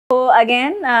तो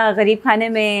अगेन गरीब खाने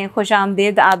में खुश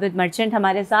आमदीद। आबिद मर्चेंट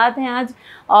हमारे साथ हैं आज,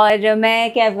 और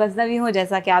मैं कैफ गज़नवी हूँ,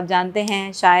 जैसा कि आप जानते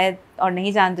हैं शायद, और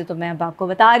नहीं जानते तो मैं अब आपको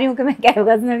बता रही हूँ कि मैं कैफ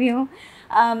गज़नवी हूँ।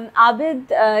 आबिद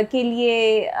के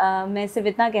लिए मैं सिर्फ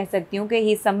इतना कह सकती हूँ कि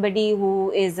he is somebody who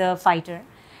is a fighter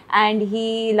and he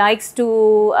likes to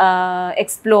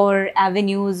explore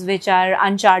avenues which are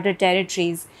uncharted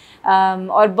territories,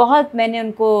 और बहुत मैंने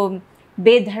उनको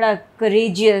बेधड़क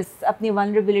करेजियस अपनी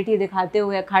वल्नरेबिलिटी दिखाते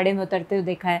हुए अखाड़े में उतरते हुए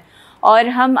देखा है। और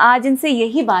हम आज इनसे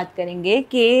यही बात करेंगे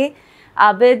कि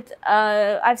Abid,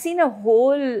 I've seen a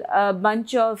whole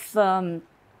bunch of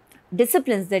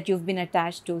disciplines that you've been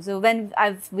attached to. So when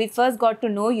we first got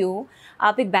to know you,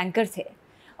 आप एक बैंकर थे,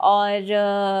 और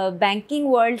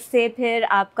बैंकिंग वर्ल्ड से फिर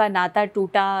आपका नाता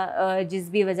टूटा जिस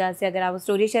भी वजह से, अगर आप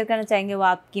स्टोरी शेयर करना चाहेंगे वो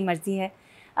आपकी मर्ज़ी है।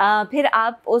 फिर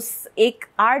आप उस एक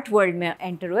आर्ट वर्ल्ड में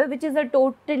एंटर हुए, which is a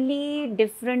totally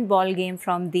different ball game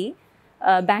from the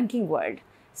banking world.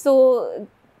 So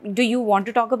do you want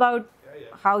to talk about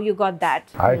how you got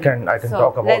that? I can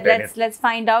talk about it. Let's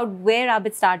find out where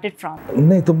Abid started from.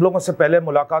 नहीं, तुम लोगों से पहले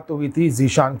मुलाकात हुई थी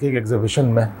ज़ीशान के एक एग्जीबिशन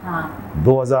में। हाँ।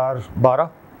 2012।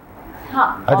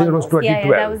 हाँ, I think it was 2012.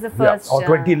 Yeah, that was the first. Or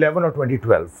 2011 or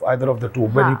 2012, either of the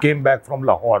two. When you came back from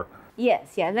Lahore.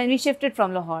 Yes, when we shifted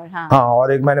from Lahore. हाँ। हाँ,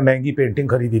 और एक मैंने महंगी पेंटिंग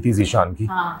खरीदी थी ज़ीशान की।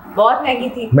 हाँ, बहुत महंगी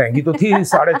थी। महंगी तो थी,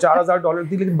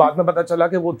 $4,500 थी, लेकिन बाद में पता चला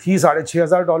कि वो थी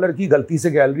 $6,500 की। गलती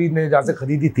से गैलरी ने जहाँ से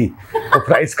खरीदी थी तो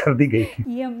प्राइस कर दी गई थी।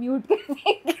 ये हम म्यूट कर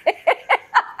देंगे।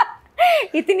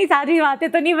 इतनी सारी बातें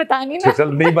तो नहीं बतानी ना। चल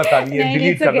नहीं बतानी है,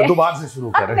 डिलीट कर दो, दोबारा से शुरू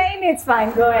करें। नहीं, it's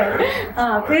fine, go ahead।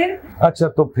 हाँ, फिर? अच्छा,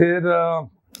 तो फिर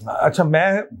अच्छा, मैं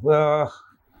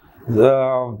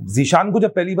ज़ीशान को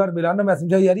जब पहली बार मिला ना, मैं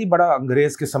समझा यार ये बड़ा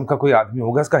अंग्रेज किस्म का कोई आदमी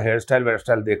होगा। इसका हेयर स्टाइल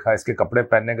देखा, इसके कपड़े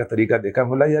पहनने का तरीका देखा,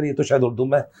 बोला यार ये तो शायद उर्दू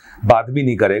में बात भी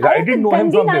नहीं करेगा। I didn't know him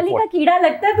from before. कीड़ा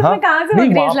लगता है, तुम्हें कहां से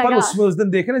अंग्रेज लगा? उसमें उस दिन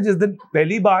देखे ना, जिस दिन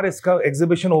पहली बार इसका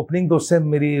एग्जीबिशन ओपनिंग, तो उससे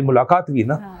मेरी मुलाकात हुई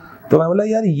ना। तो मैं बोला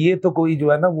यार ये तो कोई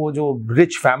जो है ना, वो जो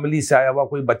रिच फैमिली से आया हुआ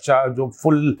कोई बच्चा जो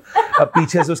फुल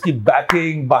पीछे से उसकी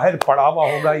बैकिंग बाहर पढ़ा हुआ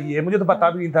होगा। ये मुझे तो पता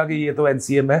भी नहीं था कि ये तो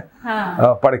एनसीए में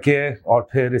पढ़ के, और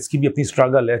फिर इसकी भी अपनी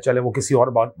स्ट्रगल है। चले वो किसी और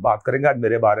बात करेंगे, आज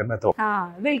मेरे बारे में तो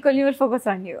बिल्कुल, you will focus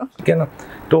on you, ठीक है ना।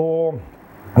 तो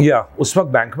या उस वक्त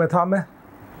बैंक में था मैं,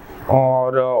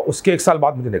 और उसके 1 साल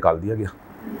बाद मुझे निकाल दिया गया।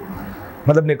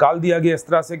 मतलब निकाल दिया गया इस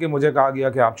तरह से कि मुझे कहा गया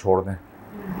कि आप छोड़ दें,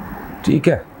 ठीक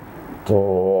है। तो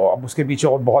अब उसके पीछे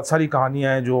और बहुत सारी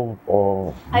कहानियां हैं जो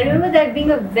I remember that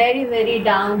being a very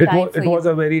down time for you. It was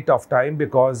a very tough time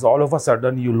because all of a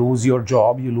sudden you lose your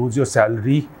job, you lose your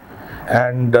salary,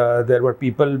 and there were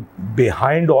people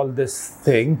behind all this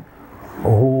thing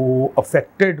who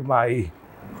affected my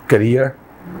career,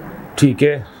 ठीक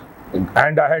है,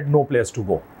 and I had no place to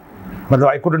go. मतलब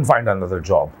I couldn't find another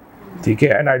job, ठीक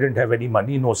है, and I didn't have any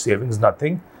money, no savings,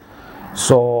 nothing.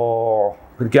 So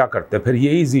फिर क्या करते, फिर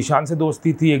यही ज़ीशान से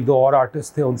दोस्ती थी, 1-2 और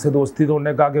आर्टिस्ट थे, उनसे दोस्ती, तो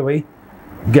उन्होंने कहा कि भाई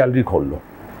गैलरी खोल लो,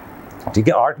 ठीक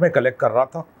है। आर्ट में कलेक्ट कर रहा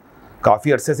था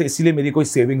काफ़ी अरसे से, इसीलिए मेरी कोई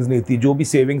सेविंग्स नहीं थी, जो भी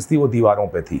सेविंग्स थी वो दीवारों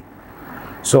पे थी।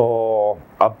 सो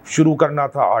अब शुरू करना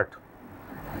था आर्ट,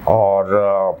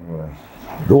 और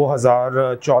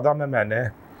 2014 में मैंने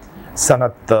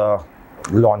सनत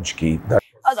लॉन्च की।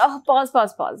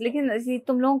 पॉज, लेकिन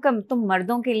तुम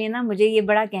मर्दों के लिए ना, मुझे ये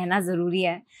बड़ा कहना ज़रूरी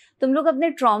है, तुम लोग अपने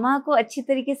ट्रॉमा को अच्छी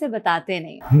तरीके से बताते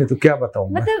नहीं। तो क्या बताऊं?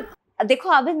 मतलब देखो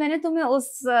आबिद, मैंने तुम्हें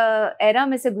उस एरा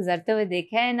में से गुजरते हुए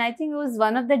देखा है, and I think it was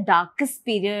one of the darkest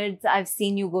periods I have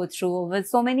seen you go through over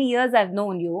so many years I have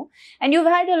known you, and you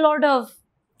have had a lot of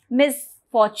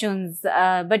misfortunes,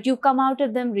 but you come out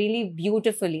of them really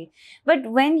beautifully. But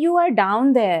when you are down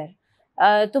there,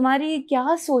 तुम्हारी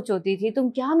क्या सोच होती थी, तुम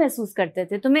क्या महसूस करते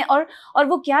थे तुम्हें, और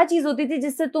वो क्या चीज़ होती थी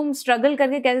जिससे तुम स्ट्रगल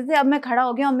करके कहते थे अब मैं खड़ा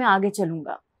हो गया, अब मैं आगे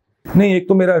चलूंगा? नहीं, एक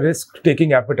तो मेरा रिस्क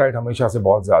टेकिंग एपेटाइट हमेशा से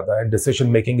बहुत ज़्यादा है, and decision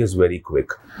making is very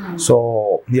quick. सो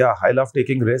या I love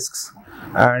taking risks,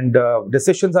 and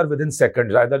decisions are with in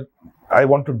seconds. Either I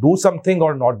want to do something or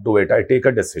not do it. I take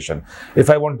a decision. If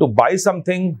I want to buy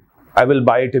something, I will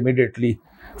buy it immediately.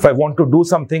 If I want to do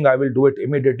something, I will do it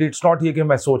immediately. It's not ये कि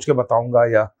मैं सोच के बताऊंगा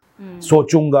या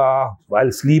सोचूंगा,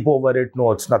 I'll sleep over it.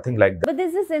 No, it's nothing like that. But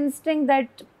there's this instinct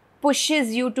that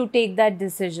pushes you to take that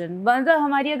decision. मतलब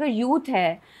हमारी अगर यूथ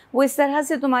है वो इस तरह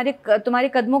से तुम्हारे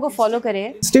कदमों को फॉलो करे।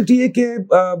 स्टेट ये कि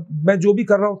मैं जो भी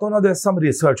कर रहा होता हूँ ना, there is some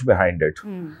research behind it.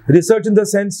 Research in the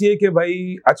sense ये कि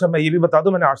भाई, अच्छा मैं ये भी बता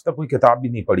दूं, मैंने आज तक कोई किताब भी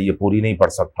नहीं पढ़ी है, पूरी नहीं पढ़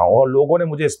सकता हूँ, और लोगों ने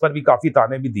मुझे इस पर भी काफी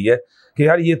ताने भी दिए कि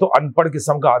यार ये तो अनपढ़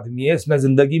किस्म का आदमी है, इसने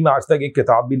जिंदगी में आज तक एक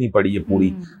किताब भी नहीं पढ़ी है,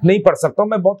 पूरी नहीं पढ़ सकता हूँ।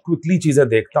 मैं बहुत क्विकली चीजें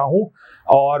देखता हूँ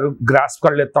और ग्रास्प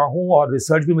कर लेता हूँ, और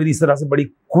रिसर्च भी मेरी इस तरह से बड़ी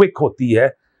क्विक होती है।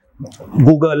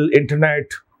 गूगल,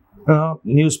 इंटरनेट,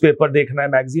 न्यूज़पेपर देखना है,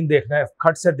 मैगजीन देखना है,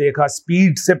 खट से देखा,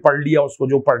 स्पीड से पढ़ लिया उसको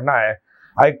जो पढ़ना है.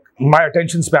 My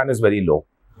attention span is very low.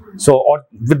 So, और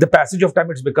with the passage of time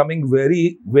it's becoming very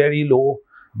very low.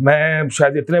 मैं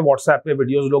शायद इतने व्हाट्सएप पे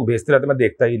वीडियोस लोग भेजते रहते मैं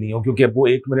देखता ही नहीं हूँ, क्योंकि वो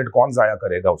 1 मिनट कौन जाया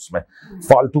करेगा उसमें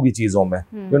फालतू की चीजों में,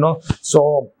 you know. So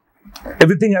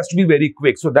everything has to be very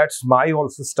quick. So that's my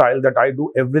also style, that I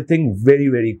do everything very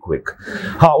very quick.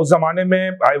 हाँ, उस जमाने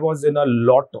में I was in a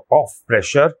lot of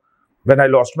pressure. When I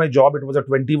lost my job, it was a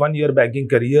 21-year banking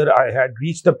career. I had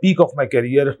reached the peak of my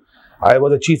career. I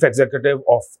was the chief executive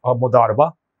of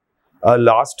Mudarba.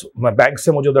 Last, bank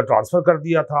से मुझे उधर transfer कर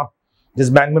दिया था. जिस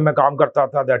bank में मैं काम करता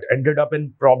था, that ended up in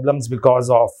problems because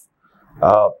of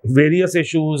various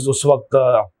issues. उस वक्त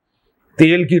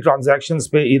तेल की ट्रांजैक्शंस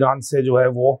पे ईरान से जो है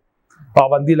वो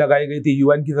पाबंदी लगाई गई थी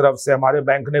यूएन की तरफ से. हमारे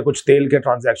बैंक ने कुछ तेल के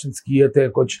ट्रांजैक्शंस किए थे,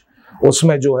 कुछ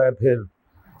उसमें जो है फिर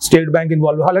स्टेट बैंक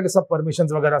इन्वॉल्व. हालांकि सब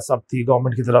परमिशंस वगैरह सब थी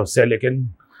गवर्नमेंट की तरफ से,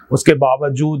 लेकिन उसके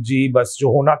बावजूद जी बस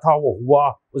जो होना था वो हुआ.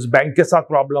 उस बैंक के साथ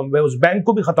प्रॉब्लम हुए, उस बैंक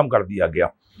को भी खत्म कर दिया गया.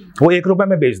 वो 1 रुपए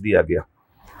में बेच दिया गया.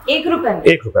 1 रुपए में?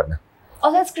 1 रुपए में. Oh,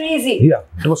 that's crazy. Yeah,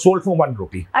 it was sold for 1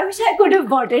 rupee. I wish I could have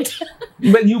bought it.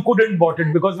 Well, you couldn't bought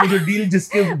it because मुझे डील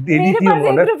जिसके देनी थी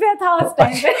उन्होंने. मेरे पास 1 रुपया था उस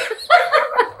टाइम पे.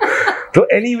 So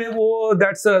anyway, वो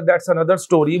that's another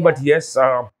story. Yeah. But yes,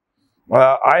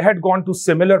 I had gone to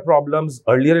similar problems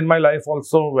earlier in my life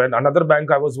also. When another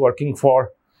bank I was working for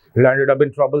landed up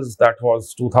in troubles, that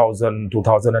was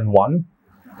 2001,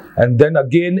 and then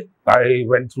again I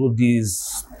went through these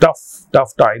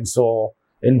tough times. So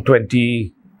in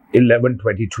 2011,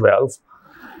 2012,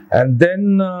 and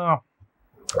then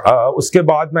उसके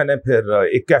बाद मैंने फिर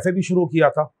एक cafe भी शुरू किया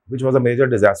था, which was a major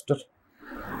disaster.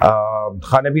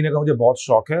 खाने पीने का मुझे बहुत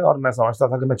शौक है और मैं समझता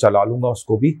था कि मैं चला लूंगा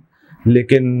उसको भी,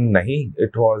 लेकिन नहीं.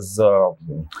 इट वाज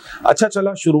अच्छा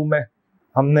चला. शुरू में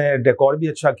हमने डेकोर भी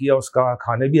अच्छा किया, उसका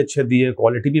खाने भी अच्छे दिए,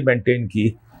 क्वालिटी भी मेंटेन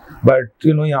की. बट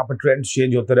यू नो यहाँ पर ट्रेंड्स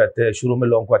चेंज होते रहते हैं. शुरू में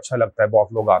लोगों को अच्छा लगता है, बहुत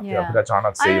लोग आते हैं, फिर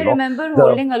अचानक से I remember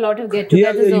holding a lot of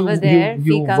get-togethers over there.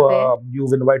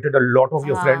 You've invited a lot of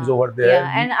your friends over there.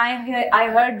 Yeah, and I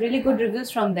heard really good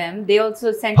reviews from them. They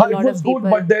also sent a lot of people. Good,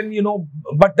 but then you know,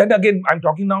 but then again, I'm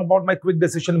talking now about my quick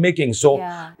decision making. So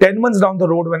 10 months down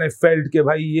the road, when I felt कि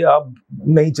भाई ये अब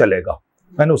नहीं चलेगा,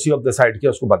 मैंने उसी वक्त decide किया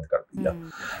उसको बंद कर दिया.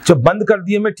 जब बंद कर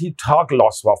दिए मैं ठीक ठाक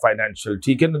लॉस हुआ फाइनेंशियल.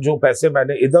 ठीक है ना, जो पैसे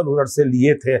मैंने इधर उधर से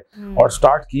लिए थे और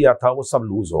स्टार्ट किया था वो सब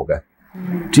लूज हो गए.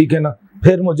 ठीक है ना,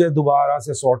 फिर मुझे दोबारा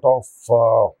से sort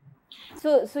of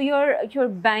So your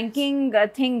banking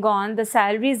thing gone, the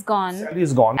salary is gone. Salary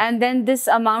is gone. And then this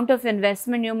amount of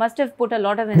investment, you must have put a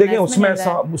lot of investment. देखिए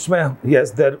उसमें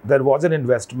yes, there was an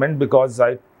investment because I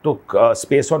took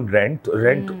space on rent.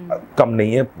 कम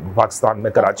नहीं है पाकिस्तान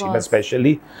में, कराची में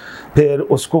specially. फिर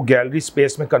उसको gallery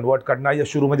space में convert करना, या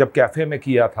शुरू में जब कैफे में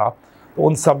किया था तो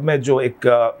उन सब में जो एक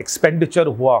एक्सपेंडिचर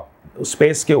हुआ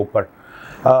स्पेस के ऊपर,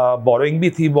 बोरोइंग भी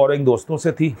थी. बोरोइंग दोस्तों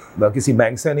से थी, किसी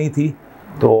बैंक से नहीं थी.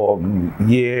 तो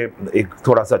ये एक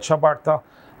थोड़ा सा अच्छा पार्ट था.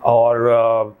 और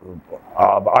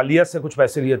आलिया से कुछ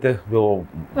पैसे लिए थे जो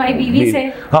बीवी से.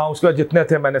 हाँ, उसके बाद जितने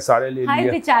थे मैंने सारे ले लिए.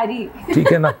 बेचारी.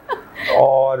 ठीक है ना.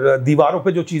 और दीवारों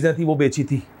पे जो चीज़ें थी वो बेची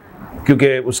थी,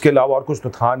 क्योंकि उसके अलावा और कुछ तो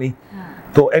था नहीं.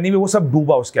 तो एनीवे वो सब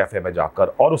डूबा उस कैफे में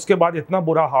जाकर. और उसके बाद इतना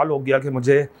बुरा हाल हो गया कि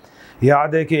मुझे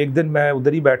याद है कि एक दिन मैं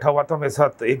उधर ही बैठा हुआ था, मेरे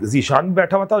साथ एक जीशान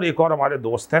बैठा हुआ था और एक और हमारे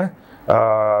दोस्त हैं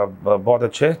बहुत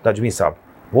अच्छे, नजमी साहब,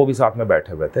 वो भी साथ में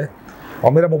बैठे हुए थे.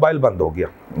 और मेरा मोबाइल बंद हो गया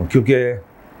क्योंकि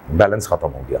बैलेंस ख़त्म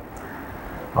हो गया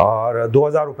और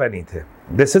 2000 रुपये नहीं थे.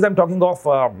 This is I am talking of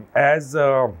as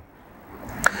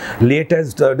late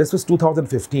as this was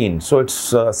 2015, so it's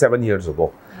 7 years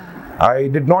ago. I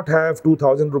did not have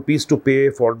 2000 rupees to pay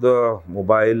for the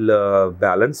mobile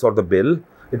balance or the bill.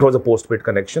 It was a postpaid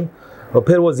connection. और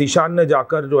फिर वो जीशान ने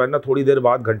जाकर जो है ना, थोड़ी देर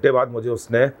बाद, घंटे बाद मुझे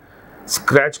उसने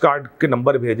स्क्रैच कार्ड के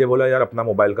नंबर भेजे, बोला यार अपना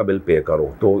मोबाइल का बिल पे करो.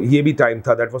 तो ये भी टाइम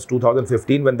था, that was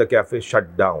 2015 when the cafe shut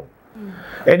down.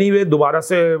 Anyway दोबारा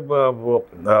से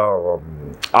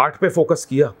 8 पे फोकस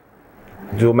किया,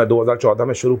 जो मैं 2014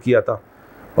 में शुरू किया था,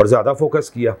 और ज़्यादा फोकस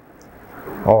किया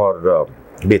और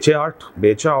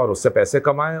बेचा और उससे पैसे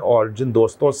कमाए, और जिन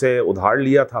दोस्तों से उधार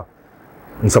लिया था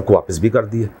उन सबको वापस भी कर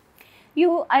दिए.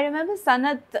 I remember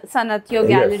Sanat, your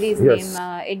gallery's name.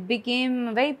 It became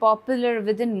very popular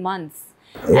within months.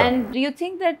 Yeah. And do you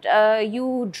think that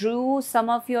you drew some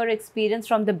of your experience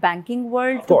from the banking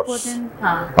world to put in?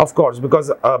 Of course,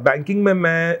 because banking में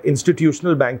मैं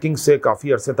institutional banking से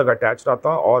काफ़ी अरसे तक attached रहा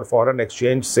था, और foreign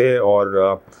exchange से और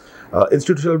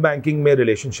इंस्टीट्यूशनल बैंकिंग में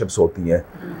रिलेशनशिप्स होती हैं.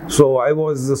 सो I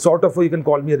was sort of, you can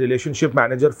call me a relationship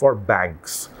manager for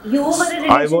banks.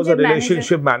 I was a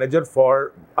relationship manager for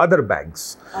other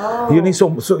banks.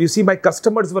 So you see, my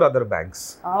customers were other banks.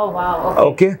 Oh wow.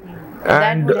 Okay.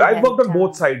 And I worked on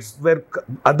both sides, where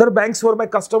other banks were my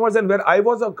customers and where I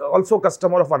was also a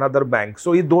customer of another bank.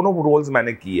 So ये दोनों roles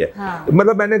मैंने की है.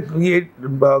 मतलब मैंने ये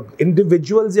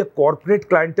individuals या corporate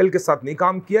clientele के साथ नहीं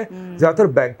काम किया है, ज़्यादातर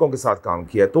बैंकों के साथ काम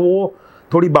किया है. तो वो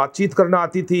थोड़ी बातचीत करना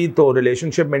आती थी, तो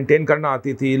रिलेशनशिप मेंटेन करना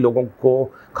आती थी, लोगों को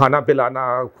खाना पिलाना,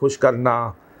 खुश करना,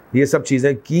 ये सब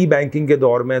चीज़ें की बैंकिंग के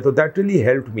दौर में. तो that really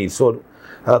helped me. So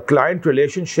client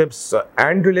relationships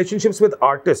and relationships with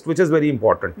artist, which is very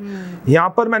important.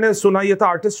 यहाँ पर मैंने सुना ये था,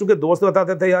 आर्टिस्ट के दोस्त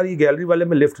बताते थे यार ये गैलरी वाले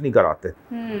में लिफ्ट नहीं कराते.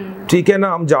 ठीक है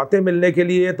ना, हम जाते मिलने के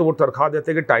लिए तो वो तनख्वाह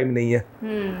देते कि टाइम नहीं है.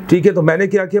 ठीक है, तो मैंने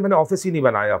क्या किया, मैंने ऑफिस ही नहीं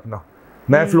बनाया अपना.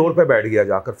 मैं फ्लोर पे बैठ गया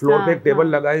जाकर. फ्लोर पे एक टेबल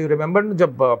लगा है. यू रिमेम्बर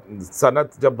जब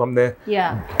सनत, जब हमने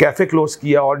कैफे क्लोज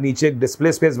किया और नीचे एक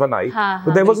डिस्प्ले स्पेस बनाई,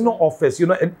 तो there was no office. You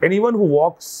know, anyone who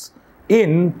walks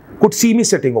in could see me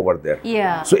sitting over there.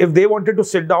 Yeah. So if they wanted to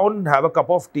sit down, have a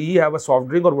cup of tea, have a soft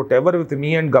drink or whatever with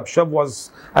me, and gupshup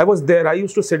I was there. I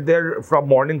used to sit there from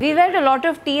morning. We've had a lot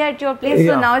of tea at your place,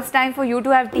 so now it's time for you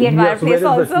to have tea at our place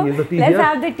also. Let's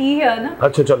have the tea here, ना?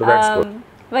 अच्छा चलो, that's good.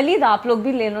 Waleed, आप लोग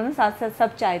भी ले लो ना, साथ साथ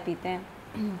सब चाय पीते हैं.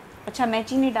 अच्छा, मैं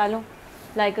चीनी डालूं,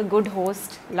 like a good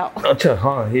host. लाओ. अच्छा,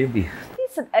 हाँ, ये भी.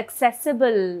 It's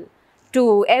accessible to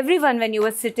everyone when you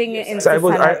were sitting in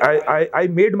I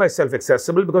made myself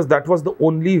accessible because that was the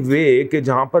only way कि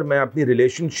जहाँ पर मैं अपनी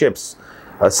relationships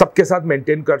सबके साथ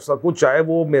मेंटेन कर सकूँ, चाहे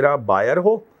वो मेरा बायर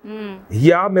हो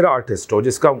या मेरा आर्टिस्ट हो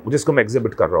जिसको मैं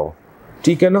एग्जिबिट कर रहा हूँ.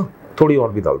 ठीक है ना, थोड़ी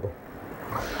और भी डाल दो,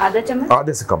 आधा चम्मच,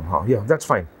 आधे से कम. हाँ, या दैट्स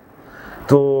फाइन.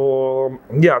 तो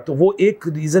वो एक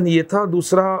रीज़न ये था.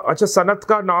 दूसरा, अच्छा, सनत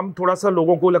का नाम थोड़ा सा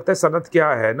लोगों को लगता है सनत क्या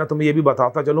है ना, तो मैं ये भी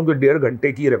बताता चलूँ कि 1.5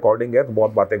 घंटे की रिकॉर्डिंग है, तो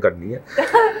बहुत बातें करनी है.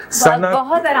 सनत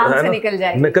बहुत आराम से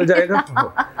निकल जाएगा.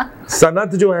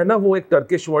 सनत जो है ना, वो एक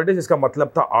टर्किश वर्ड है जिसका मतलब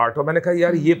था आर्ट. और मैंने कहा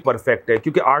यार ये परफेक्ट है,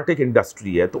 क्योंकि आर्ट एक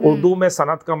इंडस्ट्री है. तो उर्दू में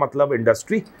सनत का मतलब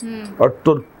इंडस्ट्री और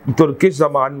तुर्किश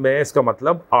ज़बान में इसका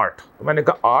मतलब आर्ट. तो मैंने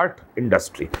कहा आर्ट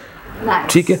इंडस्ट्री.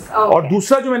 ठीक है. और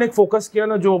दूसरा जो मैंने फोकस किया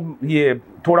ना, जो ये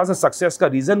थोड़ा सा सक्सेस का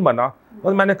रीजन बना,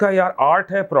 और मैंने कहा यार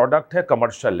आर्ट है, प्रोडक्ट है,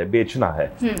 कमर्शियल है, बेचना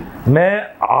है. मैं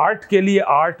आर्ट के लिए,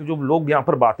 आर्ट जो लोग यहाँ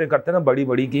पर बातें करते हैं ना बड़ी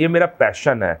बड़ी की, ये मेरा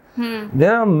पैशन है.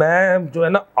 मैं जो है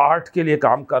ना आर्ट के लिए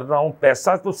काम कर रहा हूँ.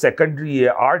 पैसा तो सेकेंडरी है,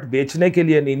 आर्ट बेचने के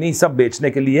लिए नहीं, सब बेचने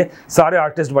के लिए. सारे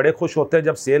आर्टिस्ट बड़े खुश होते हैं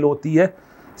जब सेल होती है,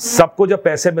 सबको जब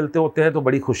पैसे मिलते होते हैं तो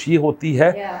बड़ी खुशी होती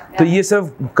है. तो ये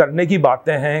सब करने की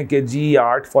बातें हैं कि जी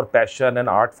art for passion and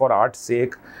art for art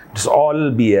sec, it's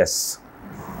all BS.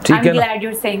 ठीक है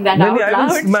ना,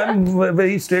 मैं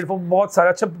वेरी स्ट्रेट फॉर बहुत सारा.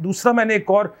 अच्छा, दूसरा मैंने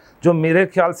एक और जो मेरे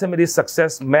ख्याल से मेरी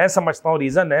सक्सेस मैं समझता हूँ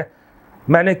रीजन है,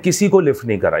 मैंने किसी को लिफ्ट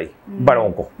नहीं कराई, बड़ों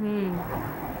को.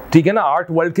 ठीक है ना, आर्ट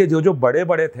वर्ल्ड के जो बड़े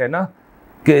बड़े थे ना,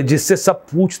 कि जिससे सब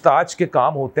पूछताछ के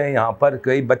काम होते हैं यहाँ पर.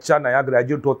 कई बच्चा नया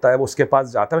ग्रेजुएट होता है, वो उसके पास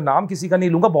जाता है. नाम किसी का नहीं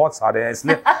लूंगा, बहुत सारे हैं,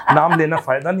 इसलिए नाम लेना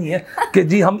फायदा नहीं है. कि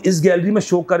जी हम इस गैलरी में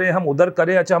शो करें, हम उधर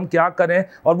करें, अच्छा हम क्या करें,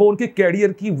 और वो उनके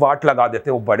कैरियर की वाट लगा देते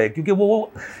हैं वो बड़े, क्योंकि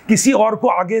वो किसी और को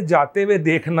आगे जाते हुए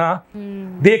देख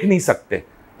नहीं सकते.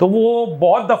 तो वो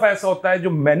बहुत दफा ऐसा होता है जो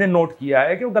मैंने नोट किया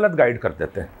है कि वो गलत गाइड कर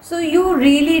देते हैं. So you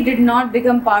really did not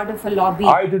become part of a lobby?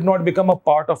 I did not become a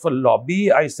part of a lobby.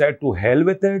 I said to hell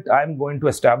with it. I'm going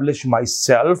to establish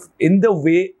myself in the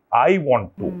way I want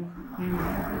to.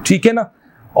 ठीक है ना?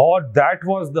 और that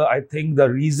was I think the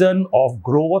reason of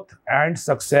growth and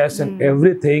success and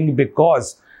everything,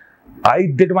 because I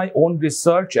did my own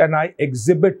research and I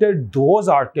exhibited those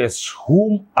artists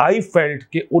whom I felt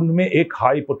कि उनमें एक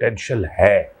high potential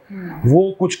है, वो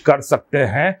कुछ कर सकते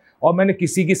हैं. और मैंने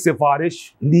किसी की सिफारिश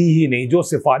ली ही नहीं. जो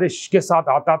सिफारिश के साथ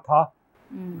आता था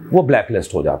वो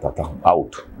ब्लैकलिस्ट हो जाता था,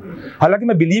 आउट. हालांकि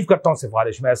मैं बिलीव करता हूँ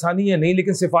सिफारिश में, ऐसा नहीं है नहीं,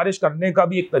 लेकिन सिफारिश करने का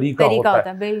भी एक तरीका होता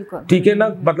है. बिल्कुल. ठीक है ना,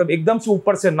 मतलब एकदम से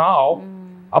ऊपर से ना आओ.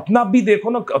 अपना भी देखो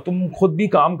ना, तुम खुद भी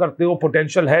काम करते हो,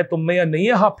 पोटेंशियल है तुम में या नहीं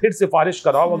है, हाँ फिर सिफारिश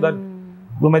कराओ अगर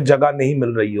तुम्हें जगह नहीं मिल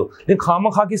रही हो. लेकिन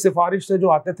खामखा की सिफारिश से जो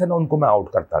आते थे ना, उनको मैं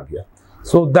आउट करता गया.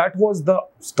 So that was the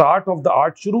start of the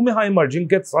art. शुरू में हाँ इमर्जिंग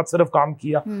के साथ सिर्फ काम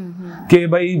किया कि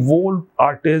भाई वो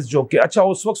आर्टिस्ट जो कि, अच्छा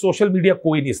उस वक्त सोशल मीडिया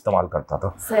कोई नहीं इस्तेमाल करता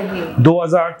था.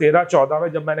 2013-14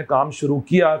 में जब मैंने काम शुरू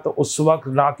किया, तो उस वक्त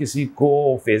ना किसी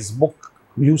को फेसबुक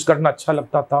यूज करना अच्छा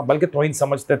लगता था, बल्कि तोहिन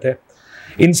समझते थे.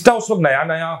 इंस्टा उस वक्त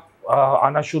नया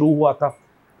आना शुरू हुआ था.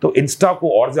 तो इंस्टा को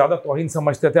और ज्यादा तौहीन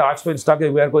समझते थे। आज तो इंस्टा के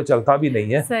बगैर कोई चलता भी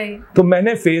नहीं है। सही। तो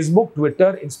मैंने फेसबुक,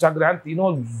 ट्विटर, इंस्टाग्राम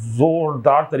तीनों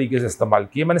जोरदार तरीके से इस्तेमाल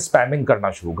किए। मैंने स्पैमिंग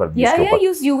करना शुरू कर दिया।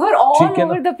 You were all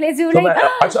over the place. You were like,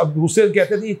 अच्छा, अब दूसरे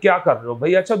कहते थे क्या कर रहे हो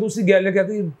भाई, अच्छा दूसरी गैलरी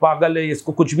कहती पागल है,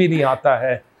 इसको कुछ भी नहीं आता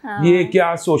है, ये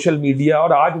क्या सोशल मीडिया।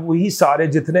 और आज वही सारे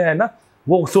जितने हैं ना,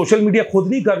 वो सोशल मीडिया खुद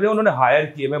नहीं कर रहे, उन्होंने हायर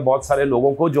किए मैं बहुत सारे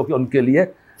लोगों को जो कि उनके लिए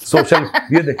सोशल,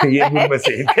 ये देखिए ये उनमें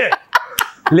से एक है,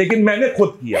 लेकिन मैंने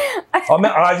खुद किया और मैं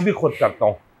आज भी खुद करता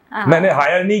हूँ। मैंने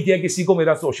हायर नहीं किया किसी को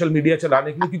मेरा सोशल मीडिया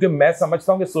चलाने के लिए, क्योंकि मैं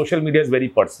समझता हूँ कि social media is very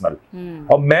personal.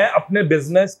 और मैं अपने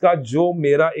बिजनेस का जो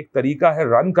मेरा एक तरीका है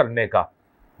रन करने का,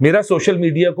 मेरा सोशल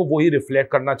मीडिया को वही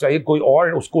रिफ्लेक्ट करना चाहिए, कोई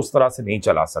और उसको उस तरह से नहीं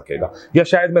चला सकेगा। या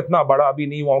शायद मैं इतना बड़ा अभी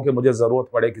नहीं हुआ हूं कि मुझे जरूरत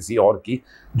पड़े किसी और की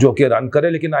जो कि रन करे,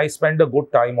 लेकिन I spend a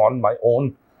good time on my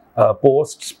own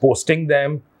posting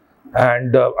them,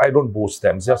 and I don't boost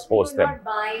them, just post them. You're not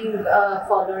buying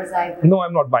followers either. No,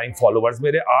 I'm not buying followers.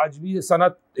 मेरे आज भी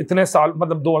सनत इतने साल,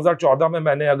 मतलब 2014 में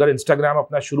मैंने अगर इंस्टाग्राम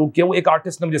अपना शुरू किया, वो एक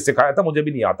आर्टिस्ट ने मुझे सिखाया था, मुझे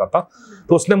भी नहीं आता था।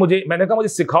 तो उसने मैंने कहा मुझे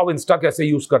सिखाओ इंस्टा कैसे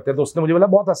यूज करते हैं। तो उसने मुझे बोला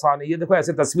बहुत आसान है, ये देखो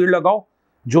ऐसे तस्वीर लगाओ,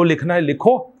 जो लिखना है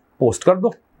लिखो, पोस्ट कर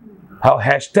दो। हाँ,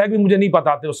 हैशटैग भी मुझे नहीं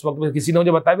पता थे उस वक्त, किसी ने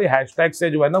मुझे बताया भाई हैशटैग से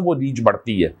जो है ना वो रीच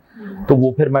बढ़ती है। तो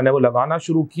वो फिर मैंने वो लगाना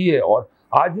शुरू किए और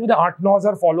आज भी 8-9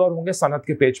 हज़ार फॉलोअर होंगे सनत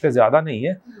के पेज पे, ज्यादा नहीं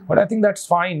है, but I think that's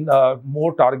fine.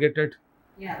 More targeted,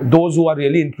 those who are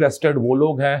really interested वो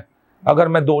लोग हैं। अगर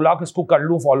मैं 2 लाख इसको कर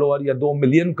लूँ फॉलोअर या 2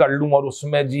 मिलियन कर लूँ और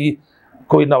उसमें जी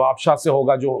कोई नवाबशाह से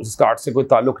होगा जो उसका आर्ट से कोई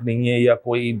ताल्लुक नहीं है, या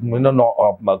कोई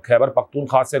खैबर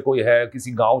पख्तूनख्वा से कोई है,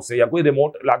 किसी गांव से, या कोई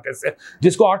रिमोट इलाके से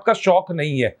जिसको आर्ट का शौक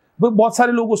नहीं है, बहुत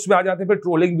सारे लोग उसमें आ जाते हैं, फिर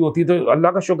ट्रोलिंग भी होती है। तो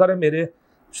अल्लाह का शुक्र है मेरे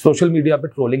सोशल मीडिया पे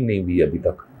ट्रोलिंग नहीं हुई अभी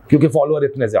तक, क्योंकि फॉलोअर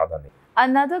इतने ज्यादा नहीं।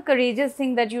 Another courageous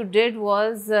thing that you did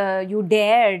was you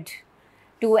dared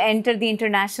to enter the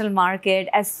international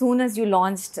market as soon as you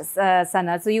launched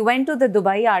Sanat. So you went to the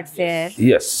Dubai Art Fair.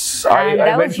 Yes, I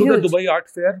went to the Dubai Art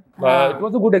Fair. It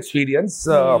was a good experience.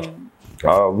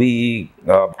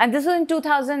 And this was in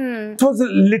 2000. It was a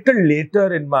little later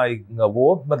in my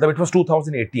work, but it was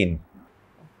 2018.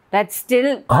 That's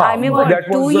still, I mean, what, that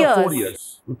 2 was years? 4 years.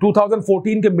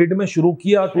 2014 के mid में शुरू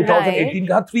किया, 2018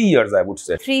 का 3 years I would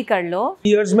say. 3 कर लो.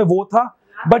 Years में वो था,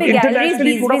 but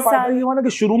internationally थोड़ा फायदा ये हुआ ना कि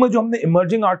शुरू में जो हमने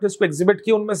इमर्जिंग आर्टिस्ट को एग्जिबिट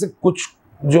किया, उनमें से कुछ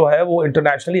जो है वो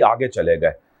इंटरनेशनली आगे चले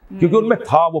गए, क्योंकि उनमें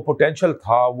था वो पोटेंशियल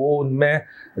था, वो उनमें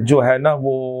जो है ना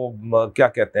वो क्या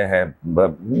कहते हैं,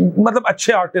 मतलब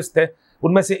अच्छे आर्टिस्ट थे।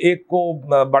 उनमें से एक को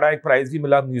बड़ा एक प्राइज भी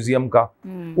मिला म्यूजियम का।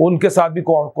 उनके साथ भी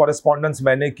कॉरेस्पॉन्डेंस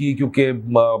मैंने की, क्योंकि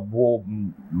वो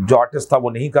जो आर्टिस्ट था वो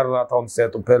नहीं कर रहा था उनसे,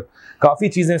 तो फिर काफ़ी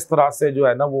चीज़ें इस तरह से जो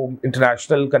है ना वो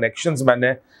इंटरनेशनल कनेक्शंस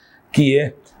मैंने किए।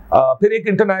 फिर एक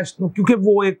इंटरनेशनल, क्योंकि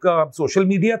वो एक सोशल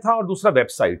मीडिया था और दूसरा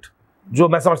वेबसाइट जो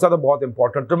मैं समझता था बहुत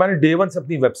इंपॉर्टेंट, तो मैंने डे 1 से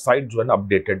अपनी वेबसाइट जो है ना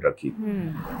अपडेटेड रखी।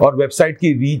 और वेबसाइट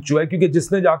की रीच जो है, क्योंकि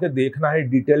जिसने जाके देखना है,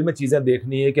 डिटेल में चीजें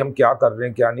देखनी है कि हम क्या कर रहे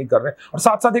हैं क्या नहीं कर रहे हैं, और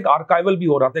साथ साथ एक आर्काइवल भी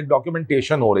हो रहा था, एक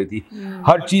डॉक्यूमेंटेशन हो रही थी।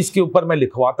 हर चीज के ऊपर मैं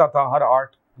लिखवाता था, हर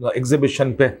आर्ट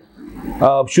एग्जीबिशन पे।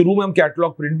 शुरू में हम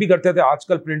कैटलॉग प्रिंट भी करते थे,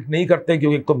 आजकल प्रिंट नहीं करते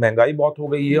क्योंकि एक तो महंगाई बहुत हो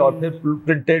गई है, और फिर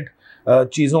प्रिंटेड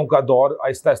चीजों का दौर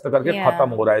आहिस्ता आहिस्ता करके खत्म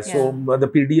हो रहा है। So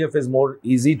the PDF is more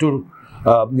easy to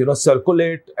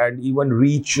circulate and even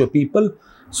reach people.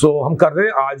 So हम कर रहे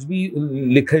हैं, आज भी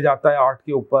लिखे जाता है आर्ट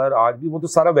के ऊपर, आज भी वो तो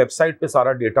सारा वेबसाइट पे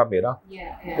सारा डेटा मेरा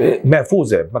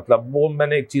महफूज है। मतलब वो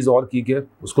मैंने एक चीज और की कि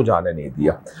उसको जाने नहीं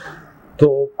दिया। तो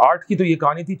आर्ट की तो ये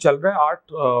कहानी थी, चल रहा है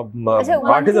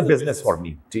art is a business for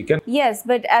me, ठीक है। Yes,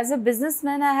 but as a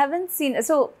businessman I haven't seen,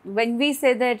 so when we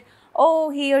say that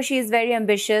oh he or she is very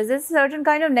ambitious, there's a certain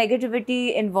kind of negativity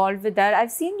involved with that.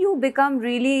 I've seen you become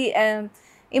really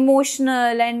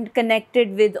emotional and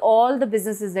connected with all the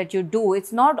businesses that you do.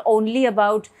 It's not only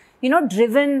about,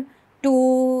 driven to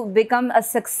become a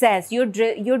success.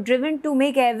 You're driven to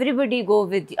make everybody go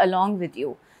along with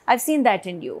you. I've seen that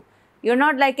in you. You're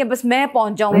not like बस मैं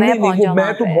पहुंच जाऊं,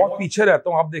 मैं तो बहुत पीछे रहता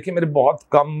हूं। आप देखिए मेरे बहुत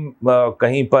कम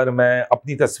कहीं पर मैं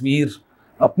अपनी तस्वीर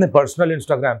अपने पर्सनल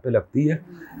इंस्टाग्राम पे लगती है,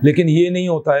 लेकिन ये नहीं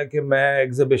होता है कि मैं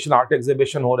आर्ट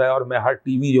एग्जीबिशन हो रहा है और मैं हर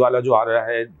टीवी वाला जो आ रहा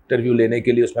है इंटरव्यू लेने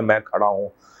के लिए उसमें मैं खड़ा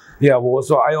हूँ या वो।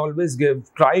 सो I always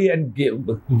try and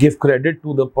give credit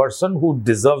to the person who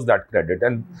deserves that credit,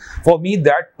 and for me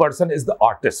that person is the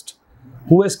artist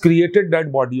who has created that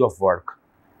body of work,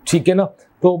 ठीक है ना।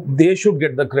 तो they should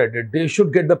get the credit, they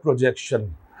should get the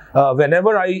projection.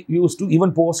 Whenever I used to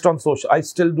even post on social, I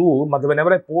still do,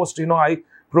 whenever I post, I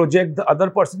project the other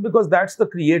person, because that's the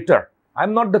creator.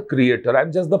 I'm not the creator,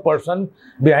 I'm just the person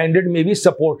behind it, maybe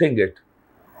supporting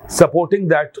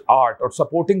that art or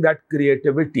supporting that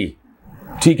creativity.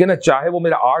 ठीक है ना, चाहे वो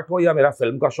मेरा art हो या मेरा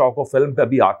film का शौक हो। फिल्म पे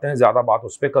अभी आते हैं, ज्यादा बात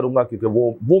उस पर करूंगा क्योंकि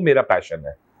वो मेरा पैशन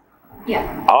है।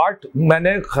 आर्ट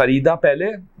मैंने खरीदा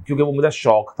पहले क्योंकि वो मेरा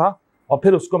शौक था और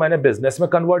फिर उसको मैंने बिजनेस में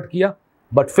कन्वर्ट किया,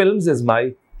 but films is my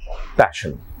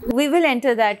passion. We will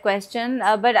enter that question,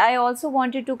 but I also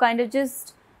wanted to kind of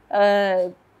just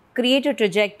create a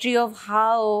trajectory of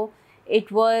how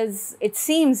it was. It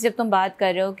seems जब तुम बात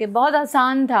कर रहे हो कि बहुत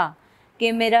आसान था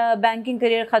कि मेरा बैंकिंग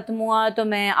करियर ख़त्म हुआ तो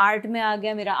मैं आर्ट में आ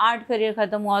गया, मेरा आर्ट करियर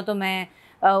ख़त्म हुआ तो मैं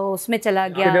उसमें चला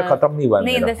गया। करियर ख़त्म नहीं हुआ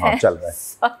मेरा, हाँ, चल रहा है।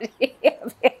 सॉरी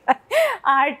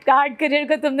आर्ट करियर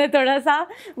को तुमने थोड़ा सा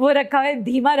वो रखा है,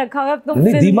 धीमा रखा हुआ। तुम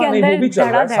नहीं, धीमा नहीं, वो भी चल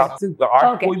रहा है धड़ा। साथ से।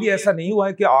 आर्ट कोई भी ऐसा नहीं हुआ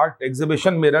है कि आर्ट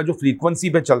एग्जीबिशन मेरा जो फ्रीक्वेंसी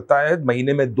पे चलता है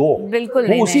महीने में 2, बिल्कुल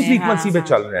वो उसी फ्रीक्वेंसी पे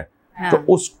चल रहे हैं। तो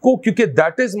उसको, क्योंकि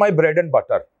that is my bread and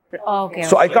butter,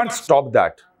 so I can't stop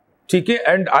that. ठीक है,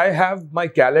 and I have my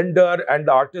calendar and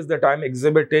artist that I am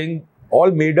exhibiting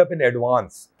all made up in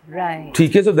advance.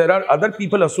 ठीक है, so there are other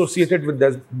people associated with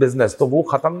this business, तो वो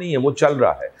खत्म नहीं है, वो चल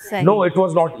रहा है। No, it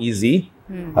was not easy.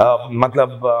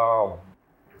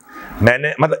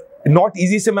 मैंने नॉट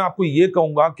इजी से मैं आपको ये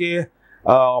कहूंगा कि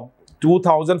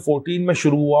 2014 में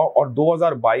शुरू हुआ और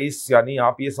 2022, यानी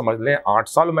आप ये समझ लें 8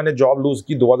 साल मैंने जॉब लूज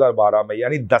की 2012 में,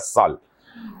 यानी 10 साल।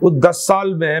 वो 10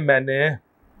 साल में मैंने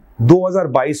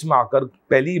 2022 में आकर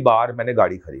पहली बार मैंने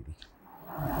गाड़ी खरीदी।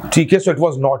 ठीक है, so it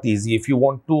was not easy. If you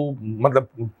want to मतलब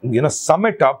सम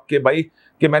इट अप कि भाई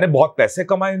कि मैंने बहुत पैसे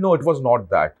कमाए, no, it was not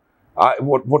that.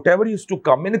 whatever used to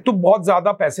come in, तो बहुत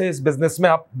ज्यादा पैसे इस बिजनेस में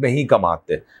आप नहीं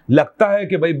कमाते। लगता है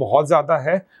कि भाई बहुत ज्यादा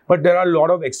है, but there are a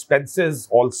lot of expenses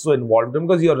also involved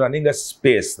because you're running a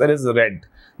space. There is rent,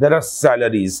 there are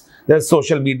salaries, there is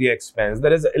social media expense,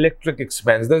 there is electric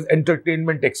expense, there is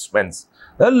entertainment expense.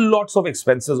 There are lots of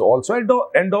expenses also. At the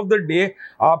end of the day,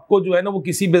 आपको जो है ना, वो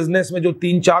किसी business में जो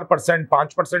 3-4%,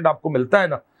 5% आपको मिलता है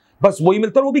ना, बस वही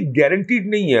मिलता है। वो भी गारंटीड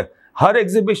नहीं है। हर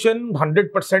एग्जीबिशन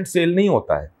 100% सेल नहीं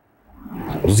होता है,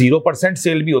 0%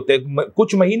 सेल भी होते हैं।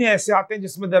 कुछ महीने ऐसे आते हैं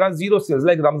जिसमें there are 0 sales,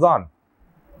 like Ramzan,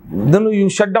 then you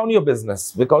shut down your business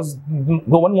because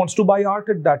no one wants to buy art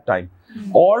at that time.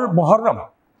 और Muharram,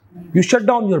 you shut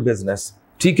down your business.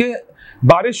 ठीक है,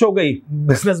 बारिश हो गई,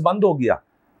 बिजनेस बंद हो गया।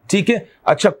 ठीक है,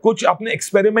 अच्छा, कुछ अपने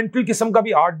एक्सपेरिमेंटल किस्म का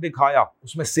भी आर्ट दिखाया,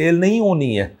 उसमें सेल नहीं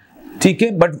होनी है। ठीक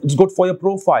है, but it's good for your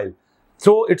profile.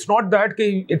 So it's not that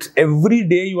it's every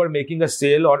day you are making a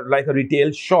sale or like a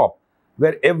retail shop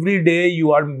where every day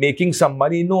you are making some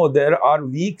money. No, there are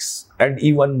weeks and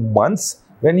even months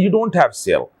when you don't have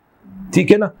sale.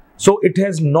 ठीक है ना? So it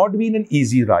has not been an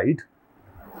easy ride.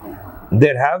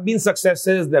 There have been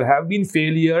successes, there have been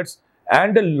failures,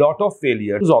 and a lot of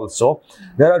failures also.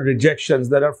 There are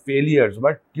rejections, there are failures,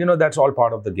 but that's all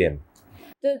part of the game.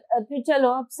 तो फिर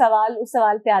चलो अब उस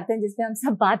सवाल पे आते हैं जिसपे हम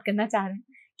सब बात करना चाह रहे हैं,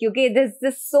 क्योंकि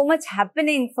there's so much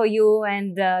happening for you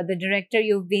and the director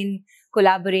you've been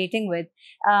collaborating with.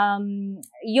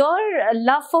 Your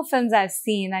love for films I've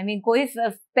seen. I mean, कोई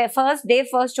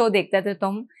first show देखते थे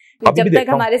तुम जब तक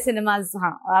हमारे सिनेमाज,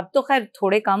 हाँ अब तो खैर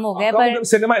थोड़े कम हो गए, पर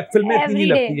सिनेमा फिल्में इतनी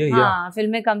लगती है, हाँ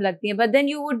फिल्में कम लगती हैं, but then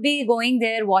you would be going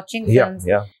there watching films,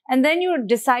 and then you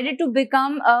decided to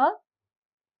become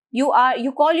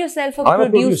you call yourself a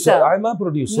producer. I'm a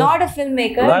producer, not a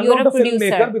filmmaker. You're a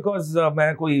producer because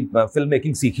मैं कोई फिल्म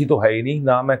मेकिंग सीखी तो है ही नहीं।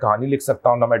 ना मैं कहानी लिख सकता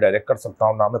हूँ, ना मैं डायरेक्ट कर सकता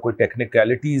हूँ, ना मैं कोई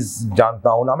टेक्निकलिटीज जानता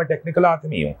हूँ, ना मैं टेक्निकल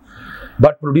आदमी हूँ।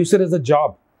 But producer is a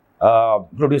job.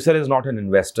 Producer is not an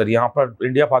investor. यहाँ पर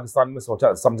इंडिया पाकिस्तान में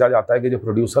समझा जाता है कि जो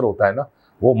प्रोड्यूसर होता है ना,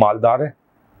 वो मालदार है,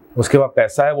 उसके बाद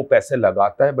पैसा है, वो पैसे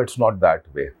लगाता है, but it's not that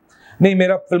way. नहीं,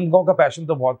 मेरा फिल्मों का पैशन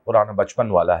तो बहुत पुराना बचपन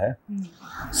वाला है।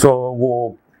 सो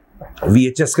वो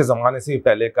VHS के ज़माने से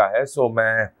पहले का है। सो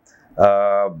मैं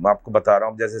आपको बता रहा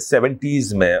हूँ, जैसे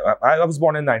 70s में, I was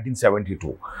born in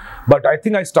 1972, but I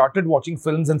think I started watching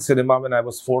films and cinema when I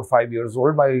was 4-5 years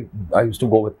old. I used to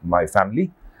go with my family.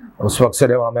 उस वक्त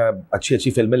सिनेमा में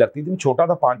अच्छी फिल्में लगती थी। मैं छोटा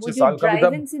था, 5-6 साल का भी था।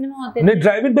 नहीं,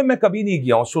 ड्राइव इन पे मैं कभी नहीं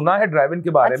गया हूँ। सुना है ड्राइव इन के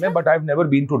बारे में, but I have never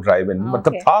been to drive इन।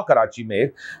 मतलब था कराची में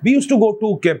एक। We used to go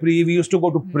to Capri, we used to go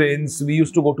to Prince, we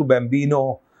used to go to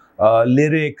Bambino,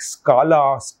 lyrics,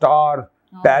 काला, स्टार,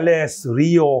 पैलेस,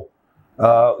 रियो,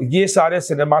 ये सारे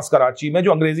सिनेमास कराची में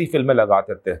जो अंग्रेजी फिल्में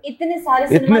लगाते थे।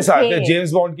 इतने सारे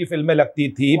जेम्स बॉन्ड की फिल्में लगती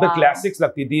थी, क्लासिक्स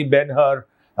लगती थी, बेन हर,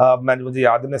 मुझे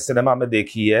याद है, मैं सिनेमा में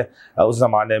देखी है उस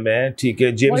जमाने में। ठीक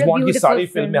है, जेम्स बॉन्ड की सारी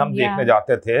फिल्में हम देखने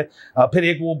जाते थे। फिर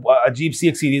एक वो अजीब सी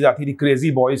एक सीरीज आती थी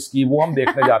क्रेजी बॉयज की, वो हम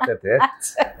देखने जाते थे।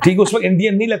 ठीक है, उस वक्त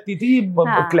इंडियन नहीं लगती थी,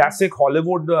 क्लासिक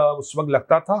हॉलीवुड उस वक्त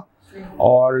लगता था।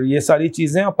 और ये सारी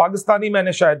चीजें। पाकिस्तानी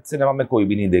मैंने शायद सिनेमा में कोई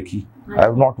भी नहीं देखी। I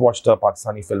have not watched a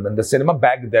Pakistani film in the cinema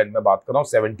back then. मैं बात कर रहा हूँ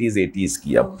 70s 80s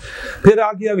की। अब फिर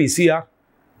आ गया VCR।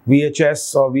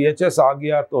 VHS, और VHS आ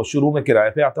गया तो शुरू में किराए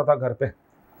पे आता था घर पे,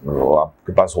 तो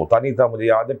आपके पास होता नहीं था। मुझे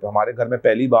याद है हमारे घर में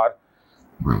पहली बार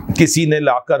किसी ने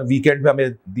लाकर वीकेंड में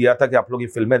हमें दिया था कि आप लोग ये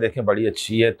फिल्में देखें, बड़ी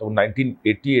अच्छी है। तो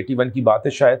 1980-81 की बात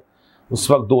है शायद। उस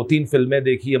वक्त 2-3 फिल्में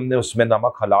देखी हमने, उसमें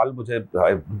नमक हलाल मुझे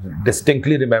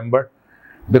डिस्टिंक्टली रिमेंबर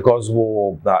बिकॉज वो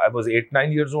I was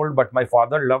 8-9 years old, but my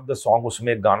father love the song.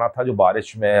 उसमें एक गाना था जो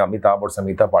बारिश में अमिताभ और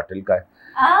समीता पाटिल का है,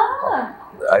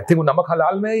 आई थिंक वो नमक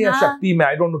हलाल में या शक्ति में,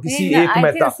 आई डोंट नो, किसी एक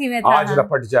में था, आज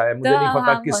रपट जाए, मुझे नहीं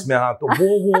पता किस में। हाँ, तो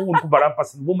वो उनको बड़ा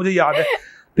पसंद, वो मुझे याद है।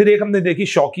 फिर एक हमने देखी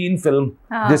शौकीन फिल्म,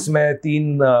 जिसमें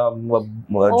 3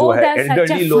 जो है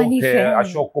एल्डरली लोग थे,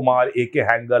 अशोक कुमार, AK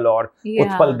हैंगल और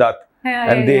Utpal Dutt,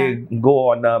 and they go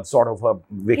on a sort of a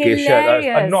vacation,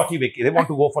 a naughty vacation. They want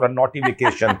to go for a naughty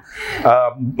vacation.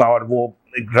 और वो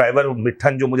ड्राइवर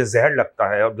मिठन जो मुझे जहर लगता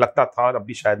है, और लगता था और अब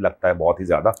भी शायद लगता है बहुत ही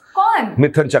ज्यादा। कौन?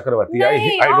 मिठन चक्रवर्ती।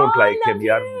 I don't like him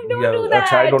यार,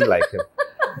 अच्छा, I don't like him.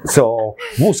 So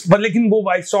वो, लेकिन वो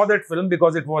I saw that film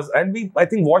because it was, and we I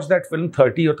think watched that film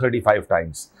 30 or 35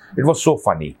 times. It was so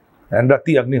funny, and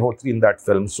Rati Agnihotri in that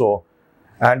film. So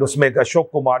and उसमें एक अशोक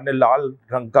कुमार ने लाल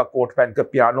रंग का coat पहन कर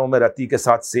पियानो में रति के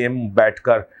साथ सेम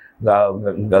बैठकर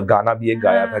गाना भी एक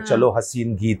गाया था, चलो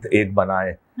हसीन गीत एक बनाए,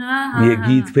 ये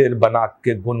गीत फिर बना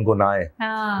के गुनगुनाए।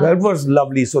 That was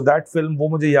lovely. So that film वो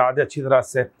मुझे याद है अच्छी तरह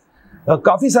से।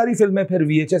 काफ़ी सारी फिल्में। फिर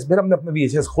VHS, फिर हमने अपने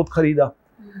VHS खुद खरीदा,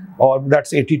 और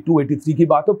दैट्स 82-83 की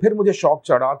बात है। फिर मुझे शौक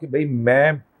चढ़ा कि भाई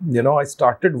मैं I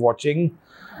started watching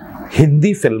Hindi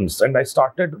films, and I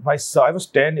was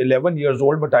 10-11 years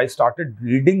old, but I started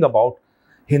reading about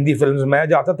Hindi films. मैं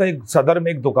जाता था, एक सदर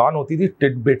में एक दुकान होती थी,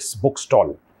 Tidbits बुक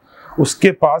स्टॉल,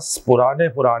 उसके पास पुराने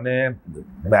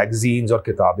मैगजीन्स और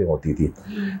किताबें होती थी।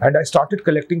 And I started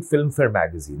collecting film fair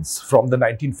magazines from the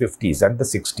 1950s and the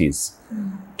 60s,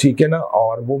 ठीक है ना।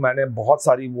 और वो मैंने बहुत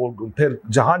सारी, वो फिर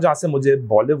जहाँ से मुझे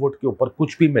बॉलीवुड के ऊपर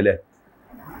कुछ भी मिले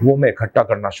वो मैं इकट्ठा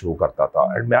करना शुरू करता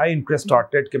था। एंड माई इंटरेस्ट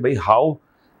स्टार्टेड कि भाई हाउ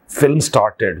film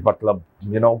started, मतलब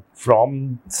from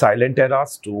silent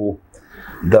eras to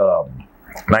the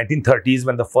 1930s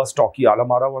when the first talkie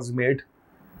Alamara was made,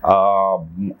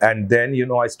 and then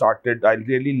I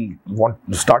really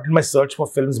started my search for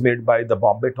films made by the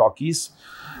Bombay Talkies,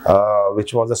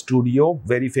 which was a studio,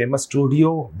 very famous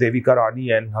studio, Devika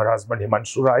Rani and her husband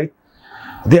Himanshu Rai.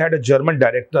 They had a German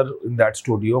director in that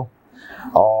studio,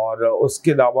 और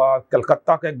उसके अलावा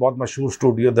कलकत्ता का एक बहुत मशहूर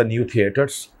studio, The New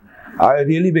Theatres. I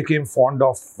really became fond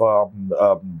of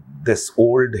this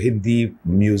old Hindi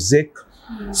music,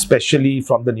 especially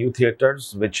from the New Theatres,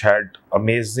 which had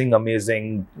amazing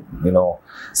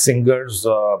singers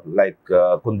like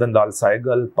Kundan Lal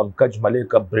Saigal, Pankaj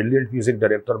Malik, a brilliant music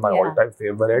director, my all-time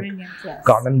favorite, yes.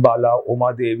 Kanan Bala,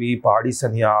 Uma Devi, Pahadi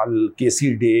Sanyal,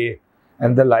 Casey Day,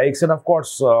 and the likes. And of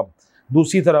course,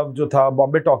 दूसरी तरफ जो था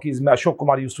Bombay Talkies में, Ashok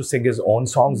Kumar used to sing his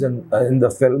own songs in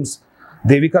the films.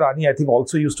 Devika Rani, I think,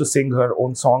 also used to sing her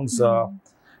own songs,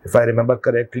 if I remember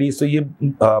correctly. So ये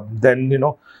then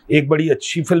एक बड़ी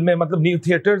अच्छी फिल्में, मतलब New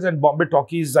Theatres and Bombay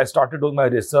Talkies, I started doing my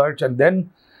research, and then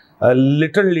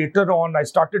little later on I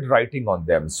started writing on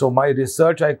them. So my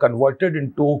research I converted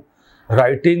into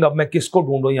writing. अब मैं किसको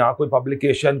ढूंढूं यहाँ, कोई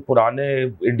पब्लिकेशन पुराने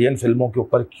इंडियन फिल्मों के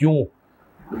ऊपर क्यों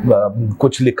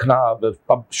कुछ लिखना,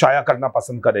 शाया करना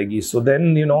पसंद करेगी। So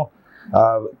then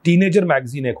टीनेजर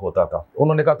मैगजीन एक होता था,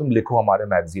 उन्होंने कहा तुम लिखो हमारे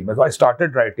मैगजीन में। तो I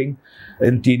started writing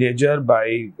in teenager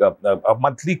bye a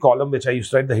monthly column which I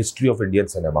used to right the history of Indian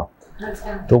cinema.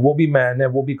 तो वो भी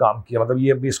काम किया, मतलब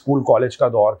ये भी स्कूल कॉलेज का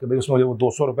दौर के भाई, उसमें मुझे वो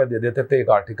 200 रुपए दे देते थे एक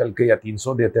आर्टिकल के, या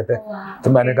 300 देते थे।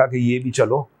 तो मैंने कहा कि ये भी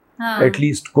चलो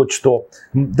एटलीस्ट कुछ तो।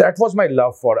 That was my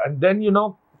love for. And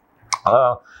then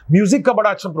music का बड़ा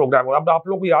अच्छा प्रोग्राम हो। अब आप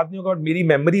लोगों को याद नहीं होगा, मेरी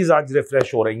मेमोरीज आज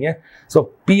रिफ्रेश हो रही हैं। सो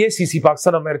PACC,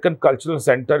 Pakistan American cultural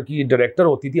centre की डायरेक्टर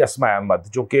होती थी अस्मा अहमद,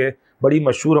 जो कि बड़ी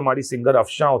मशहूर हमारी सिंगर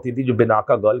अफशा होती थी, जो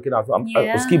बिनाका गर्ल के नाम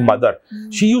से, उसकी mother.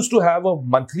 She used to have a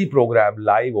monthly programme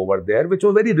live over there, which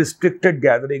was very restricted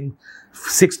gathering,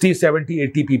 60, 70,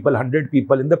 80 people, 100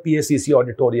 people in the PACC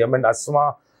auditorium, and Asma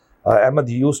Ahmed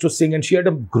used to sing, and she had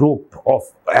a group of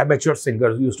amateur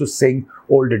singers who used to sing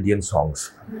old Indian songs.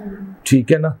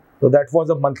 ठीक है ना। तो that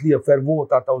was a monthly affair, वो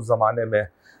होता था उस जमाने में।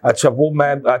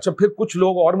 अच्छा फिर कुछ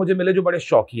लोग और मुझे मिले जो बड़े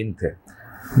शौकीन थे,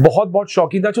 बहुत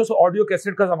शौकीन था। अच्छा, उस ऑडियो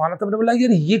कैसेट का ज़माना था। मैंने बोला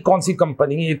यार ये कौन सी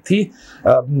कंपनी, एक थी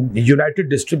यूनाइटेड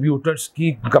डिस्ट्रीब्यूटर्स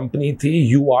की कंपनी थी,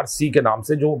 URC के नाम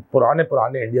से, जो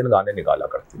पुराने इंडियन गाने निकाला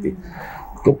करती थी।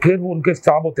 तो फिर वो उनके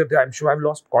साहब होते थे, I am sure I have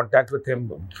lost contact with him,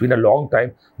 it's been a long time,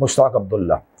 Mushtaq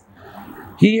Abdullah.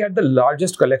 He had the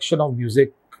largest collection of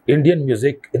music, Indian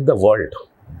music in the world,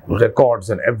 records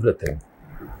and everything.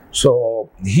 So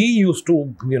he used to,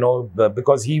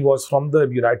 because he was from the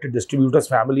United Distributors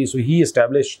family, so he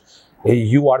established a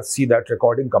URC, that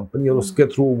recording company, और उसके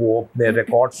through वो अपने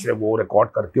record से वो record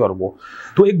करके और वो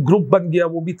तो एक ग्रुप बन गया.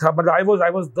 वो भी था, मतलब I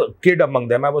was the kid among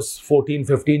them. I was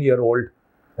 14-15 year old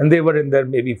and they were in their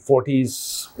maybe 40s,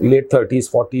 late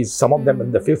 30s, 40s, some of them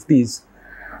in the 50s.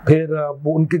 फिर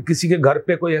उनके किसी के घर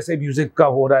पे कोई ऐसे म्यूजिक का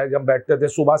हो रहा है, हम बैठते थे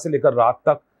सुबह से लेकर रात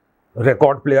तक,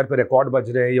 रिकॉर्ड प्लेयर पे रिकॉर्ड बज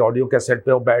रहे हैं या ऑडियो कैसेट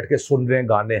पे वो बैठ के सुन रहे हैं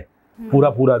गाने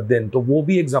पूरा दिन. तो वो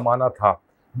भी एक जमाना था.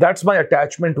 That's my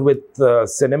attachment with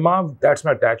cinema. That's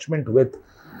my attachment with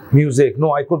music.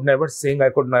 No, I could never sing. I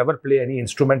could never play any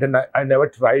instrument, and I never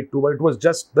tried to. But it was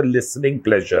just the listening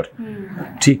pleasure,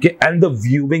 ठीक है, and the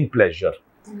viewing pleasure.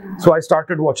 So I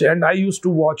started watching, and I used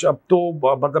to watch. अब तो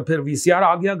मतलब फिर VCR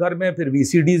आ गया घर में, फिर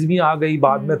VCDs भी आ गई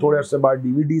बाद में, थोड़े अर्से बाद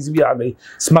DVDs भी आ गई.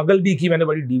 स्मगल भी की मैंने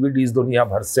बड़ी DVDs दुनिया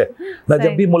भर से. मैं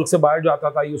जब भी मुल्क से बाहर जाता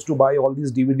था, I used to buy all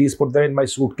these DVDs, put them in my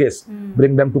suitcase,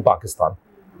 bring them to Pakistan.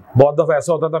 बहुत दफा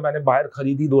ऐसा होता था मैंने बाहर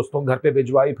खरीदी, दोस्तों घर पे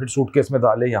भिजवाई, फिर सूटकेस में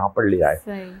डाले, यहाँ पर ले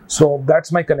आए. So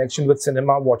that's my connection with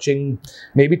cinema, watching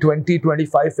maybe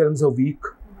 20-25 films a week,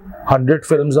 100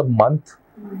 films a month.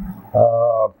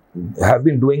 Have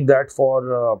been doing that for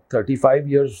 35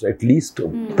 years at least,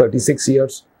 36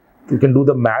 years. You can do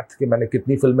the math कि मैंने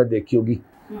कितनी फिल्में देखी होगी.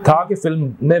 था कि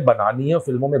फिल्म में बनानी है,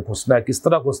 फिल्मों में घुसना है, किस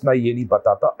तरह घुसना है ये नहीं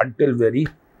पता था until very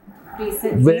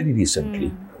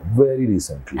recently. Very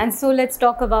recently. And so let's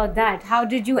talk about that. How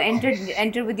did you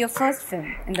enter with your first film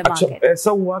in the market? अच्छा,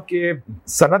 ऐसा हुआ कि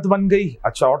सनत बन गई.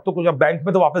 अच्छा, और तो कुछ, अब बैंक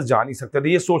में तो वापस जा नहीं सकते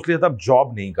थे. ये सोच लिया था अब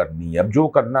जॉब नहीं करनी है, अब जो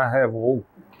करना है वो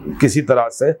किसी तरह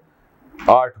से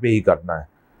आर्ट में ही करना है.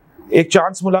 एक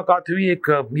चांस मुलाकात हुई, एक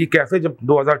ये कैफे, जब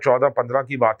 2014-15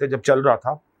 की बात है, जब चल रहा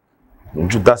था,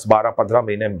 जो 10-12-15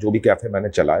 महीने जो भी कैफे मैंने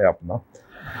चलाया अपना,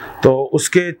 तो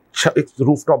उसके एक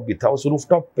रूफटॉप भी था. उस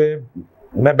रूफटॉप पे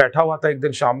मैं बैठा हुआ था एक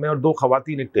दिन शाम में, और 2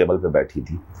 खवातीन एक टेबल पे बैठी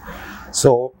थी.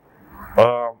 So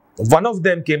one of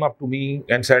them came up to me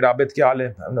and said, Abid क्या हाल है?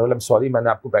 मैंने बोला सॉरी मैंने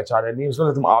आपको पहचाना नहीं.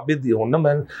 उसने, तुम आबिद हो ना?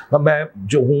 मैं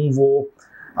जो हूँ वो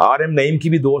RM नईम की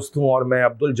भी दोस्त हूँ, और मैं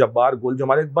अब्दुल जब्बार गुल, जो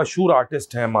हमारे मशहूर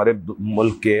आर्टिस्ट हैं हमारे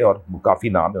मुल्क के, और काफ़ी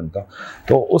नाम है उनका.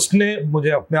 तो उसने मुझे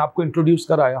अपने आप को इंट्रोड्यूस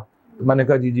कराया. मैंने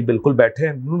कहा जी बिल्कुल बैठे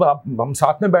हैं. हम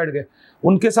साथ में बैठ गए.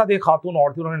 उनके साथ एक खातून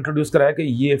और थी, उन्होंने इंट्रोड्यूस कराया कि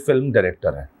ये फिल्म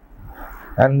डायरेक्टर है.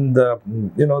 And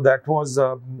that was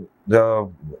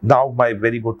now my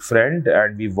very good friend,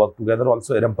 and we worked together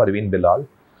also, Iram Parveen Bilal.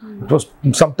 It was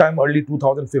sometime early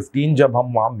 2015 जब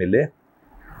हम वहाँ मिले,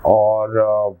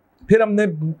 और फिर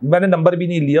मैंने नंबर भी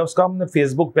नहीं लिया उसका. हमने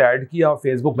फेसबुक पे ऐड किया,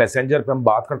 फेसबुक मैसेंजर पे हम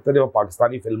बात करते रहे, और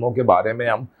पाकिस्तानी फिल्मों के बारे में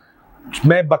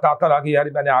मैं बताता रहा कि यार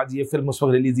मैंने आज ये फिल्म उस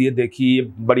वक्त रिलीज ये देखी,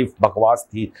 ये बड़ी बकवास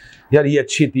थी, यार ये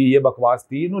अच्छी थी, ये बकवास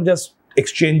थी, just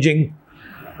exchanging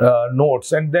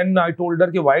notes. And then I told her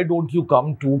कि why don't you come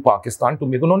to Pakistan to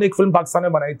make. उन्होंने एक फिल्म पाकिस्तान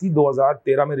में बनाई थी,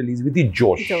 2013 में रिलीज हुई थी,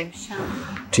 जोश,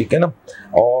 ठीक है ना.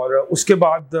 और उसके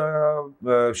बाद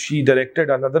she directed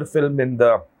another film in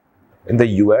the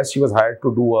US. She was hired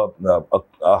to do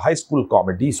a high school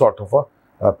comedy sort of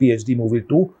a PhD movie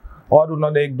too. और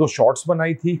उन्होंने 1-2 शॉर्ट्स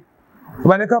बनाई थी. तो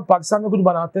मैंने कहा पाकिस्तान में कुछ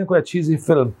बनाते हैं, कोई अच्छी सी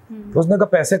फिल्म. तो उसने कहा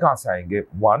पैसे कहाँ से आएंगे,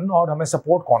 और हमें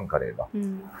सपोर्ट कौन करेगा.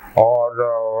 और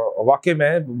वाकई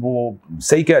में वो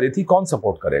सही कह रही थी, कौन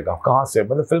सपोर्ट करेगा, कहाँ से,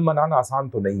 मतलब फिल्म बनाना आसान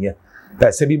तो नहीं है,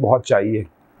 पैसे भी बहुत चाहिए,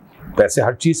 पैसे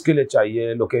हर चीज़ के लिए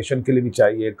चाहिए, लोकेशन के लिए भी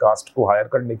चाहिए, कास्ट को हायर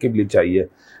करने के लिए चाहिए,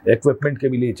 इक्विपमेंट के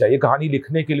लिए चाहिए, कहानी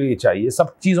लिखने के लिए चाहिए,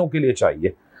 सब चीज़ों के लिए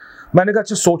चाहिए. मैंने कहा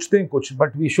अच्छा सोचते हैं कुछ,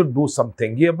 but we should do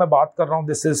something. ये मैं बात कर रहा हूँ,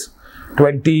 दिस इज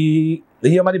 20,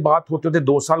 ये हमारी बात होते होते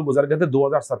 2 साल गुजर गए थे,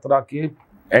 2017 के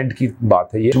एंड की बात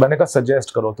है ये. मैंने कहा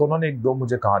सजेस्ट करो, तो उन्होंने 1-2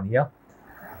 मुझे कहानियाँ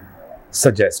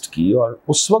सजेस्ट की, और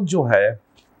उस वक्त जो है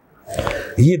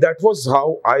ये that was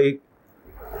how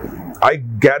I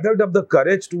gathered up the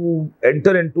courage to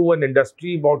enter into an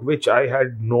industry about which I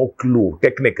had no clue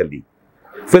technically.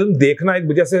 Film देखना एक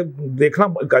वजह से देखना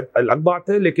अलग बात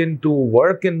है, लेकिन to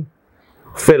work in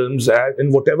films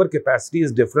in whatever capacity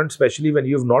is different, especially when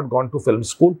you've not gone to film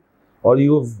school or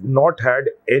you've not had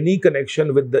any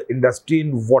connection with the industry in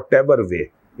whatever way,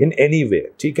 in any way,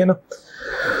 ठीक है ना.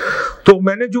 तो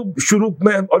मैंने जो शुरू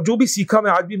में और जो भी सीखा,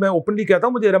 मैं आज भी मैं ओपनली कहता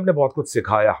हूँ, मुझे इरम ने बहुत कुछ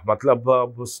सिखाया. मतलब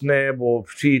उसने वो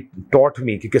शी टॉट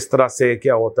मी कि किस तरह से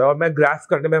क्या होता है, और मैं ग्राफ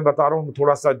करने में बता रहा हूँ,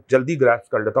 थोड़ा सा जल्दी ग्राफ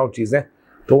कर लेता हूँ चीज़ें.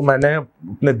 तो मैंने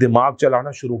अपने दिमाग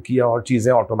चलाना शुरू किया, और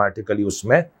चीज़ें ऑटोमेटिकली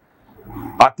उसमें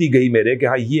आती गई मेरे कि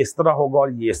हाँ ये इस तरह होगा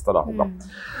और ये इस तरह होगा.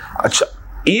 अच्छा,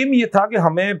 एम ये था कि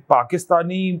हमें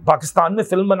पाकिस्तान में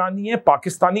फिल्म बनानी है,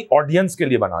 पाकिस्तानी ऑडियंस के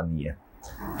लिए बनानी है,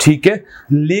 ठीक है,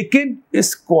 लेकिन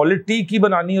इस क्वालिटी की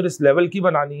बनानी है और इस लेवल की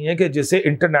बनानी है कि जिसे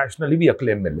इंटरनेशनली भी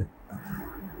अक्लेम मिले.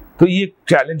 तो ये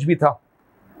चैलेंज भी था।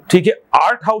 ठीक है,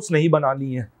 आर्ट हाउस नहीं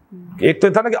बनानी है। एक तो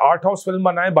था ना कि आर्ट हाउस फिल्म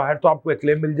बनाए बाहर तो आपको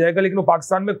एक्लेम मिल जाएगा, लेकिन वो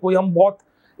पाकिस्तान में कोई, हम बहुत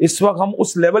इस वक्त हम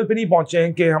उस लेवल पे नहीं पहुंचे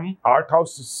हैं कि हम आर्ट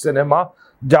हाउस सिनेमा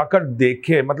जाकर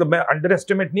देखें। मतलब मैं अंडर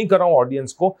एस्टिमेट नहीं कर रहा हूँ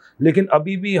ऑडियंस को, लेकिन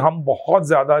अभी भी हम बहुत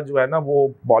ज्यादा जो है ना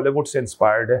वो बॉलीवुड से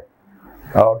इंस्पायर्ड है।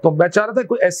 तो मैं चाह रहा था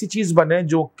कोई ऐसी चीज बने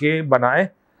जो कि बनाए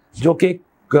जो कि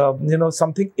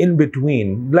something in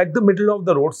between, like the middle of the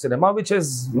road cinema, which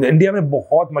is India में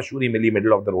बहुत मशहूरी मिली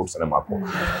middle of the road cinema को।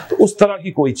 तो उस तरह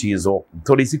की कोई चीज हो,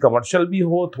 थोड़ी सी कमर्शियल भी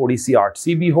हो, थोड़ी सी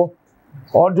आर्टसी भी हो,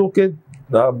 और जो कि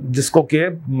जिसको के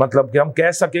मतलब कि हम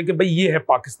कह सके कि भाई ये है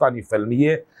पाकिस्तानी फिल्म,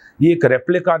 ये एक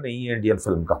रेप्लिका नहीं है इंडियन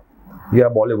फिल्म का या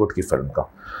बॉलीवुड की फिल्म का।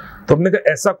 तो हमने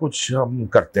कहा ऐसा कुछ हम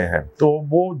करते हैं। तो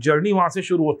वो जर्नी वहाँ से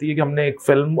शुरू होती है कि हमने एक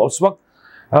फिल्म, उस वक्त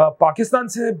पाकिस्तान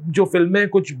से जो फिल्में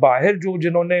कुछ बाहर जो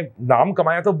जिन्होंने नाम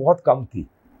कमाया था बहुत कम थी।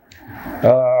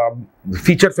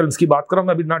 फीचर फिल्म्स की बात कर रहा हूँ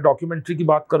मैं अभी, ना डॉक्यूमेंट्री की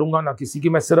बात करूँगा ना किसी की,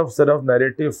 मैं सिर्फ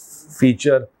नैरेटिव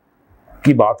फीचर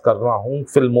की बात कर रहा हूँ,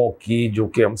 फिल्मों की जो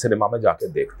कि हम सिनेमा में जाके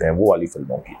देखते हैं, वो वाली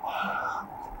फिल्मों की।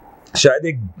 शायद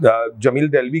एक जमील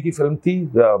देलवी की फिल्म थी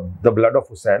द ब्लड ऑफ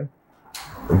हुसैन,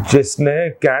 जिसने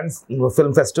कैन्स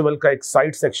फिल्म फेस्टिवल का एक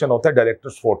साइड सेक्शन होता है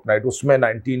डायरेक्टर्स फोर्टनाइट, उसमें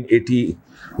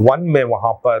 1981 में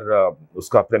वहाँ पर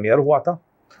उसका प्रीमियर हुआ था।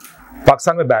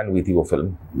 पाकिस्तान में बैन हुई थी वो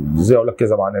फिल्म, ज़िया-उल-हक के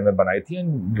ज़माने में बनाई थी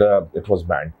एंड इट वाज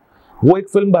बैंड। वो एक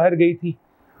फिल्म बाहर गई थी,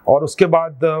 और उसके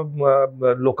बाद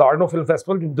लोकार्नो फिल्म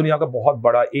फेस्टिवल, जो दुनिया का बहुत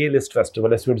बड़ा ए लिस्ट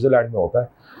फेस्टिवल है, स्विट्जरलैंड में होता है,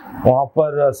 वहाँ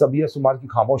पर सबिया सुमार की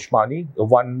खामोश पानी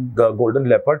वन द गोल्डन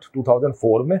लेपर्ड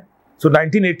 2004 में। सो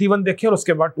 1981 देखें, और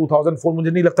उसके बाद 2004,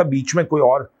 मुझे नहीं लगता बीच में कोई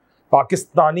और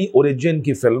पाकिस्तानी ओरिजिन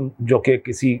की फिल्म जो कि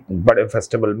किसी बड़े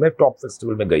फेस्टिवल में, टॉप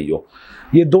फेस्टिवल में गई हो।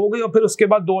 ये दो गई, और फिर उसके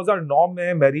बाद 2009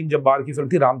 में मेरीन जब्बार की फिल्म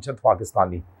थी रामचंद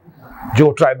पाकिस्तानी, जो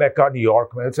ट्राइबेका न्यूयॉर्क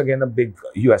में, it's again a big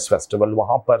US festival,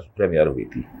 वहाँ पर प्रीमियर हुई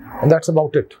थी। And that's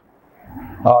about it.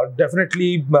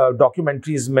 Definitely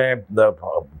documentaries में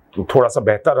थोड़ा सा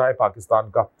बेहतर रहा है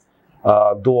पाकिस्तान का।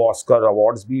 2 ऑस्कर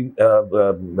अवार्ड्स भी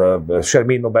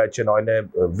शर्मीन उबैद चिनॉय ने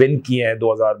विन किए हैं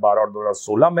 2012 और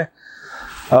 2016 में।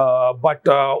 बट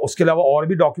उसके अलावा और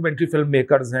भी डॉक्यूमेंट्री फिल्म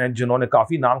मेकर्स हैं जिन्होंने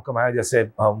काफ़ी नाम कमाया, जैसे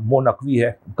मो नकवी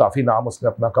है, काफ़ी नाम उसने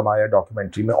अपना कमाया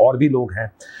डॉक्यूमेंट्री में, और भी लोग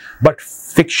हैं। बट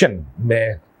फिक्शन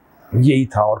में यही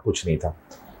था और कुछ नहीं था।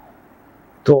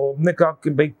 तो हमने कहा कि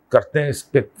भाई करते हैं इस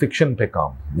पे, फिक्शन पे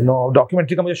काम।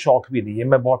 डॉक्यूमेंट्री का मुझे शौक भी नहीं है,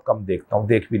 मैं बहुत कम देखता हूँ,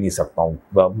 देख भी नहीं सकता हूँ,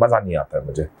 मज़ा नहीं आता है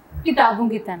मुझे। किताबों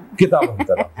की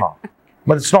तरह हाँ।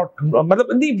 मतलब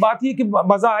नहीं, बात ये कि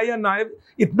मजा आए या ना आए,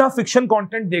 इतना फिक्शन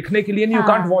कंटेंट देखने के लिए यू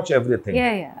कांट वॉच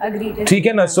एवरीथिंग। ठीक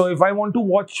है ना? So if I want to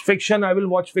watch fiction, I will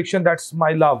watch fiction, that's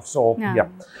my love. सो या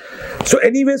सो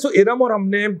एनीवे, सो इरम और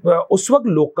हमने उस वक्त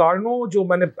लोकार्नो, जो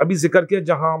मैंने अभी जिक्र किया,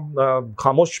 जहां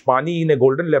खामोश पानी ने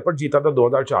गोल्डन लेपर्ड जीता था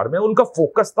 2004 में, उनका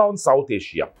फोकस था on south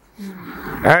Asia,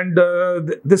 and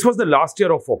this was the last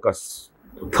year of focus,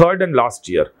 third and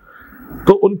last year.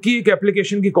 तो उनकी एक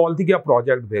एप्लीकेशन की कॉल थी कि आप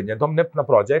प्रोजेक्ट भेजें, तो हमने अपना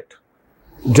प्रोजेक्ट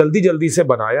जल्दी से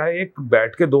बनाया, एक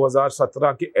बैठ के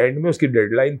 2017 के एंड में उसकी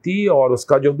डेडलाइन थी, और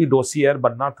उसका जो भी डोसियर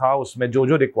बनना था उसमें जो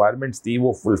रिक्वायरमेंट्स थी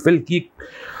वो फुलफिल की,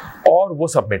 और वो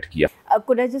सबमिट किया।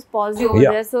 Could I just pause you over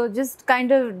there? So just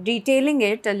kind of detailing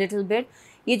it a little bit.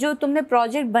 ये जो तुमने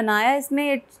प्रोजेक्ट बनाया,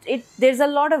 इसमें there's a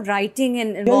lot of writing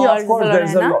involved. Yeah, of course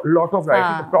there's a lot of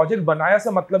writing. Project बनाया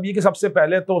से मतलब ये कि सबसे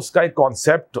पहले तो उसका एक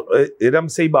कॉन्सेप्ट, इरम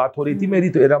से ही बात हो रही थी मेरी,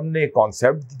 तो इरम ने एक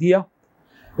कॉन्सेप्ट दिया,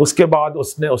 उसके बाद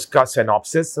उसने उसका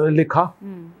सिनॉप्सिस लिखा,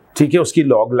 ठीक है, उसकी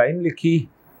लॉग लाइन लिखी,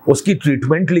 उसकी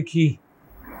ट्रीटमेंट लिखी,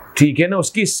 ठीक है ना,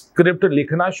 उसकी स्क्रिप्ट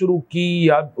लिखना शुरू की,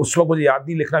 या उस वक्त मुझे याद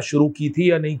नहीं लिखना शुरू की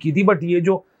थी या नहीं की थी, बट ये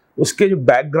जो उसके जो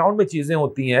बैकग्राउंड में चीज़ें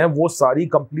होती हैं वो सारी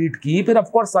कंप्लीट की। फिर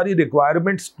ऑफकोर्स सारी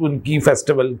रिक्वायरमेंट्स उनकी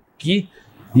फेस्टिवल की,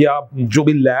 या जो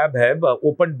भी लैब है,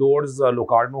 ओपन डोर्स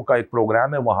लोकार्नो का एक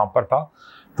प्रोग्राम है वहाँ पर था,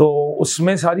 तो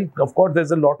उसमें सारी of course there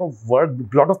is a lot of work,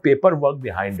 lot of paper work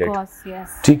behind it,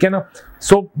 ठीक है ना।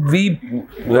 So we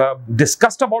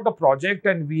discussed about a project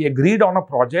and we agreed on a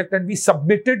project and we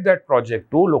submitted that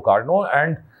project to Locarno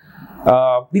and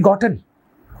we got in.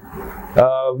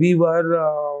 We were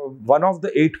one of the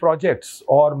 8 projects,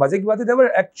 और मजे की बात है, there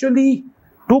were actually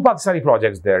 2 Pakistani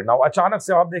projects there. Now अचानक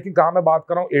से आप देखें कहाँ मैं बात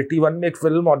कर रहा हूँ, 81 में एक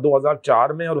फिल्म, और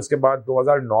 2004 में, और उसके बाद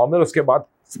 2009 में, और उसके बाद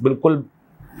बिल्कुल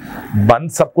बंद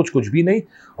सब कुछ भी नहीं,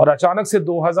 और अचानक से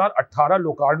 2018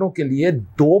 लोकार्नो के लिए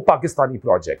 2 पाकिस्तानी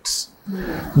प्रोजेक्ट्स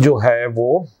जो है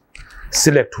वो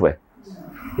सिलेक्ट हुए।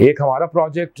 एक हमारा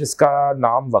प्रोजेक्ट जिसका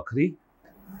नाम वखरी,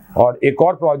 और एक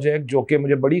और प्रोजेक्ट जो कि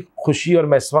मुझे बड़ी खुशी, और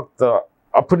मैं इस वक्त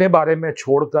अपने बारे में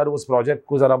छोड़कर उस प्रोजेक्ट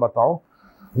को ज़रा बताऊं,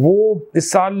 वो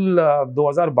इस साल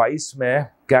 2022 में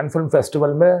कैन फिल्म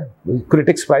फेस्टिवल में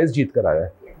क्रिटिक्स प्राइज जीत कर आया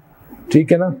है।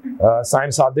 ठीक है ना, साइम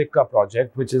सादिक का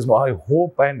project which is I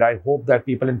hope that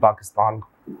people in Pakistan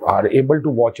are able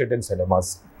to watch it in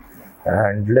cinemas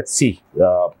and let's see.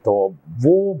 तो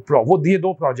वो ये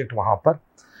 2 प्रोजेक्ट वहाँ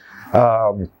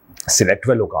पर सिलेक्ट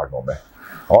हुए लोकार्नो में,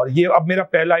 और ये अब मेरा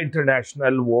पहला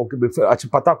इंटरनेशनल वो कि अच्छा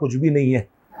पता कुछ भी नहीं है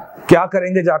क्या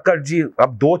करेंगे जाकर जी।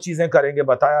 अब 2 चीज़ें करेंगे,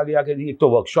 बताया गया कि जी एक तो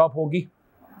वर्कशॉप होगी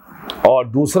और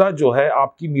दूसरा जो है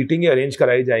आपकी मीटिंगें अरेंज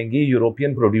कराई जाएंगी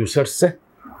यूरोपियन प्रोड्यूसर्स से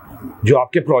जो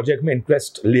आपके प्रोजेक्ट में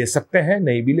इंटरेस्ट ले सकते हैं,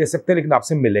 नहीं भी ले सकते लेकिन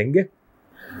आपसे मिलेंगे,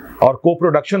 और को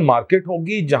प्रोडक्शन मार्केट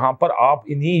होगी जहां पर आप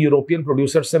इन्हीं यूरोपियन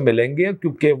प्रोड्यूसर से मिलेंगे,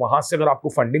 क्योंकि वहां से अगर आपको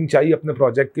फंडिंग चाहिए अपने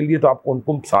प्रोजेक्ट के लिए तो आपको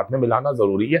उनको साथ में मिलाना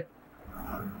ज़रूरी है।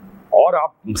 और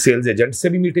आप सेल्स एजेंट से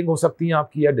भी मीटिंग हो सकती है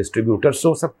आपकी, या डिस्ट्रीब्यूटर से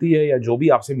हो सकती है, या जो भी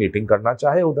आपसे मीटिंग करना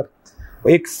चाहे उधर।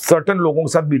 एक सर्टन लोगों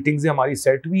के साथ मीटिंग्स हमारी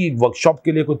सेट हुई, वर्कशॉप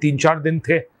के लिए कोई 3-4 दिन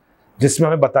थे जिसमें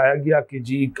हमें बताया गया कि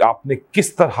जी आपने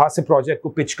किस तरह से प्रोजेक्ट को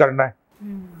पिच करना है,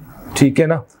 ठीक है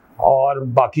ना, और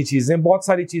बाकी चीज़ें बहुत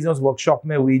सारी चीज़ें उस वर्कशॉप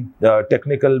में हुई,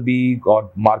 टेक्निकल भी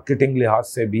और मार्केटिंग लिहाज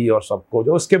से भी और सबको।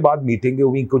 जो उसके बाद मीटिंगें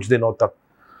हुई कुछ दिनों तक।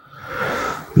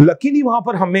 लकीली वहाँ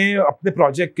पर हमें अपने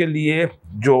प्रोजेक्ट के लिए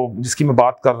जो जिसकी मैं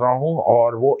बात कर रहा हूँ,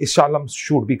 और वो इस साल हम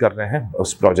शूट भी कर रहे हैं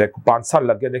उस प्रोजेक्ट को, 5 साल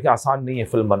लग गए। देखिए आसान नहीं है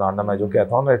फिल्म बनाना, मैं जो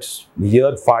कहता हूँ ना, it's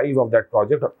year 5 of that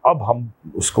project, और अब हम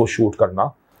उसको शूट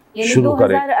करना शुरू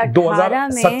करें।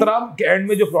 2017 के एंड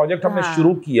में जो प्रोजेक्ट हमने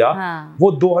शुरू किया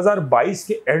वो 2022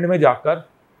 के एंड में जाकर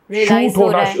शूट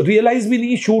होना, रियलाइज भी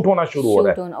नहीं, शूट होना शुरू हो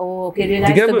रहा है,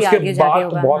 ठीक है। उसके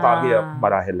बाद बहुत आगे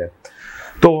मराहिल है।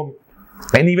 तो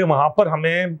एनीवे वहाँ पर हम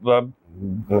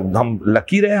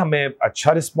लकी रहे, हमें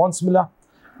अच्छा रिस्पांस मिला।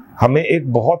 हमें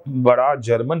एक बहुत बड़ा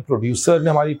जर्मन प्रोड्यूसर ने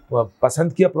हमारी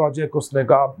पसंद किया प्रोजेक्ट, उसने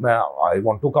कहा I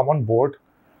want to come on board.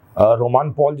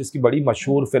 Roman Paul जिसकी बड़ी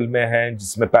मशहूर फिल्में हैं,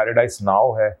 जिसमें पैराडाइज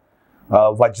नाउ है,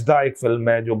 वजदा एक फिल्म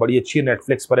है जो बड़ी अच्छी है,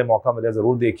 नेटफ्लिक्स पर है, मौका मिले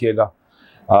ज़रूर देखिएगा।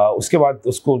 उसके बाद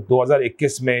उसको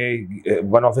 2021 में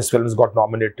one of his films got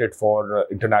nominated for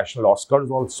international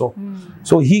Oscars also,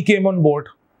 so he came on board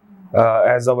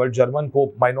as our German को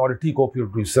माइनॉरिटी को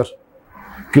प्रोड्यूसर।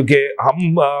 क्योंकि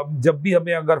हम जब भी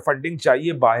हमें अगर फंडिंग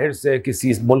चाहिए बाहर से,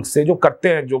 किसी मुल्क से, जो करते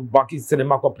हैं, जो बाकी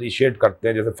सिनेमा को अप्रिशिएट करते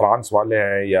हैं, जैसे फ्रांस वाले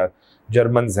हैं या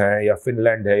जर्मन्स हैं या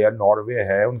फिनलैंड है या नॉर्वे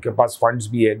है, उनके पास फंड्स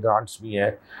भी है, ग्रांट्स भी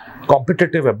हैं,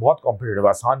 कॉम्पिटिटिव है, बहुत कॉम्पिटिटिव,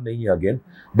 आसान नहीं है अगेन,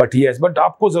 बट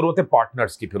आपको ज़रूरत है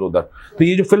पार्टनर्स की फिर उधर। तो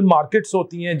ये जो फिल्म मार्केट्स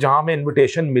होती हैं जहाँ हमें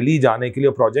इन्विटेशन मिली जाने के लिए,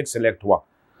 प्रोजेक्ट सिलेक्ट हुआ,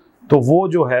 तो वो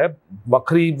जो है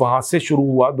बकरी वहाँ से शुरू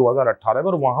हुआ 2018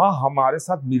 में, और वहाँ हमारे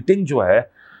साथ मीटिंग जो है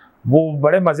वो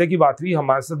बड़े मज़े की बात हुई।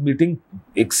 हमारे साथ मीटिंग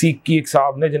एक सीख की एक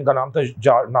साहब ने, जिनका नाम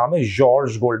है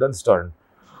जॉर्ज गोल्डनस्टर्न,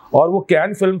 और वो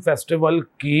कैन फिल्म फेस्टिवल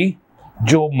की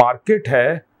जो मार्केट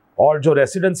है और जो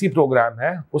रेसिडेंसी प्रोग्राम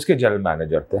है उसके जनरल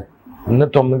मैनेजर थे।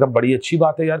 तो हमने कहा बड़ी अच्छी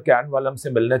बात है यार, कैन वाले हमसे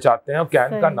मिलने चाहते हैं, और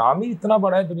कैन का नाम ही इतना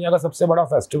बड़ा है, दुनिया का सबसे बड़ा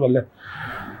फेस्टिवल है।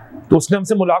 तो उसने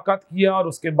हमसे मुलाकात किया, और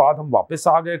उसके बाद हम वापस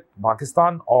आ गए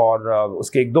पाकिस्तान, और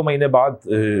उसके 1-2 महीने बाद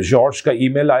जॉर्ज का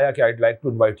ईमेल आया कि I'd like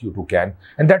to invite you to Cannes,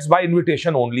 and that's by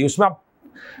invitation only। उसमें आप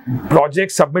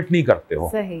प्रोजेक्ट सबमिट नहीं करते हो।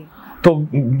 सही। तो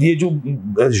ये जो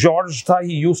जॉर्ज था,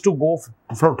 he used to go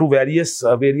to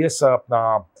various अपना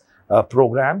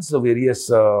programs, various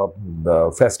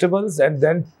festivals, and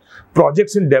then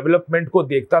projects in development को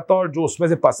देखता था, और जो उसमें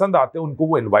से पसंद आते उनको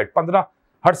वो इनवाइट,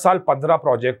 हर साल 15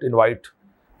 प्रोजेक्ट इनवाइट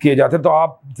किए जाते। तो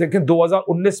आप देखें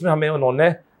 2019 में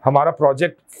उन्होंने हमारा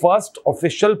project, first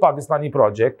official Pakistani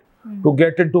project to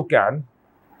get into can,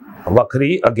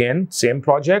 वक्री, अगेन सेम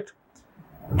प्रोजेक्ट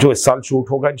जो इस साल शूट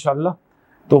होगा इंशाल्लाह,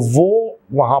 तो वो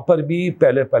वहां पर भी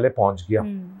पहले पहुंच गया,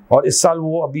 और इस साल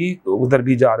वो अभी उधर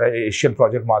भी जा रहा है, एशियन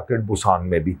प्रोजेक्ट मार्केट बुसान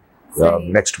में भी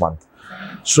नेक्स्ट मंथ।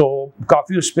 सो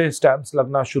काफी उस पर स्टैम्प्स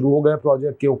लगना शुरू हो गए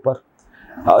प्रोजेक्ट के ऊपर।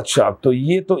 अच्छा, तो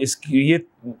ये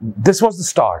this was the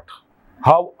start,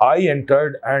 how I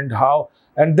entered,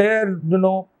 and there,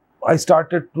 I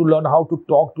started to learn how to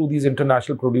talk to these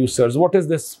international producers. What is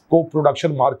this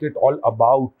co-production market all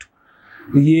about?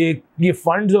 ये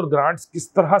फंड्स और ग्रांट्स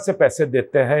किस तरह से पैसे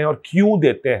देते हैं और क्यों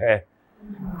देते हैं,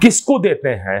 किसको देते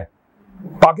हैं,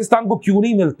 पाकिस्तान को क्यों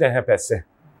नहीं मिलते हैं पैसे,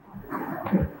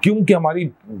 क्योंकि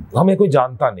हमें कोई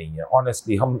जानता नहीं है।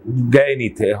 ऑनेस्टली हम गए नहीं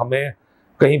थे, हमें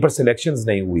कहीं पर सिलेक्शंस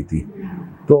नहीं हुई थी।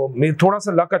 तो मेरे थोड़ा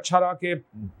सा लक अच्छा रहा कि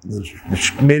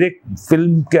मेरे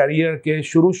फिल्म कैरियर के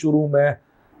शुरू में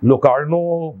लोकार्नो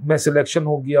में सिलेक्शन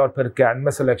हो गया, और फिर कैन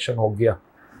में सिलेक्शन हो गया,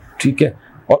 ठीक है।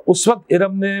 और उस वक्त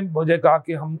इरम ने मुझे कहा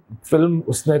कि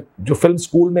उसने जो फिल्म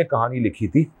स्कूल में कहानी लिखी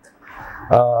थी,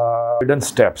 हिडन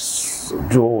स्टेप्स,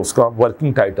 जो उसका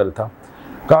वर्किंग टाइटल था,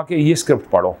 कहा कि ये स्क्रिप्ट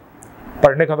पढ़ो।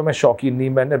 पढ़ने का तो मैं शौकीन नहीं,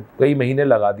 मैंने कई महीने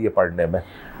लगा दिए पढ़ने में,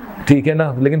 ठीक है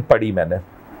ना, लेकिन पढ़ी मैंने,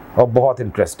 और बहुत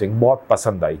इंटरेस्टिंग, बहुत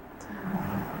पसंद आई।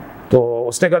 तो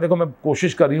उसने कहा देखो मैं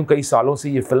कोशिश कर रही हूँ कई सालों से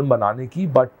ये फिल्म बनाने की,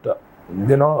 but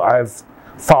you know I have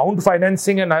found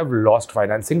financing and I have lost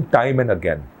financing time and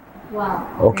again.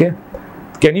 Okay,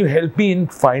 can you help me in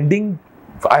finding,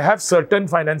 I have certain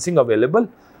financing available,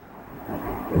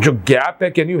 जो गैप है,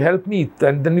 can you help me,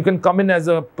 and then you can come in as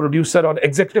a producer और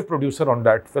executive producer on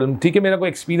that film. ठीक है, मेरा कोई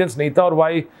experience नहीं था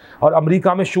और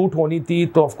अमेरिका में शूट होनी थी,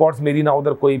 तो ऑफ कोर्स मेरी ना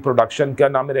उधर कोई प्रोडक्शन का,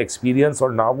 ना मेरा एक्सपीरियंस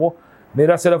और ना वो,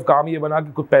 मेरा सिर्फ काम ये बना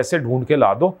कि कुछ पैसे ढूंढ के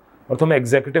ला दो और तुम्हें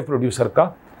एग्जीक्यूटिव प्रोड्यूसर का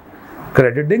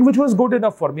क्रेडिट देंगे, which was good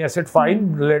enough for me. I said fine,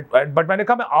 but मैंने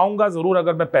कहा मैं आऊँगा ज़रूर,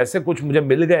 अगर मैं पैसे कुछ मुझे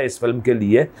मिल गए इस फिल्म के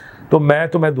लिए तो मैं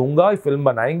तुम्हें दूंगा, फिल्म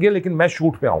बनाएंगे, लेकिन मैं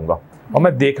शूट पे आऊँगा और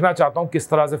मैं देखना चाहता हूँ किस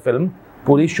तरह से फिल्म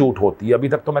पूरी शूट होती है, अभी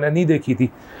तक तो मैंने नहीं देखी थी।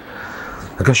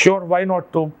 Sure, why not.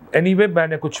 तो एनीवे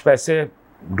मैंने कुछ पैसे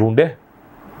ढूंढे,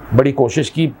 बड़ी कोशिश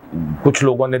की, कुछ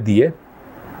लोगों ने दिए,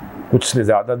 कुछ ने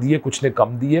ज़्यादा दिए, कुछ ने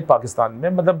कम दिए पाकिस्तान में,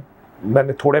 मतलब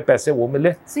मैंने थोड़े पैसे वो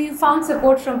मिले। So you found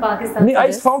support from Pakistan? नहीं,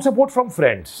 I found support from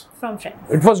friends. From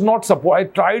friends. It was not support. I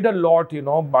tried a lot, you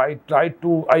know.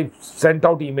 I sent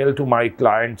out email to my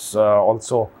clients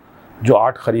also, जो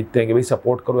art खरीदते हैं कि भाई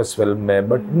support करो इस film में,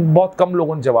 but बहुत कम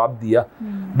लोगों ने जवाब दिया।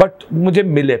 बट मुझे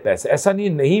मिले पैसे, ऐसा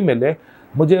नहीं मिले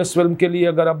मुझे उस फिल्म के लिए,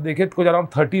 अगर आप देखें तो कुछ अराउंड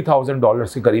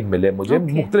 $30,000 के करीब मिले मुझे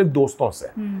मुख्तलिफ दोस्तों से,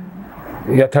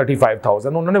 या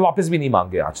 35,000, उन्होंने वापस भी नहीं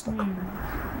मांगे आज तक।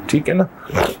 ठीक है ना,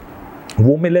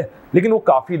 वो मिले, लेकिन वो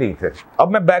काफ़ी नहीं थे।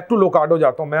 अब मैं बैक टू लोकार्डो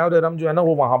जाता हूँ, मैं और इरम जो है ना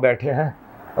वो वहाँ बैठे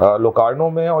हैं लोकार्डो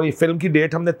में, और ये फिल्म की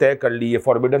डेट हमने तय कर ली है,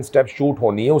 फॉरबिडन स्टेप शूट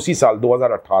होनी है उसी साल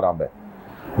 2018 में।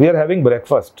 We are having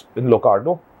breakfast in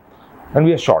Locarno and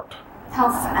we are short. How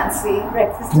fancy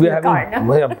breakfast in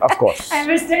Locarno. Of course. And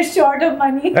we're still short of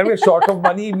money. And we're short of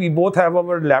money. We both have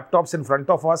our laptops in front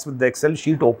of us with the Excel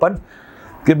sheet open.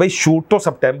 कि भाई shoot तो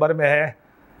सितंबर में है,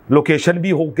 location भी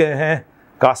हो गए हैं,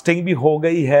 casting भी हो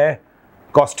गई है,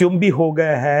 कॉस्ट्यूम भी हो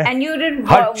गए हैं,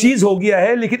 हर चीज हो गया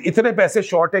है, लेकिन इतने पैसे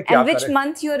शॉर्ट है, क्या करें? And which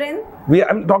month you're in?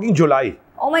 I'm talking July.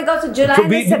 Oh my God! So July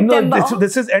and September. No,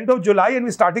 this is end of July and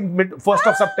we're starting 1st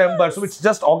of September, so it's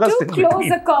just August. Too close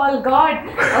the call, God.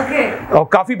 Okay. और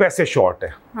काफी पैसे short है।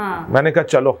 हाँ. मैंने कहा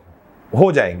चलो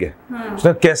हो जाएंगे।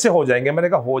 उसने कैसे हो जाएंगे? मैंने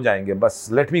कहा हो जाएंगे, बस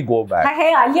लेट मी गो बैक।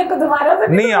 है आलिया को दोबारा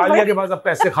तो नहीं, आलिया के पास अब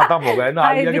पैसे खत्म हो गए ना,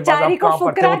 आलिया के पास अब कहाँ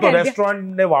पड़ते हो, तो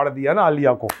रेस्टोरेंट ने वाड़ दिया ना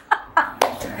आलिया को।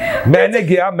 मैंने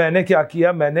गया, मैंने क्या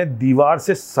किया, मैंने दीवार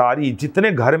से सारी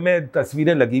जितने घर में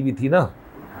तस्वीरें लगी हुई थी ना,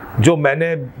 जो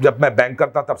मैंने जब मैं बैंक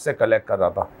करता तब से कलेक्ट कर रहा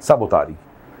था, सब उतारी,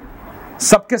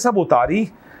 सबके सब उतारी।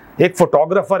 एक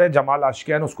फोटोग्राफर है जमाल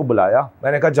आशिकियान, उसको बुलाया,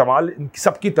 मैंने कहा जमाल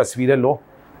सबकी तस्वीरें लो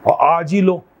और आज ही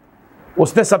लो।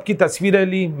 उसने सबकी तस्वीरें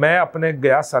ली, मैं अपने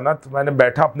गया सनत, मैंने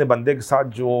बैठा अपने बंदे के साथ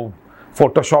जो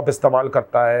फोटोशॉप इस्तेमाल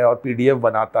करता है और PDF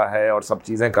बनाता है और सब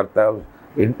चीज़ें करता है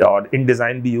और इन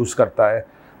डिज़ाइन भी यूज़ करता है।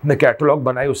 मैंने कैटलॉग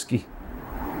बनाई, उसकी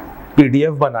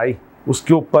PDF बनाई,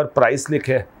 उसके ऊपर प्राइस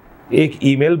लिखे, एक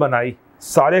ईमेल बनाई,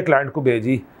 सारे क्लाइंट को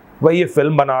भेजी, भाई ये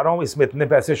फिल्म बना रहा हूँ, इसमें इतने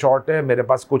पैसे शॉर्ट है, मेरे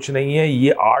पास कुछ नहीं है,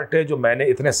 ये आर्ट है जो मैंने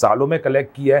इतने सालों में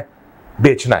कलेक्ट किया है,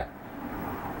 बेचना है,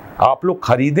 आप लोग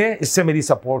खरीदें, इससे मेरी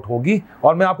सपोर्ट होगी।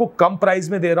 और मैं आपको कम प्राइस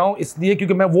में दे रहा हूँ इसलिए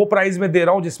क्योंकि मैं वो प्राइस में दे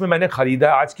रहा हूँ जिसमें मैंने खरीदा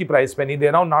है, आज की प्राइस पे नहीं दे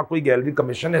रहा हूँ, ना कोई गैलरी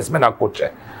कमीशन है इसमें, ना कुछ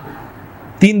है।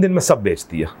 3 दिन में सब बेच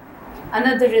दिया।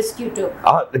 Another risk you took.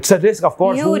 It's a risk, of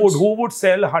course. Huge. Who would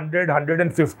sell 100,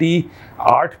 150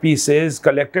 art pieces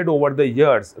collected over the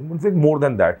years? More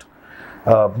than that.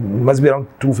 Must be around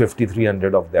 250,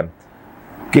 300 of them.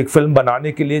 कि एक फिल्म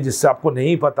बनाने के लिए जिससे आपको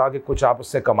नहीं पता कि कुछ आप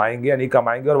उससे कमाएंगे या नहीं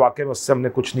कमाएंगे, और वाकई में उससे हमने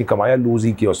कुछ नहीं कमाया, लूज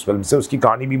ही किया उस फिल्म से। उसकी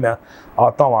कहानी भी मैं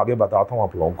आता हूँ, आगे बताता हूँ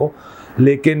आप लोगों को।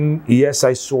 लेकिन yes,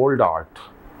 I sold art.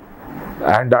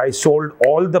 And I sold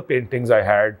all the paintings I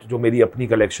had, जो मेरी अपनी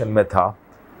कलेक्शन में था।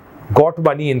 Got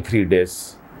money in 3 days,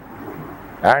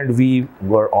 and we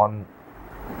were on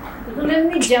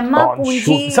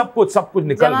shoot. सब कुछ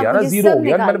निकल गया ना, जीरो हो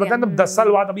गया। मैंने बताया ना 10 साल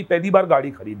बाद अभी पहली बार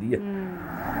गाड़ी खरीदी है,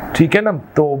 ठीक है ना,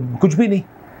 तो कुछ भी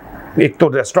नहीं। एक तो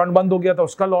रेस्टोरेंट बंद हो गया था,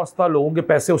 उसका लॉस था, लोगों के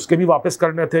पैसे उसके भी वापस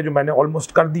करने थे जो मैंने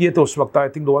ऑलमोस्ट कर दिए थे उस वक्त। आई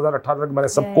थिंक 2018 तक मैंने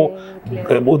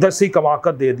सबको उधर से ही कमा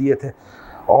कर दे दिए थे।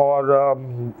 और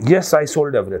yes, I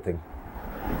sold everything,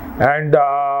 and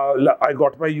I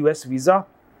got my US visa.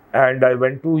 And I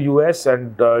went to US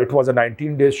and it was a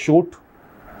 19 days shoot.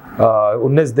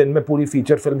 19 दिन में पूरी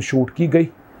फीचर फिल्म शूट की गई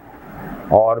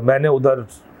और मैंने उधर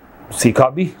सीखा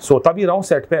भी, सोता भी रहा हूँ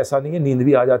सेट पे, ऐसा नहीं है, नींद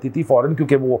भी आ जाती थी फ़ौरन,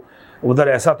 क्योंकि वो उधर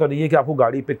ऐसा तो नहीं है कि आपको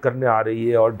गाड़ी पिक करने आ रही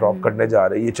है और ड्रॉप करने जा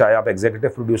रही है, चाहे आप एग्जीक्यूटिव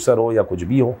प्रोड्यूसर हो या कुछ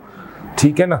भी हो,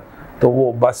 ठीक है ना। तो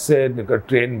वो बस से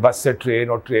ट्रेन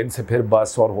और ट्रेन से फिर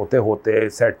बस, और होते होते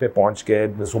सेट पे पहुंच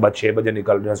के सुबह 6 बजे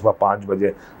निकल रहे हैं, सुबह 5 बजे,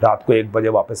 रात को 1 बजे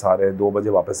वापस आ रहे हैं, 2 बजे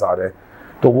वापस आ रहे हैं।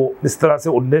 तो वो इस तरह से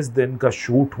 19 दिन का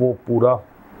शूट वो पूरा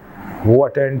वो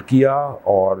अटेंड किया,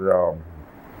 और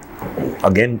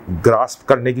अगेन ग्रास्प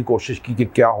करने की कोशिश की कि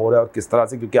क्या हो रहा है और किस तरह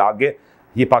से, क्योंकि आगे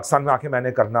ये पाकिस्तान में आके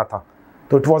मैंने करना था।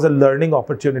 तो it was a learning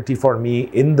opportunity for me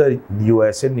in the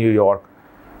US, in New York,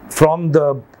 from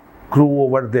the crew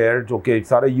over there, जो कि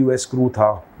सारा यूएस क्रू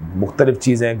था। मुख्तलिफ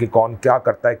चीज़ें कि कौन क्या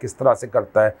करता है, किस तरह से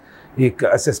करता है, एक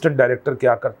असिस्टेंट डायरेक्टर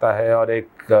क्या करता है, और एक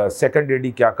सेकंड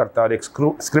एडी क्या करता है, और एक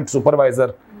स्क्रिप्ट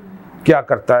सुपरवाइज़र क्या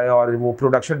करता है, और वो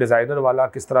प्रोडक्शन डिज़ाइनर वाला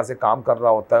किस तरह से काम कर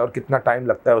रहा होता है, और कितना टाइम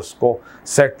लगता है उसको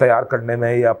सेट तैयार करने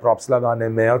में या प्रॉप्स लगाने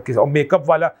में, और मेकअप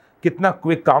वाला कितना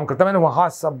क्विक काम करता है। मैंने वहाँ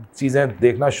सब चीज़ें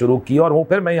देखना शुरू की, और वो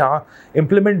फिर मैं यहाँ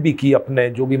इम्प्लीमेंट भी की अपने,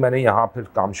 जो भी मैंने यहाँ फिर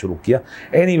काम शुरू किया।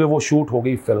 एनीवे वो शूट हो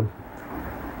गई, फिल्म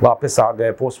वापस आ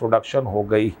गए, पोस्ट प्रोडक्शन हो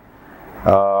गई,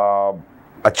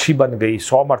 अच्छी बन गई।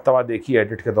 100 मरतबा देखी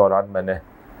एडिट के दौरान मैंने,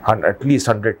 एटलीस्ट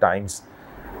 100 टाइम्स।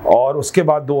 और उसके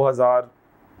बाद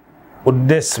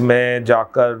 2019 में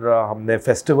जाकर हमने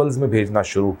फेस्टिवल्स में भेजना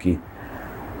शुरू की।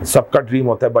 सबका ड्रीम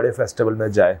होता है बड़े फेस्टिवल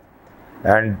में जाए,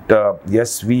 and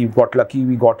yes, we got lucky,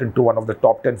 we got into one of the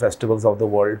top 10 festivals of the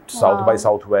world, South by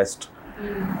Southwest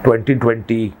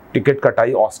 2020। Ticket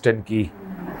कटाई ऑस्टिन की,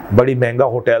 बड़ी महंगा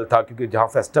होटल था क्योंकि जहाँ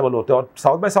फेस्टिवल होते हैं, और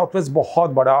साउथ बाय साउथवेस्ट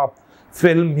बहुत बड़ा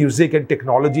film, music and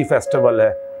technology festival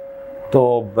है।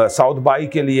 तो साउथ बाई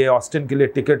के लिए, ऑस्टिन के लिए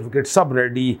टिकट विकेट सब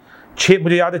रेडी।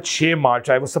 मुझे याद है 6 मार्च,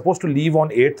 I was suppose to leave on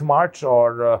 8th मार्च,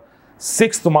 और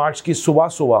 6th मार्च की सुबह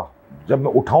जब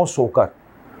मैं उठाऊँ सोकर,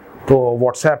 तो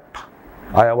व्हाट्सएप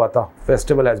आया हुआ था,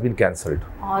 festival has been cancelled.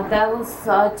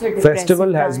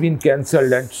 Festival has been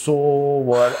cancelled, and so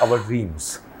were our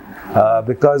dreams,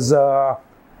 because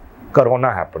Corona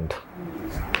happened,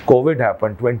 COVID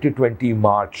happened, 2020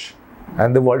 March,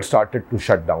 and the world started to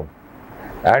shut down.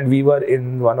 And we were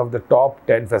in one of the top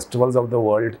 10 festivals of the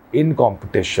world in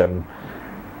competition,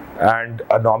 and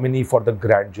a nominee for the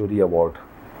Grand Jury Award.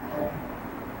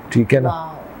 ठीक है ना?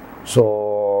 So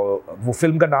वो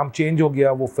film का नाम change हो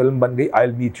गया, वो film बन गई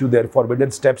I'll Meet You There, Forbidden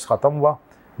Steps ख़त्म हुआ,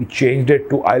 we changed it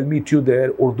to I'll Meet You There,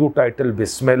 Urdu title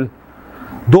Bismil.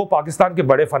 2 Pakistan के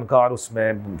बड़े फनकार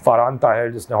उसमें, फरहान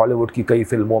ताहिर जिसने हॉलीवुड की कई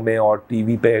फिल्मों में और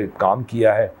टीवी पे काम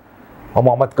किया है, और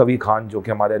मोहम्मद कवी खान जो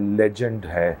कि हमारे लेजेंड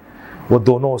हैं, वो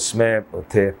दोनों उसमें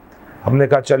थे। हमने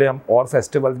कहा चले हम और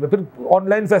फेस्टिवल्स में, फिर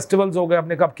ऑनलाइन फेस्टिवल्स हो गए,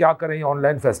 हमने कहा क्या करें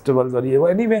ऑनलाइन फेस्टिवल्स, और ये वो।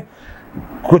 एनीवे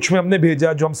कुछ में हमने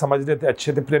भेजा जो हम समझ रहे थे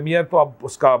अच्छे थे। प्रीमियर तो अब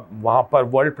उसका वहाँ पर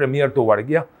वर्ल्ड प्रीमियर तो बढ़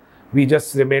गया, we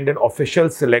just remained an official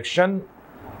selection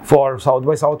for south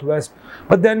bye south west.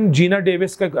 But then Jeena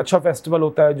Davis का एक अच्छा फेस्टिवल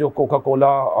होता है जो कोका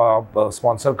कोला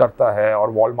स्पॉन्सर करता है और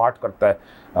वॉलमार्ट करता है,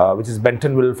 विच इज़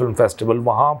बेंटनविल फिल्म फेस्टिवल,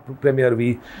 वहाँ प्रीमियर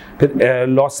हुई। फिर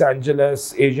Los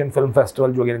Angeles Asian film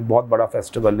festival जो एक बहुत बड़ा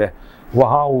फेस्टिवल है,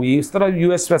 वहाँ हुई। इस तरह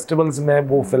यूएस फेस्टिवल्स में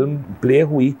वो फिल्म प्ले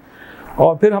हुई,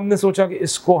 और फिर हमने सोचा कि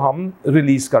इसको हम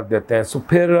रिलीज़ कर देते हैं। सो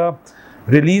फिर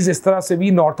रिलीज इस तरह से भी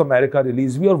नॉर्थ अमेरिका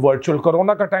रिलीज हुई, और वर्चुअल,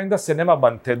 कोरोना का टाइम था, सिनेमा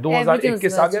बंद थे,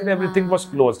 2021 आ गया, एवरीथिंग वाज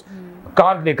क्लोज्ड,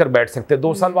 कार लेकर बैठ सकते।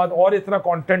 2 साल बाद और इतना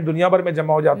कंटेंट दुनिया भर में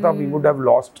जमा हो जाता, वी वुड हैव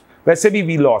लॉस्ट, वैसे भी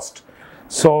we lost.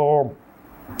 So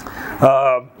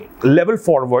level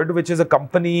forward, which is a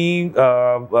company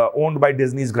owned by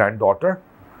डिज्नीज granddaughter,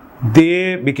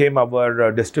 they became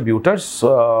our distributors,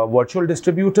 virtual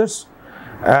distributors,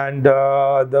 and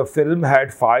the film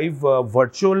had 5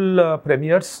 virtual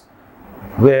premieres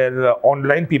where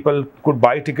online people could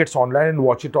buy tickets online and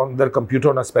watch it on their computer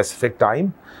on a specific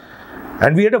time.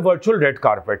 And we had a virtual red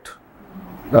carpet.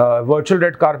 Virtual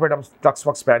red carpet, हम Tux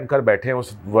works पहन कर बैठे हैं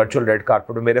उस virtual red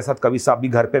carpet में। मेरे साथ कभी साहब भी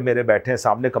घर पे मेरे बैठे हैं,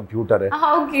 सामने कंप्यूटर है।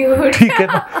 How cute. ठीक है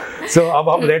ना? सो अब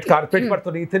हम रेड कारपेट पर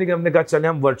तो नहीं थे, लेकिन हमने कहा चले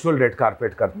हम वर्चुअल रेड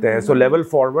कारपेट करते हैं। सो level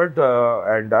forward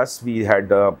and us, we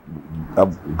had a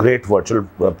great virtual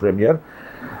premiere.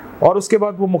 और उसके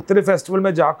बाद वो मुख्तलिफ फेस्टिवल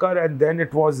में जाकर, and then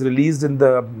it was released in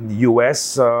the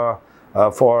US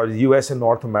for US and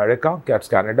north America,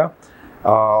 Canada.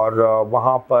 और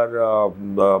वहाँ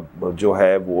पर जो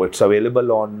है वो it's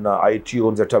available on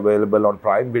iTunes, it's available on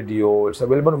prime video, it's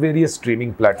available on various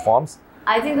streaming platforms.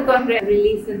 I think the content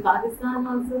released in Pakistan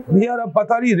also. यार अब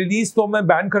पता नहीं, रिलीज तो मैं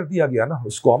बैन कर दिया गया ना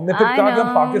उसको। हमने फिर कहा कि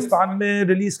हम पाकिस्तान में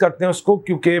रिलीज करते हैं उसको,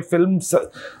 क्योंकि फिल्म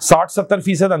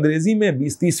 60-70% अंग्रेजी में,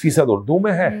 20-30% उर्दू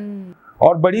में है,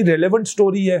 और बड़ी रेलेवेंट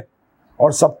स्टोरी है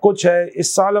और सब कुछ है।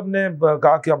 इस साल हमने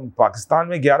कहा कि हम पाकिस्तान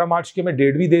में 11 मार्च की हमें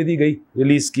डेट भी दे दी गई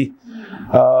रिलीज की,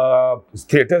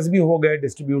 थिएटर्स भी हो गए,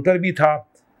 डिस्ट्रीब्यूटर भी था,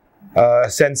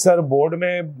 सेंसर बोर्ड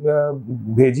में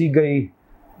भेजी गई,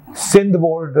 सिंध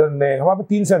बोर्ड ने, हमारे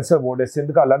पे 3 सेंसर बोर्ड है,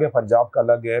 सिंध का अलग है, पंजाब का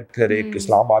अलग है, फिर एक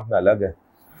इस्लामाबाद में अलग है।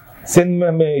 सिंध में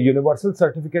हमें universal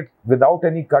certificate without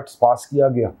any cuts पास किया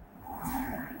गया।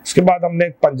 उसके बाद हमने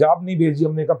पंजाब नहीं भेजी,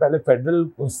 हमने कहा पहले फेडरल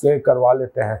उससे करवा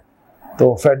लेते हैं,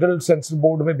 तो फेडरल सेंसर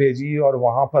बोर्ड में भेजी और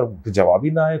वहाँ पर जवाब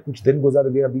ही ना आए। कुछ दिन गुजर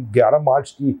गए, अभी 11 मार्च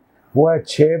की वो है,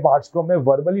 6 मार्च को हमें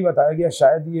वर्बली बताया गया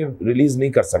शायद ये रिलीज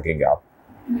नहीं कर सकेंगे आप,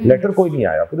 लेटर कोई नहीं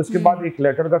आया। फिर उसके बाद एक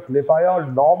लेटर का क्लिप आया और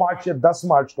 9 मार्च या 10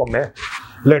 मार्च को हमें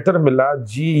लेटर मिला,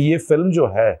 जी ये फिल्म जो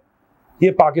है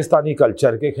ये पाकिस्तानी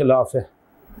कल्चर के खिलाफ है,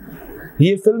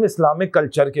 ये फिल्म इस्लामिक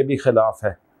कल्चर के भी खिलाफ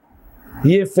है,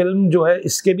 ये फिल्म जो है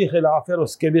इसके भी खिलाफ है और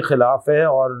उसके भी खिलाफ है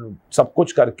और सब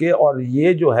कुछ करके, और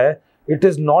ये जो है it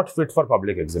is not fit for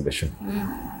public exhibition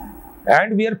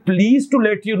and we are please to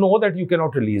let you know that you can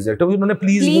not release it. उन्होंने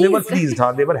प्लीज नेवर प्लीज,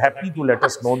 हाँ, दे were happy to let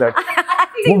us know that.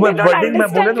 वो wording मैं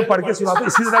बोले तो पढ़ के सुना, तो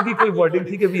इसी तरह की कोई वर्डिंग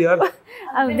थी कि वी आर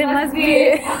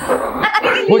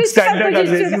कुछ स्टैंडर्ड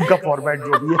अंग्रेजी का फॉर्मेट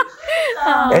जो भी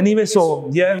है। Anyway, so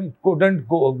yeah, couldn't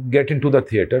go get into the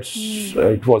theaters.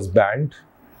 It was banned.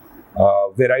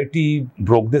 Variety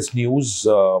broke this news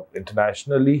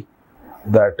internationally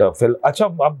that film. अच्छा,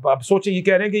 अब सोचिए, ये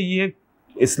कह रहे हैं कि ये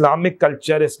Islamic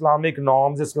culture, Islamic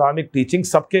norms, Islamic teaching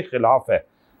सबके खिलाफ है,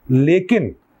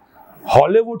 लेकिन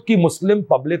हॉलीवुड की मुस्लिम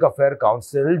पब्लिक अफेयर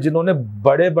काउंसिल, जिन्होंने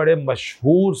बड़े बड़े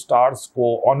मशहूर स्टार्स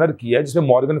को ऑनर किया है, जिसमें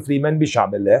मॉर्गन फ्रीमैन भी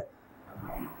शामिल है,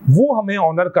 वो हमें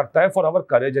ऑनर करता है for our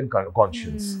courage and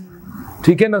conscience.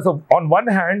 ठीक है ना? So on one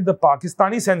hand the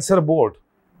Pakistani sensor board,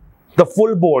 the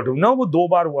full board ना, वो 2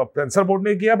 बार हुआ, सेंसर बोर्ड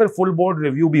ने किया, फिर फुल बोर्ड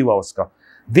रिव्यू भी हुआ उसका।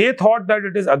 They thought that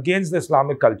it is against the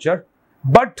Islamic culture,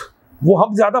 but वो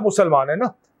हम ज्यादा मुसलमान है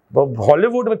ना,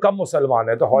 हॉलीवुड में कम मुसलमान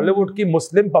है, तो हॉलीवुड की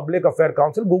मुस्लिम पब्लिक अफेयर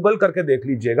काउंसिल, गूगल करके देख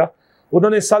लीजिएगा,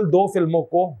 उन्होंने इस साल 2 फिल्मों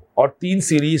को और 3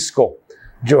 सीरीज को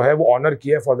जो है वो ऑनर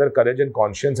किया for their courage and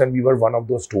conscience, and we were one of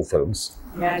those 2 films.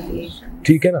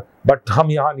 ठीक है ना? बट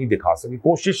हम यहाँ नहीं दिखा सके।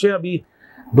 कोशिशें अभी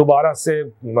दोबारा से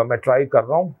मैं ट्राई कर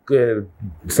रहा हूँ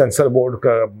कि सेंसर बोर्ड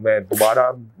का मैं दोबारा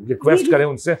रिक्वेस्ट करें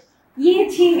उनसे। ये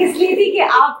ठीक इसलिए थी कि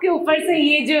आपके ऊपर से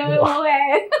ये जो वो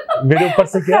है मेरे ऊपर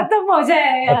से क्या खत्म हो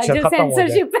जाए, अच्छा, जो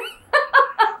सेंसरशिप है।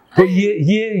 तो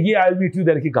ये I'll meet you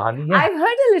there की कहानी है। I've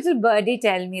heard a little birdie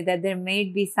tell me that there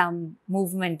might be some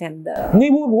movement in the। नहीं,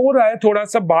 वो हो रहा है, थोड़ा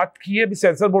सा बात की है, अभी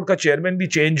सेंसर बोर्ड का चेयरमैन भी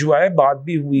चेंज हुआ है, बात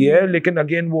भी हुई है, लेकिन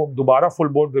अगेन वो दोबारा फुल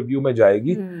बोर्ड रिव्यू में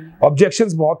जाएगी।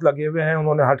 ऑब्जेक्शंस बहुत लगे हुए हैं,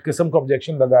 उन्होंने हर किस्म का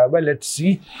ऑब्जेक्शन लगाया हुआ है। Let's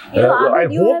see, I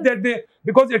hope that they,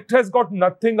 because it has got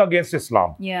nothing against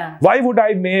Islam. Yeah. Why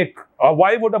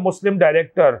would a Muslim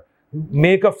director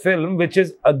make a film which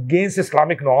is against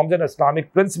Islamic norms and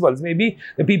Islamic principles? Maybe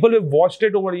the people who watched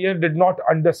it over here did not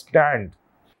understand.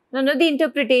 No, the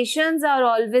interpretations are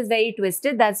always very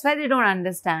twisted. That's why they don't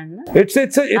understand. No?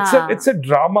 It's a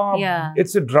drama. Yeah.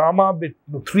 It's a drama,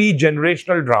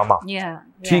 3-generational drama. Yeah.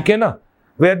 ठीक है ना?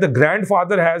 Where the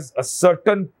grandfather has a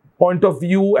certain point of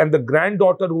view and the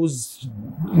granddaughter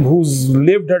who's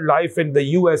lived her life in the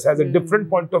US has a different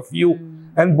point of view,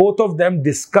 and both of them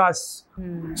discuss.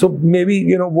 So maybe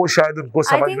वो शायद उनको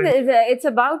समझ में। I think it's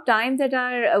about time that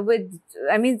are with,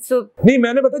 I mean, so नहीं,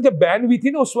 मैंने बताया जब ban हुई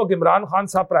थी ना, उस वक्त इमरान खान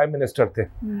साहब प्राइम मिनिस्टर थे,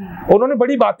 उन्होंने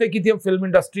बड़ी बातें की थी, हम फिल्म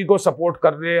इंडस्ट्री को सपोर्ट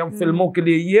कर रहे हैं, हम फिल्मों के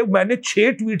लिए, ये मैंने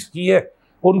 6 ट्वीट्स किए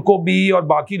उनको भी, और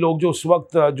बाकी लोग जो उस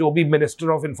वक्त जो भी minister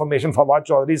of information Fawad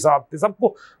Chaudhary साहब थे,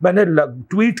 सबको मैंने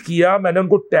ट्वीट किया, मैंने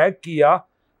उनको टैग किया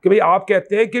कि भाई आप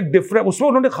कहते हैं कि डिफरेंट, उसमें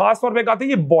उन्होंने खास तौर पे कहा था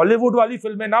ये बॉलीवुड वाली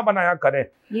फिल्में ना बनाया करें,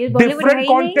 डिफरेंट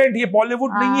कंटेंट, ये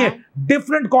बॉलीवुड नहीं है,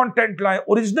 डिफरेंट कंटेंट लाएं,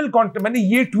 ओरिजिनल कंटेंट। मैंने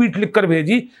ये ट्वीट लिखकर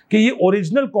भेजी कि ये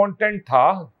ओरिजिनल कंटेंट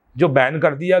था जो बैन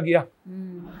कर दिया गया,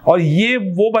 और ये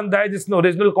वो बंदा है जिसने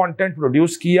ओरिजिनल कंटेंट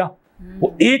प्रोड्यूस किया।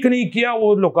 वो एक नहीं किया,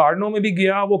 वो लोकार्नो में भी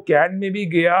गया, वो कैन में भी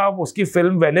गया, उसकी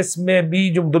फिल्म वेनिस में भी,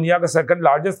 जो दुनिया का 2nd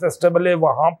लार्जेस्ट फेस्टिवल है,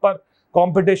 वहां पर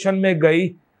कंपटीशन में गई,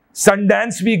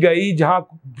 सनडांस भी गई, जहां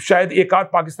शायद एक आध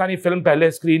पाकिस्तानी फिल्म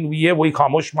पहले स्क्रीन हुई है, वही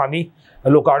खामोश मानी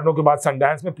लोकार्नो के बाद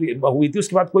सनडांस में हुई थी।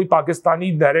 उसके बाद कोई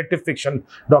पाकिस्तानी नैरेटिव फिक्शन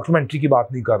डॉक्यूमेंट्री की बात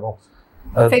नहीं कर रहा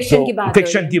हूँ,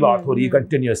 फिक्शन की बात हो रही है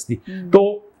कंटिन्यूअसली।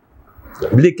 तो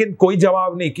लेकिन कोई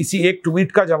जवाब नहीं, किसी एक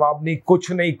ट्वीट का जवाब नहीं,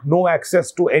 कुछ नहीं, no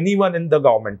access to anyone in the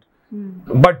government.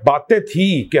 But बातें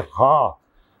थी कि हाँ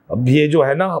अब ये जो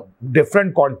है ना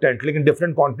डिफरेंट कंटेंट, लेकिन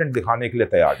डिफरेंट कंटेंट दिखाने के लिए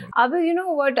तैयार नहीं। अब you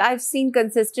know what I've seen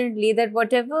consistently, that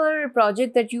whatever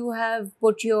project that you have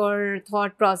put your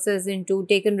thought process into,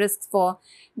 taken risks for,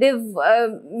 they've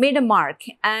made a mark.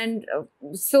 And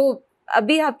so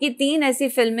अभी आपकी 3 ऐसी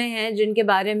फिल्में हैं जिनके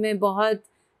बारे में बहुत,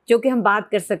 जो कि हम बात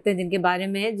कर सकते हैं, जिनके बारे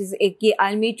में, जिस एक की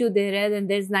I'll Meet You There है, then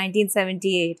there's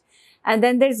 1978, and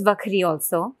then there's Vakhri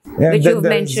also, which you've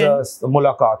mentioned.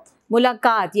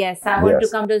 मुलाकात, yes, I want to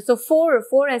come to. So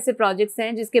four ऐसे projects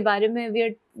हैं जिसके बारे में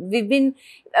we've been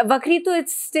वक्री तो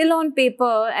it's still on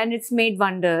paper and it's made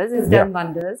wonders, it's done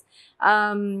wonders.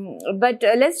 But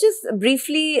let's just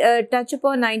briefly touch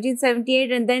upon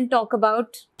 1978 and then talk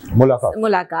about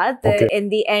मुलाकात. Okay. In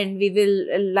the end, we will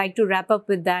like to wrap up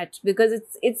with that because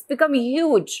it's become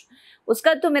huge.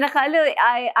 उसका तो मेरा ख्याल है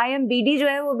IMDb जो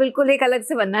है वो बिल्कुल एक अलग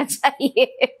से बनना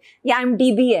चाहिए या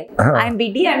IMDb है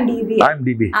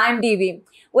IMDb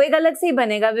वो एक अलग से ही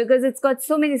बनेगा because it's got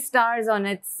so many stars on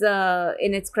its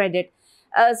in its credit.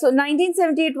 So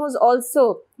 1978 was also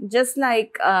just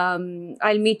like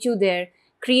I'll Meet You There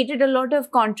created a lot of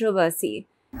controversy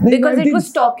because it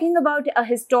was talking about a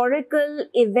historical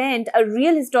event, a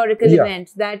real historical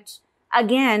event that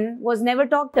again was never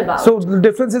talked about. So the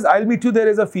difference is I'll Meet You There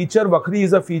is a feature, Vakri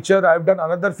is a feature. I've done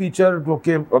another feature जो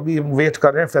कि अभी wait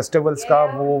कर रहे हैं festivals का,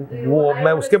 वो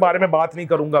मैं उसके बारे में बात नहीं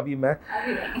करूँगा अभी मैं.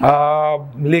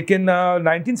 लेकिन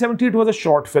 1978 was a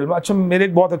short film. अच्छा, मेरे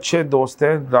एक बहुत अच्छे दोस्त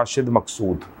हैं राशिद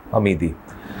मकसूद हमीदी,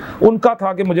 उनका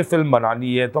था कि मुझे फिल्म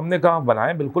बनानी है, तो हमने कहा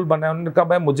बनाएं, बिल्कुल बनाएं. उन्होंने कहा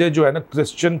भाई मुझे जो है ना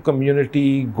क्रिश्चियन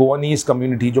कम्युनिटी, गोवानीज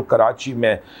कम्युनिटी जो कराची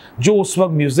में, जो उस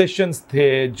वक्त म्यूजिशियंस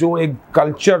थे, जो एक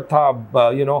कल्चर था,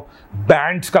 यू नो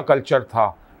बैंड्स का कल्चर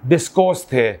था, डिस्कोस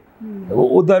थे,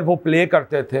 उधर वो प्ले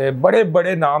करते थे, बड़े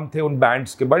बड़े नाम थे उन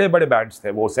बैंड्स के, बड़े बड़े बैंड्स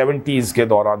थे वो 70s के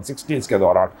दौरान, 60s के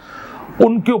दौरान,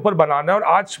 उनके ऊपर बनाना है. और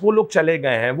आज वो लोग चले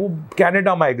गए हैं, वो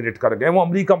कनाडा माइग्रेट कर गए, वो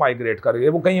अमेरिका माइग्रेट कर गए,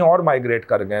 वो कहीं और माइग्रेट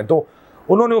कर गए. तो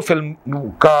उन्होंने वो फिल्म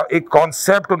का एक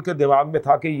कॉन्सेप्ट उनके दिमाग में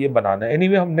था कि ये बनाना है.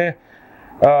 एनीवे हमने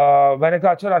मैंने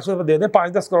कहा अच्छा राशिद दे दे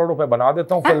 5-10 करोड़ रुपए बना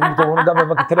देता हूँ फिल्म. तो उन्होंने कहा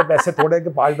मैं कितने पैसे थोड़े कि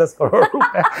 5-10 करोड़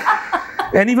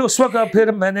रुपए. एनीवे उस वक्त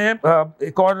फिर मैंने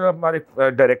एक और हमारे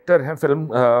डायरेक्टर हैं फिल्म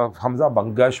हमजा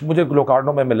बंगश, मुझे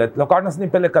लोकार्नो में मिले, लोकार्नो से नहीं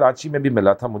पहले कराची में भी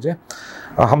मिला था मुझे.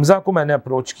 हमजा को मैंने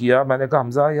अप्रोच किया, मैंने कहा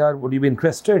हमजा यार would you be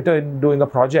interested in doing a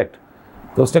project.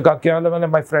 तो उसने कहा क्या, मैंने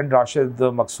my friend Rashid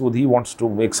Maqsood, he wants to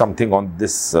make something on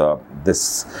this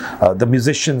the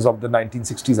musicians of the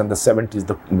 1960s and the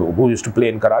 70s who used to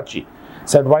play in Karachi.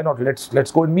 Said why not,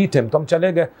 let's go and meet him. तो हम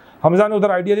चले गए. हमजा ने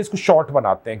उधर idea इसको short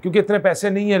बनाते हैं क्योंकि इतने पैसे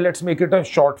नहीं है, let's make it a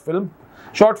short film.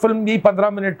 Short film यही 15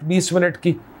 मिनट 20 मिनट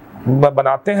की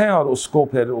बनाते हैं और उसको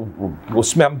फिर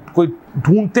उसमें हम कोई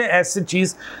ढूंढते हैं ऐसी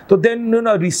चीज़. तो then you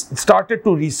know started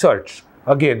to research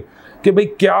again कि भाई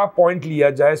क्या पॉइंट लिया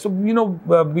जाए. So you know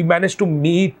we manage to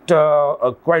meet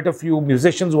quite a few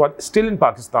musicians who are still in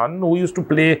Pakistan, who used to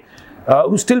play,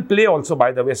 who still play also by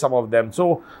the way, some of them. So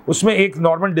उसमें एक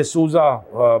Norman D'Souza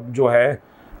जो है,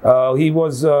 he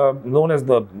was known as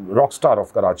the rock star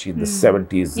of Karachi in the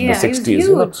 70s, the 60s.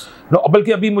 No,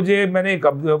 बल्कि अभी मैंने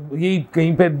ये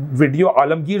कहीं पे वीडियो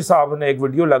आलमगीर साहब ने एक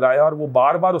वीडियो लगाया और वो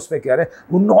बार बार उसमें कह रहे हैं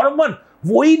वो नॉर्मन,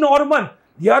 वही नॉर्मन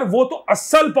यार, वो तो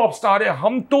असल पॉप स्टार है,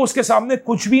 हम तो उसके सामने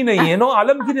कुछ भी नहीं है. नो,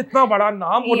 आलमगीर इतना बड़ा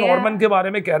नाम वो नॉर्मन के बारे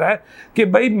में कह रहा है कि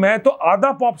भाई मैं तो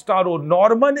आधा पॉप स्टार हूँ,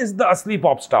 नॉर्मन इज द असली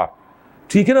पॉप स्टार.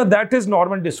 ठीक है ना, दैट इज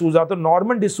नॉर्मन डिसूजा. तो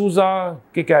नॉर्मन डिसूजा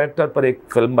के कैरेक्टर पर एक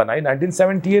फिल्म बनाई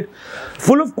 1978,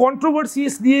 फुल ऑफ कंट्रोवर्सी,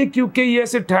 इसलिए क्योंकि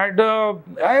yes it had,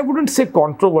 I wouldn't say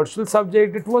controversial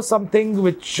subject, it was something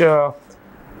which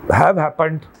have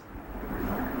happened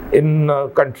in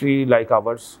country like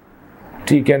ours.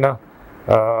 ठीक है ना,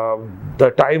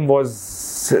 the time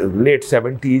was late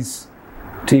 70s.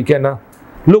 ठीक है ना,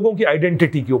 लोगों की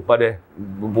आइडेंटिटी के ऊपर है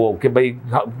वो कि भाई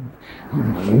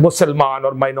मुसलमान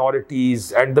और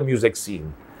minorities and the music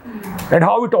scene and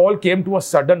how it all came to a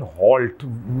sudden halt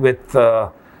with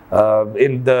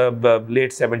in the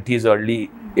late 70s, early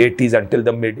 80s until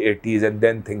the mid 80s, and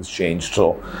then things changed.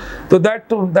 So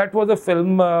that was a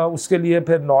film. उसके लिए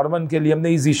फिर Norman के लिए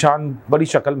हमने ज़ीशान, बड़ी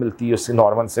शक्ल मिलती है उससे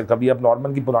नॉर्मन से. कभी आप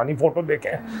नॉर्मन की पुरानी फ़ोटो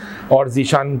देखें और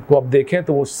ज़ीशान को अब देखें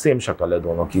तो वो सेम शक्ल है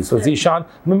दोनों की. सो ज़ीशान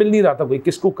में मिल नहीं रहा था कोई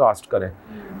किसको कास्ट करें.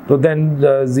 तो देन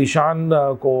ज़ीशान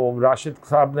को राशिद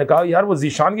साहब ने कहा यार वो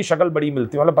ज़ीशान की शक्ल बड़ी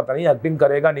मिलती है, मतलब पता नहीं एक्टिंग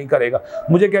करेगा नहीं करेगा.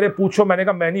 मुझे कह रहे पूछो, मैंने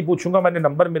कहा मैं नहीं पूछूंगा. मैंने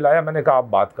नंबर मिलाया, मैंने कहा आप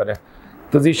बात करें.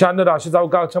 तो ज़ीशान ने राशिद साहब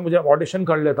कहा अच्छा मुझे ऑडिशन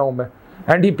कर लेता हूँ मैं,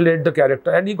 and he played the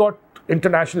character and he got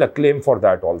international acclaim for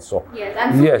that also.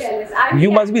 Yes,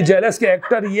 you must be jealous के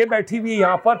एक्टर ये बैठी हुई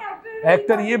यहाँ पर,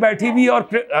 एक्टर ये बैठी हुई और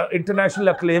इंटरनेशनल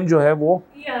अक्लेम जो है वो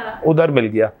उधर मिल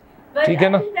गया. ठीक है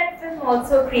ना.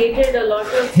 Also created a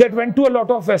lot of that went to a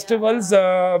lot of festivals.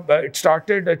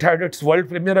 It had its world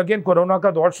premiere. Again corona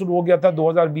का दौर शुरू हो गया था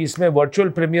 2020 में. वर्चुअल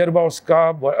प्रीमियर हुआ उसका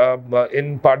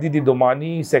in Pardi di Domani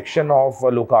section of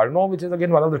Locarno, which is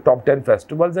again one of the top 10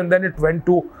 festivals, and then it went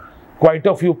to quite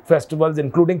a few festivals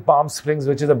including Palm Springs,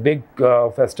 which is a big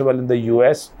festival in the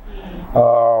US.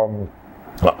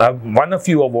 Won a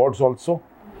few awards also.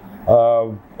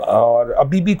 और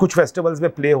अभी भी कुछ festivals में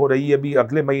play हो रही है, अभी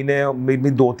अगले महीने में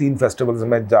भी 2-3 फेस्टिवल्स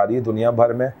में जा रही है दुनिया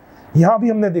भर में। यहाँ भी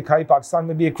हमने दिखाई, पाकिस्तान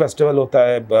में भी एक फेस्टिवल होता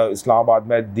है इस्लामाबाद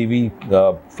में, दीवी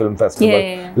film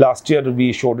festival. Last year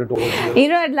we showed it over here. You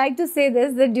know, I'd like to say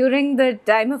this, that during the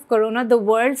time of Corona, the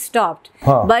world stopped,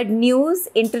 but news,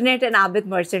 internet, and Abid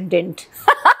Merchant didn't.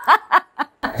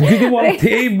 क्योंकि वो हम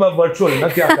थे virtual ना,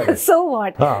 क्या करें? So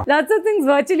what? Lots of things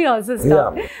virtually also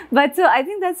stopped. But so I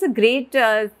think that's a great.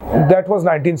 That was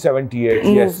 1978.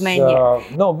 Movement, yes.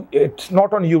 No, it's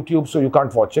not on YouTube, so you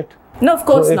can't watch it. No, of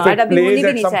course so not. If it plays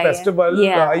at some festival, I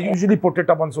yeah. usually put it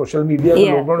up on social media.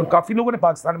 काफी लोगों ने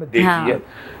पाकिस्तान में देखी है.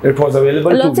 It was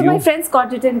available Lots to of view. my friends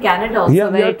caught it in Canada also.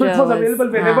 Yeah, it was available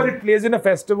whenever it plays in a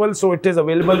festival, so it is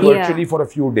available virtually for a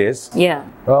few days. Yeah.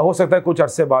 हो सकता है कुछ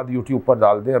अरसे बाद YouTube पर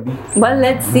डाल दे अभी. Well,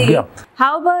 let's see. Yeah.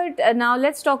 How about now?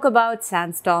 Let's talk about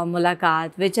Sandstorm Mulaqat,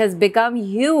 which has become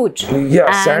huge. Yeah,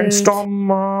 Sandstorm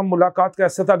मुलाकात का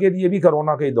ऐसा था कि ये भी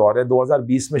कोरोना का ही दौर है,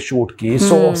 2020 में शूट की.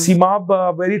 So सीमाब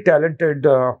very talented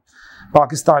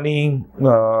Pakistani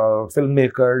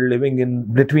filmmaker living in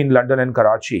between London and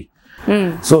Karachi.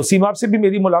 So सीमाब से भी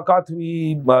मेरी मुलाकात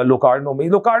हुई लोकार्नो में.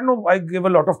 Locarno, I give a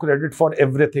lot of credit for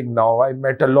everything now. I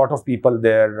met a lot of people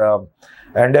there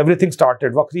and everything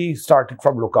started. Wakri started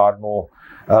from Locarno.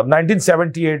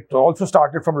 1978 also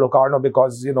started from Locarno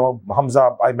because, you know,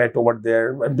 Hamza I met over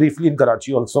there, and briefly in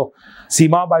Karachi also.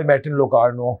 Seemab I met in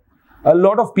Locarno. A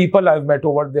lot of people I've met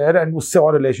over there, and usse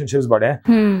aur relationships bade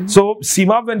hain. So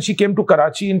Seemab, when she came to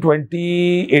Karachi in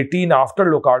 2018 after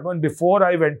Locarno, and before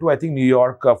I went to, I think, New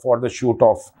York for the shoot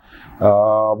of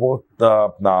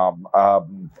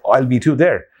I'll Meet You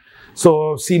There.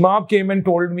 So Seemab came and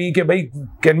told me कि भाई,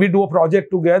 can we do a project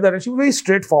together? And she was very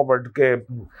straightforward कि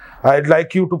I'd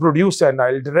like you to produce and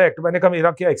I'll direct. मैंने कहा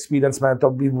मेरा क्या experience, मैं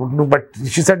तो but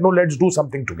she said no, let's do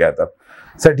something together.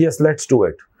 Said yes, let's do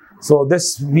it. So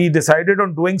we decided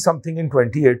on doing something in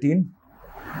 2018,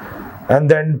 and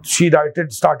then she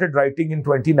started writing in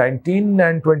 2019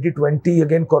 and 2020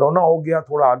 again Corona हो गया,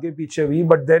 थोड़ा आगे पीछे हुई,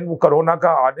 but then वो Corona का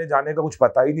आने जाने का कुछ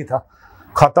पता ही नहीं था,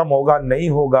 खत्म होगा नहीं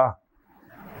होगा.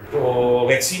 तो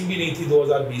वैक्सीन भी नहीं थी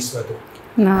 2020 में, तो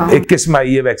 21 में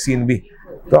आई है वैक्सीन भी,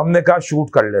 तो हमने कहा शूट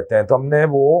कर लेते हैं. तो हमने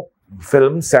वो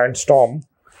फिल्म सैंडस्टॉर्म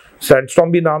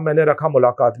भी नाम मैंने रखा,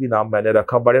 मुलाकात भी नाम मैंने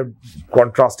रखा, बड़े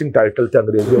कॉन्ट्रास्टिंग टाइटल थे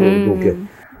अंग्रेजी और उर्दू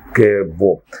के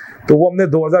वो. तो वो हमने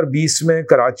 2020 में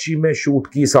कराची में शूट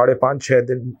की, 5.5-6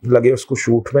 दिन लगे उसको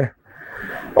शूट में,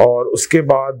 और उसके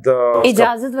बाद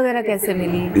इजाजत वगैरह कैसे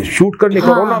मिली शूट करने?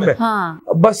 कोरोना में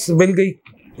बस मिल गई,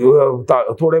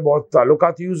 थोड़े बहुत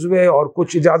ताल्लुकात यूज हुए, और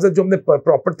कुछ इजाजत जो हमने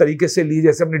प्रॉपर तरीके से ली,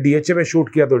 जैसे हमने डीएचए में शूट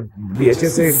किया तो डीएचए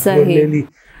से ले ली,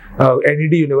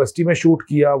 एनईडी यूनिवर्सिटी में शूट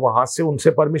किया, वहां से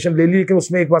उनसे परमिशन ले ली, लेकिन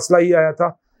उसमें एक मसला ही आया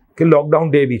था कि लॉकडाउन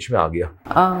डे बीच में आ गया,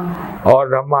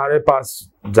 और हमारे पास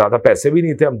ज्यादा पैसे भी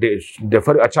नहीं थे. हम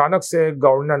अचानक से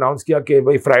गवर्नमेंट ने अनाउंस किया कि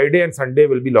भाई Friday and Sunday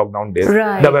will be lockdown day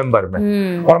नवंबर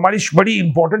में, और हमारी बड़ी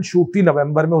इंपॉर्टेंट शूट थी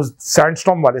नवंबर में उस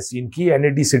सैंडस्टॉर्म वाले सीन की,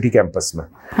 एनईडी सिटी कैंपस में.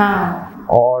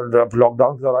 और अब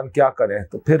लॉकडाउन के दौरान क्या करें,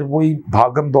 तो फिर वही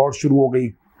भागम दौड़ शुरू हो गई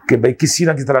कि भाई किसी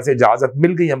ना किसी तरह से इजाजत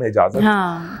मिल गई, हमें इजाजत,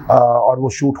 और वो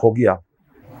शूट हो गया.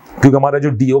 क्योंकि हमारा जो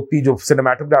डीओपी जो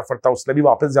सिनेमेटोग्राफर था उसने भी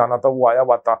वापस जाना था, वो आया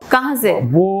हुआ था. कहाँ से?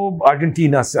 वो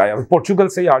अर्जेंटीना से आया, पोर्चुगल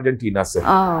से या अर्जेंटीना से.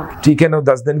 ठीक है ना,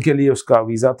 10 दिन के लिए उसका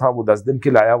वीजा था, वो 10 दिन के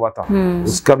लिए आया हुआ था.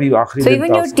 उसका भी आखिरी दिन था. So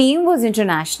even your team was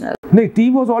international? नहीं,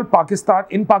 team was all Pakistan.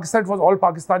 In Pakistan it was all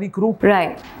Pakistani crew.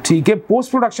 Right. ठीक है,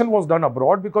 post production was done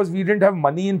abroad because we didn't have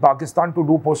money in Pakistan to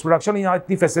do post production. यहाँ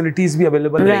इतनी facilities भी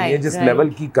available नहीं है जिस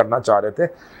level की करना चाह रहे थे.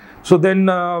 So then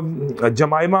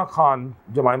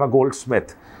Jemima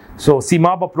Goldsmith. So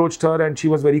Seemab approached her and she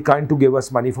was very kind to give us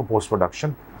money for post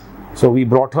production. So we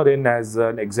brought her in as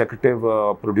an executive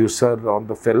producer on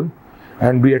the film,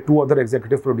 and we had 2 other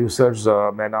executive producers,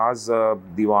 Mehnaz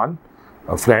Diwan,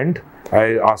 a friend.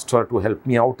 I asked her to help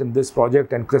me out in this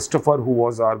project, and Christopher, who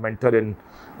was our mentor in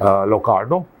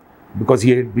Locarno, because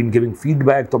he had been giving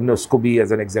feedback, तो हमने उसको भी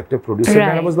as an executive producer,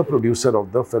 and I was the producer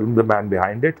of the film, the man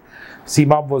behind it.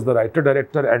 Seemab was the writer,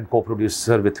 director, and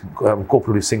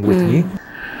co-producing with me.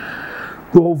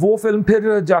 तो वो film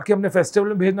फिर जाके हमने festival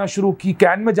में भेजना शुरू की.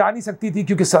 कैन में जा नहीं सकती थी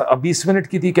क्योंकि 20 मिनट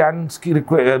की थी, कैन की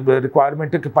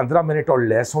रिक्वायरमेंट है कि 15 मिनट और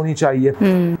लेस होनी चाहिए.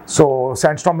 सो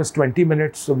sandstorm is 20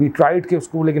 minutes, so we tried कि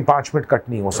उसको, लेकिन 5 मिनट कट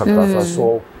नहीं हो सकता था.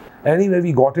 So anyway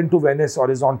we got into Venice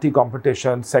horizontal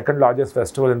competition, second largest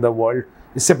festival in the world.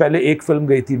 इससे पहले एक फिल्म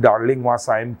गई थी डार्लिंग वहाँ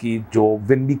साइम की, जो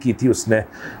विन भी की थी उसने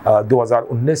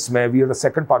 2019 में. We are the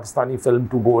second Pakistani film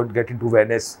to go and get into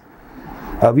Venice.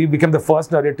 We became the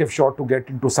first narrative short to get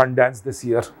into Sundance this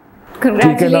year.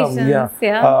 Congratulations.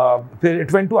 फिर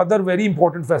it went to other very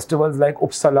important festivals like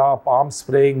Uppsala, Palm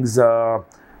Springs,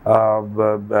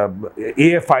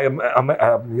 AFI,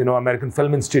 American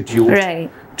Film Institute. Right.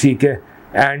 ठीक है.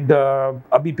 And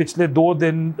अभी पिछले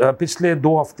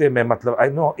 2 हफ्ते में, मतलब I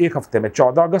know 1 हफ्ते में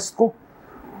 14 अगस्त को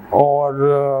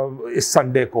और इस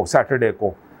संडे को, सैटरडे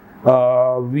को,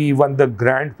 we won the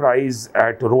grand prize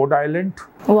at Rhode Island.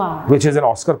 Wow. Which is an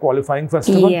Oscar qualifying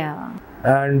festival. Yeah.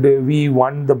 And we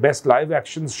won the best live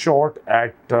action short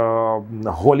at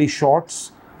Holy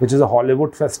Shorts, which is a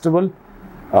Hollywood festival.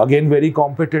 Again, very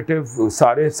competitive.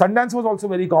 Sundance was also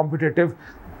very competitive.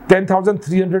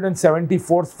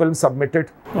 10,374 films submitted.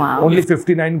 Wow. Only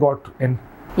 59 got in.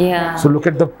 Yeah. So look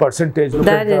at the percentage.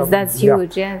 That's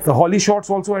huge. Yeah. Yes. The Holly Shorts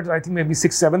also had, I think, maybe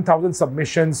 6,000-7,000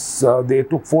 submissions. They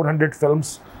took 400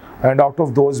 films, and out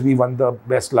of those, we won the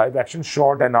best live action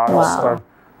short and our Oscar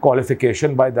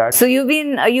qualification by that. So you've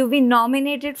been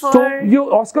nominated for. So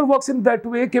Oscar works in that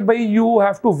way कि भाई you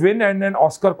have to win an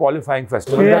Oscar qualifying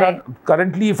festival. Right. There are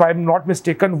currently, if I'm not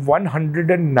mistaken,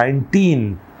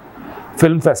 119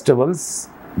 film festivals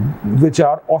which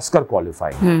are Oscar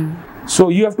qualifying. So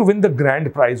you have to win the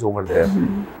grand prize over there.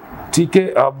 ठीक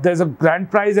है. There's a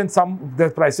grand prize and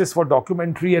there's prizes for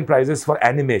documentary and prizes for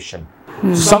animation.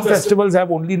 Some festivals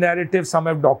have only narrative, some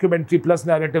have documentary plus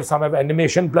narrative, some have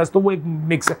animation plus. तो वो एक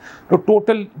mix है. तो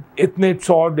total इतने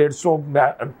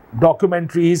 100-150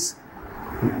 documentaries,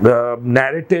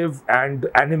 narrative and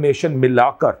animation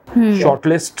मिलाकर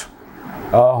shortlist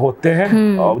होते हैं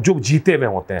जो जीते हुए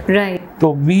होते हैं. Right. So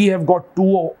we have got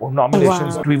 2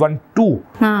 nominations. Wow. We won 2.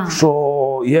 So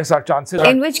yes, our chances.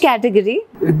 In which category?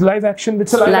 Live action.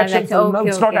 It's a live action film. Okay,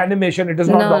 it's not animation. It is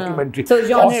not documentary. So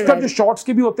genre Oscar जो shorts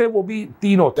के भी होते हैं वो भी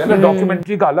 3 होते हैं ना.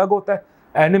 Documentary का अलग होता है,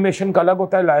 एनिमेशन का अलग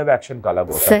होता है, लाइव एक्शन का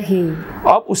अलग होता है. सही.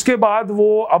 अब उसके बाद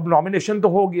वो अब नॉमिनेशन तो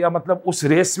हो गया, मतलब उस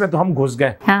रेस में तो हम घुस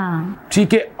गए. हाँ.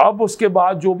 ठीक है. अब उसके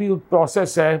बाद जो भी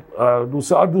प्रोसेस है,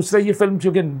 दूसरा ये फिल्म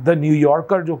चूंकि द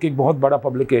न्यूयॉर्कर जो कि एक बहुत बड़ा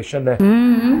पब्लिकेशन है,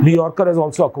 New Yorker has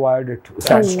also acquired it.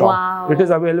 Sandstorm. It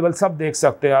is available. सब देख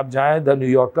सकते हैं आप. जाएं द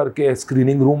न्यूयॉर्कर के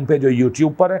स्क्रीनिंग रूम पे जो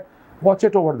यूट्यूब पर है. Watch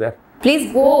it over there. Please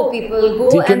go, people. Go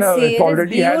and see. It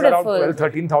already has around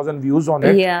 12,000-13,000 views on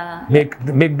it. Yeah.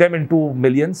 Make them into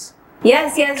millions.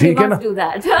 Yes, we must do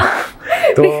that.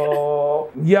 So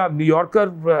yeah, New Yorker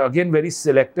again very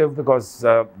selective because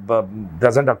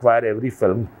doesn't acquire every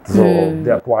film. So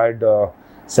they acquired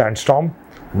Sandstorm,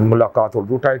 मुलाकात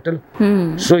Urdu title.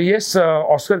 So yes,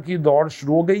 Oscar की दौड़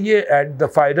शुरू हो गई है and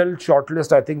the final shortlist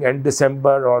I think end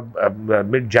December और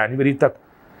mid January तक.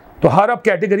 तो हर अब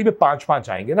कैटेगरी में 5-5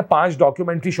 आएंगे ना. 5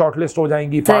 डॉक्यूमेंट्री शॉर्टलिस्ट हो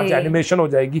जाएंगी, 5 एनिमेशन हो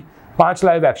जाएगी, 5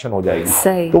 लाइव एक्शन हो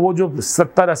जाएगी. तो वो जो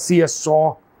 70-80 या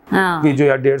 100 की जो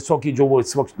या 150 की जो वो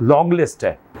इस वक्त लॉन्ग लिस्ट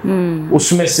है,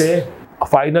 उसमें से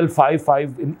final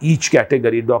 5 in each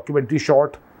category, documentary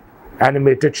short,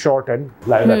 animated short and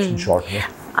live action short.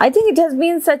 I think it has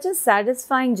been such a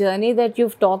satisfying journey that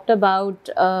you've talked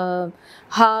about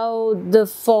how the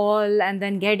fall and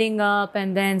then getting up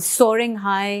and then soaring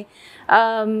high.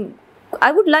 I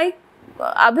would like,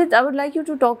 Abid, I would like you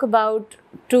to talk about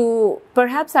to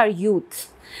perhaps our youth.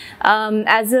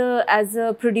 As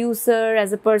a producer,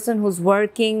 as a person who's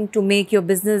working to make your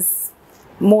business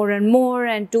more and more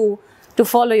and to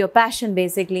follow your passion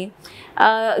basically.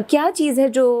 क्या चीज़ है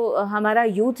जो हमारा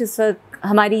youth इस वक्त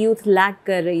हमारी youth lack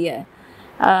कर रही है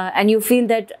and you feel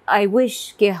that I wish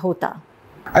के होता?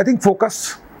 I think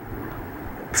focus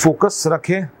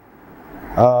रखें,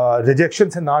 रिजेक्शन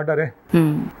से ना डरे.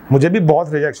 मुझे भी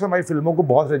बहुत रिजेक्शन, हमारी फिल्मों को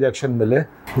बहुत रिजेक्शन मिले,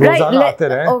 रोजाना आते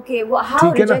रहे. Okay,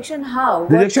 how rejection? How?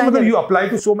 Rejection मतलब you apply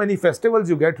to so many festivals,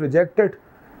 you get rejected.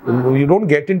 You don't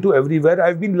get into everywhere.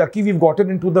 I've been lucky we've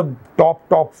gotten into the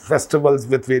top festivals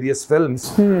with various films.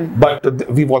 But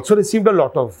we've also received a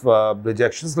lot of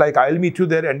rejections. Like I'll Meet You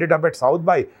There ended up at South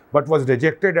by, but was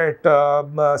rejected at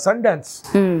Sundance.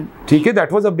 ठीक है,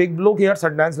 that was a big blow. Here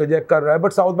Sundance reject कर रहा है,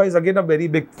 but South by is again a very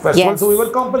big festival, so we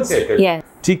were compensated. Yes.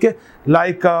 ठीक है,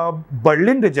 like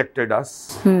Berlin rejected us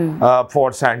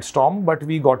for Sandstorm, but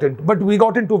we got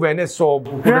into Venice, so we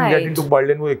couldn't get into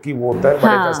Berlin. वो एक ही वो होता है,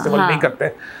 बड़े festival नहीं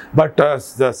करते. But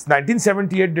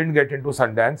 1978 didn't get into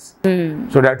Sundance,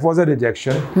 so that was a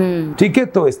rejection. ठीक है,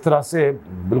 तो इस तरह से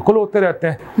बिल्कुल होते रहते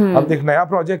हैं. अब एक नया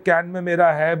प्रोजेक्ट कैन में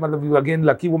मेरा है, मतलब अगेन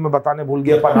लकी, वो मैं बताने भूल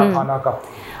गया, पनाह खाना का.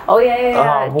 Oh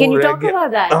yeah. Can you talk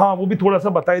about that? हाँ, वो भी थोड़ा सा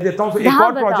बता ही देता हूँ. एक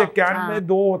और प्रोजेक्ट कैन में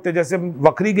 2 होते, जैसे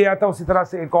वक्री गया था उसी तरह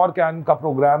से एक और कैन का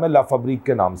प्रोग्राम है ला फैब्रिक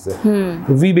के नाम से.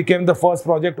 We became the first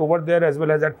project over there as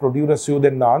well as that producer Sud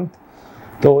in Nant.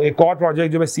 तो एक और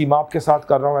प्रोजेक्ट जो मैं सीमाप के साथ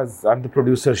कर रहा हूँ, I am the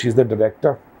producer, she is the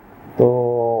director. तो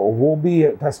वो भी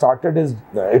has started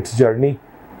its journey.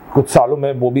 कुछ सालों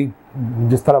में वो भी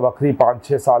जिस तरह बकरी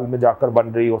 5-6 साल में जाकर बन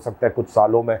रही हो सकता है कुछ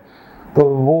सालों में, तो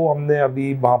वो हमने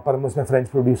अभी वहाँ पर उसमें फ्रेंच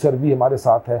प्रोड्यूसर भी हमारे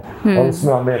साथ है और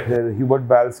उसमें हमें ह्यूबर्ट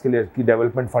बैल्स के लिए की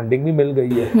डेवलपमेंट फंडिंग भी मिल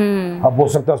गई है। अब हो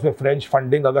सकता है उसमें फ्रेंच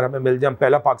फंडिंग अगर हमें मिल जाए,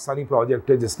 पहला पाकिस्तानी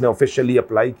प्रोजेक्ट है जिसने ऑफिशियली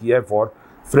अप्लाई किया है for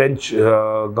French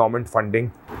government funding.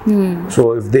 So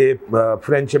if they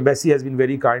French embassy has been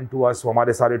very kind to us, वो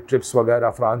हमारे सारे trips वगैरह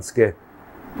फ्रांस के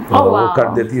वो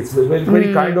कर देती है। It's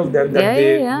very kind of them that they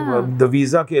the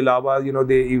visa के अलावा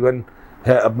they even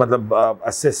मतलब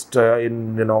assist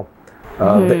in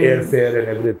the airfare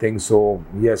and everything. So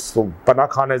yes, so Pana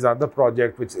Khan is another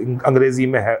project which in अंग्रेजी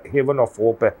में है Haven of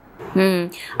Hope है।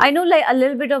 I know like a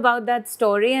little bit about that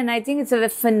story, and I think it's a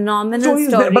phenomenal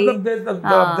story.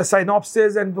 The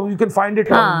synopsis, and you can find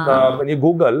it on when you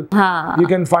Google. You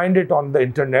can find it on the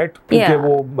internet.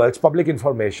 It's public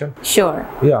information. Sure.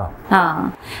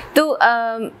 Yeah. So,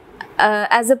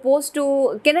 as opposed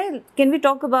to, can we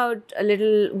talk about a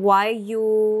little why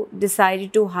you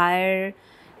decided to hire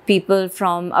people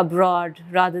from abroad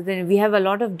rather than, we have a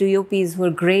lot of DOPs who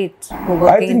are great who are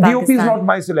working in Pakistan. DOP is not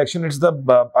my selection. It's the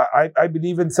I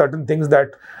believe in certain things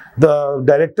that the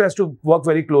director has to work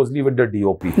very closely with the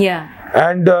DOP. Yeah.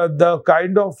 And the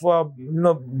kind of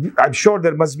I'm sure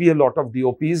there must be a lot of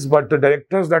DOPs, but the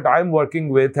directors that I'm working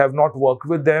with have not worked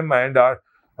with them and are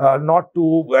not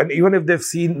too, and even if they've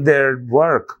seen their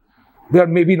work, they are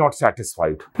maybe not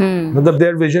satisfied.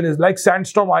 Their vision is like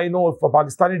Sandstorm. I know if a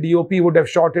Pakistani DOP would have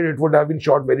shot it, it would have been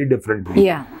shot very differently.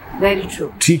 Yeah, very true.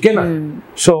 ठीक है ना?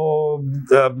 So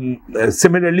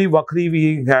similarly, Vakri,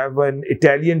 we have an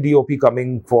Italian DOP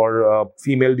coming for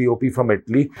female DOP from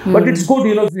Italy. But it's good,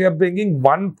 if we are bringing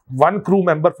one crew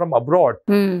member from abroad.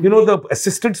 The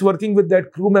assistants working with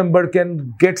that crew member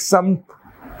can get some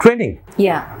training.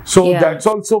 Yeah. So that's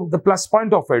also the plus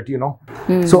point of it,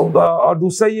 So और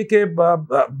दूसरा ये कि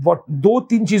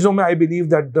 2-3 चीजों में I believe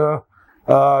that the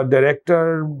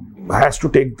director has to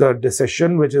take the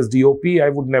decision, which is DOP. I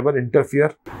would never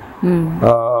interfere.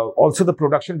 Also the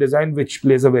production design, which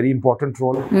plays a very important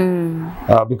role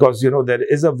because there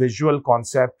is a visual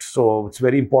concept, so it's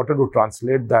very important to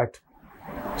translate that.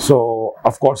 So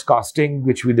of course casting,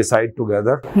 which we decide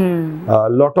together. A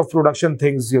lot of production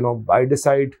things I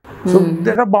decide. So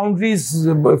there are boundaries.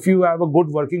 If you have a good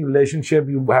working relationship,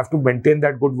 you have to maintain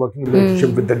that good working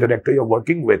relationship with the director you're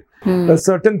working with. There are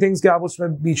certain things कि आप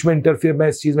उसमें बीच में interfere, मैं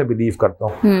इस चीज में believe करता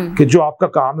हूँ कि जो आपका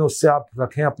काम है उससे आप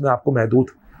रखें अपने आप को महदूद,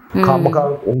 खामखा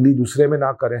उंगली दूसरे में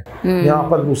ना करें। यहाँ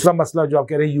पर दूसरा मसला जो आप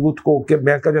कह रहे हैं यूथ को कि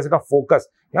मैं का जैसे का फोकस,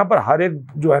 यहाँ पर हर एक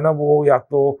जो है ना वो या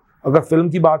तो अगर फिल्म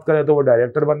की बात करें तो वो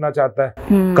डायरेक्टर बनना चाहता है,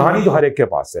 कहानी तो हर एक के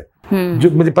पास है। जो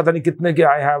मुझे पता नहीं कितने के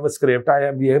I have a script, I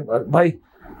have ये, भाई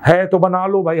है तो बना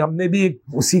लो भाई, हमने भी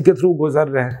उसी के थ्रू गुजर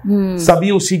रहे हैं,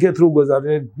 सभी उसी के थ्रू गुजर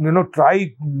रहे हैं।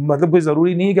 ट्राई मतलब कोई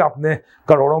जरूरी नहीं है कि आपने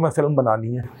करोड़ों में फिल्म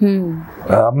बनानी है।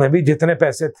 मैं भी जितने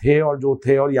पैसे थे और जो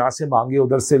थे और यहाँ से मांगे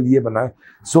उधर से लिए बनाए।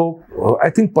 सो I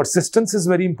think persistence is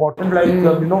very important.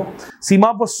 Like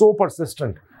Seema was so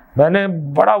persistent, मैंने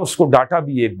बड़ा उसको डांटा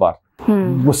भी एक बार,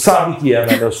 गुस्सा भी किया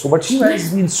मैंने उसको, but she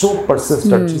has been so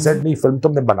persistent. She said नहीं फिल्म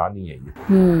तुमने बनानी है ये,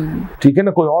 ठीक है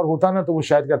ना। कोई और होता ना तो वो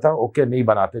शायद कहता ओके नहीं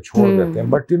बनाते, छोड़ देते हैं।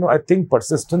 But I think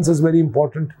persistence is very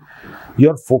important,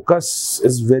 your focus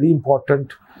is very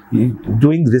important,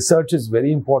 doing research is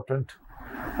very important,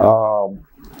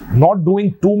 not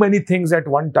doing to many things at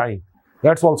one time,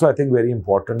 that's also I think very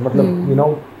important.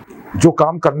 मतलब जो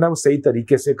काम करना है वो सही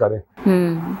तरीके से करें,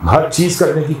 हर चीज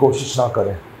करने की कोशिश ना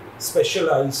करें,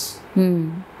 specialize.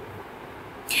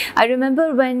 I remember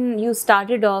when you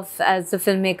started off as a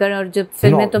filmmaker, और जब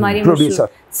फिल्में तुम्हारी producer.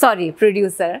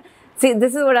 See,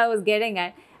 this is what I was getting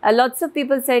at. Lots of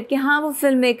people said कि हाँ वो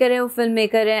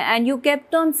filmmaker है, and you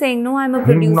kept on saying no, I'm a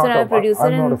producer, I'm a producer.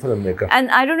 I'm not a filmmaker.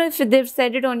 And I don't know if they've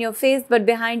said it on your face, but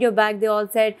behind your back they all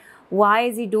said, why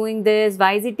is he doing this?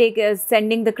 Why is he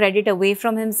sending the credit away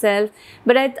from himself?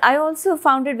 But I also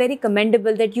found it very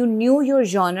commendable that you knew your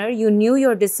genre, you knew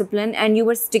your discipline, and you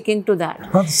were sticking to that.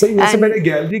 हाँ सही। वैसे मैंने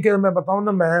gallery के मैं बताऊँ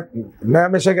ना, मैं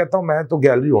हमेशा कहता हूँ मैं तो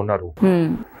गैलरी ओनर हूँ।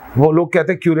 वो लोग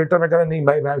कहते हैं क्यूरेटर, मैं कहता नहीं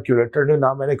भाई मैं क्यूरेटर नहीं,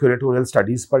 ना मैंने क्यूरेटोरियल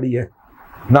स्टडीज पढ़ी है,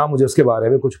 ना मुझे उसके बारे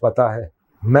में कुछ पता है।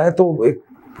 मैं तो एक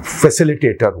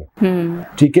फैसिलिटेटर हूँ,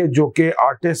 ठीक है, जो कि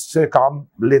आर्टिस्ट से काम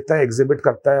लेता है, एग्जिबिट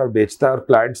करता है और बेचता है, और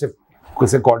क्लाइंट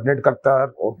से कोऑर्डिनेट करता है,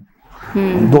 और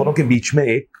दोनों के बीच में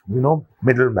एक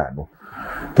मिडिल मैन हो।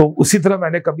 तो उसी तरह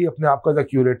मैंने कभी अपने आप को एज अ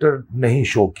क्यूरेटर नहीं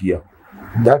शो किया।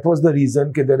 That was the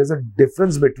reason that there is a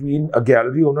difference between a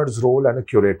gallery owner's role and a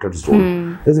curator's role.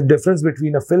 There's a difference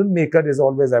between a filmmaker is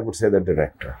always, I would say, the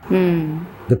director,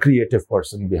 the creative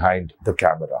person behind the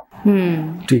camera.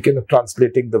 ठीक है ना,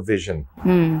 translating the vision.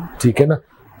 ठीक है ना,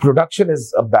 production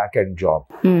is a back and job.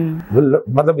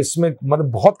 मतलब इसमें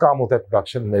मतलब बहुत काम होता है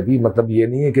प्रोडक्शन में भी, मतलब ये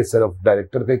नहीं है कि सिर्फ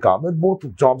डायरेक्टर का ही काम है, both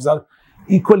jobs are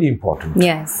equally important.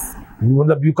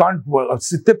 मतलब यू कांट,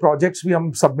 जितने प्रोजेक्ट्स भी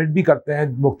हम सबमिट भी करते हैं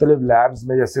मुख्तलिफ लैब्स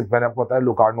में, जैसे मैंने आपको बताया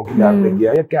लोकार्नो की लैब में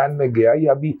गया या कैन में गया,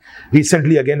 या अभी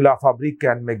recently again La fabric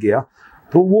can में गया,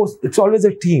 तो वो it's always a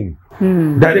team.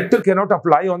 Director cannot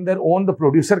apply on their own, the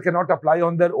producer cannot apply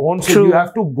on their own, so you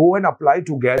have to go and apply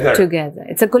together.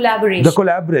 It's a collaboration. The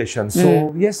collaboration. So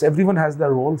yes, everyone has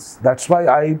their roles. That's why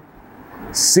I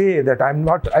say that I'm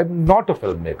not a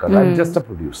filmmaker. I'm just a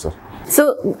producer. So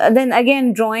then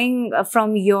again, drawing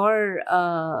from your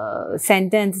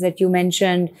sentence that you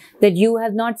mentioned that you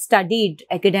have not studied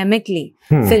academically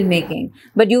filmmaking,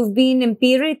 but you've been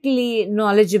empirically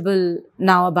knowledgeable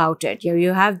now about it.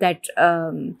 You have that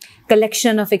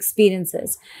collection of experiences.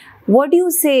 What do you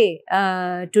say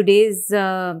today's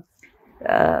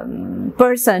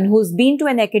person who's been to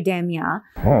an academia,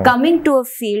 coming to a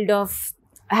field of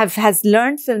has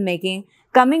learned filmmaking,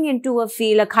 coming into a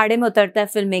field, अखाड़े में उतरता है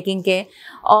film making के,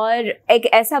 और एक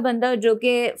ऐसा बंदा जो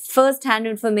कि फर्स्ट हैंड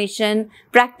इंफॉर्मेशन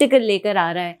प्रैक्टिकल लेकर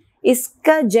आ रहा है,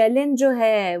 इसका जेलिन जो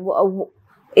है वो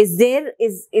is there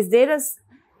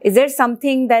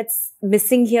something that's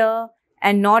missing here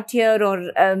and not here, or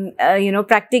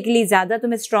practically ज़्यादा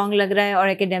तुम्हें strong लग रहा है और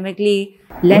academically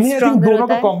less strong? दोनों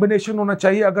का कॉम्बिनेशन होना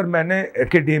चाहिए। अगर मैंने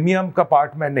एकेडेमिया का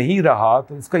पार्ट में नहीं रहा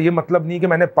तो इसका ये मतलब नहीं कि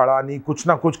मैंने पढ़ा नहीं, कुछ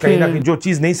ना कुछ कहीं ना कहीं जो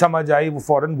चीज़ नहीं समझ आई वो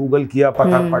फौरन गूगल किया,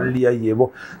 पता पढ़ लिया, ये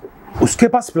वो उसके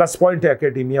पास प्लस पॉइंट है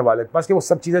एकेडेमिया वाले के पास कि वो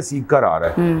सब चीजें सीख कर आ रहा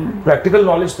है। प्रैक्टिकल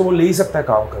नॉलेज तो वो ले ही सकता है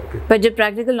काम करके, पर जब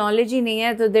प्रैक्टिकल नॉलेज ही नहीं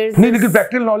है तो देयर नहीं, लेकिन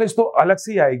प्रैक्टिकल नॉलेज तो अलग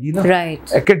से ही आएगी ना, राइट,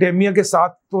 एकेडेमिया के साथ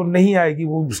तो नहीं आएगी।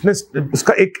 वो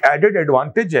उसका एक एडेड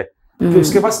एडवांटेज है कि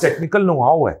उसके पास टेक्निकल नो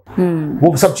हाउ है,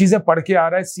 वो सब चीजें पढ़ के आ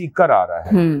रहा है, सीख कर आ रहा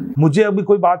है। मुझे अभी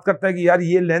कोई बात करता है कि यार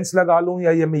ये लेंस लगा लूं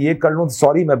या ये मैं ये कर लूं,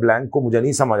 सॉरी मैं ब्लैंक को मुझे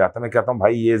नहीं समझ आता, मैं कहता हूँ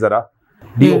भाई ये जरा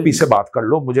डीओपी से बात कर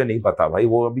लो, मुझे नहीं पता भाई।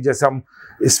 वो अभी जैसे हम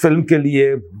इस फिल्म के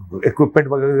लिए इक्विपमेंट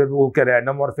वगैरह वो कह रहे हैं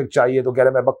एनामॉर्फिक चाहिए, तो कह रहे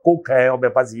हैं मेरे पास कुक है और मेरे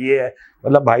पास ये है,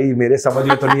 मतलब भाई मेरे समझ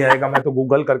में तो नहीं आएगा, मैं तो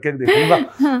गूगल करके देखूंगा।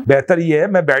 बेहतर ये है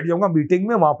मैं बैठ जाऊंगा मीटिंग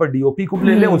में, वहां पर डीओपी को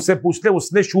ले ले, उससे पूछ ले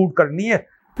उसने शूट करनी है,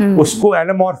 उसको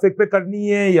एनामॉर्फिक पे करनी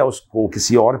है या उसको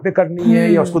किसी और पे करनी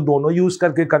है या उसको दोनों यूज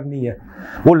करके करनी है।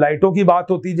 वो लाइटों की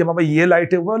बात होती है, जब भाई ये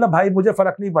लाइट है, वो भाई मुझे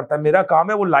फर्क नहीं पड़ता, मेरा काम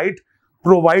है वो लाइट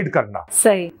प्रोवाइड करना,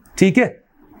 सही ठीक है।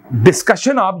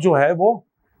 डिस्कशन आप जो है वो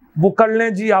कर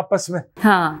लें जी आपस में,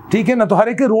 हाँ ठीक है ना, तो हर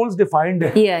एक के रोल्स डिफाइंड है,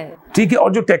 ठीक है।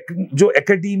 और जो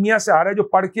एकेडेमिया से आ रहा है, जो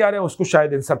पढ़ के आ रहा है, उसको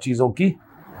शायद इन सब चीजों की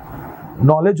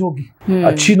नॉलेज होगी,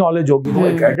 अच्छी नॉलेज होगी, वो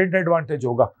एक एडेड एडवांटेज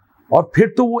होगा। और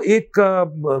फिर तो वो एक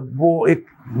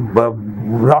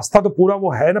रास्ता तो पूरा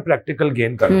वो है ना प्रैक्टिकल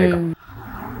गेन करने का,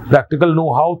 प्रैक्टिकल नो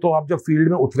हाउ। तो आप जब फील्ड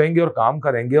में उतरेंगे और काम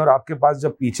करेंगे और आपके पास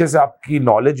जब पीछे से आपकी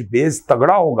नॉलेज बेस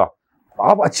तगड़ा होगा,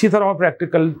 आप अच्छी तरह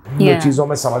प्रैक्टिकल चीजों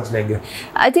में समझ लेंगे।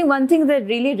 I think one thing that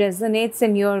really resonates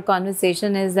in your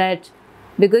conversation is that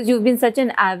because you've been such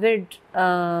an avid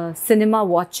cinema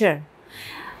watcher,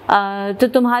 तो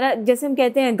तुम्हारा जैसे हम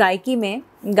कहते हैं गायकी में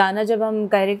गाना, जब हम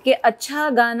कह रहे कि अच्छा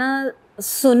गाना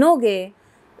सुनोगे,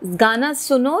 गाना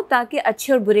सुनो ताकि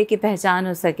अच्छे और बुरे की पहचान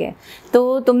हो सके,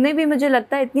 तो तुमने भी मुझे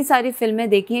लगता है इतनी सारी फिल्में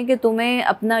देखी हैं कि तुम्हें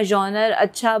अपना जॉनर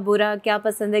अच्छा बुरा क्या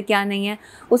पसंद है क्या नहीं है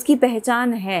उसकी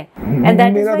पहचान है। एंड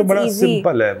दैट मेरा तो बड़ा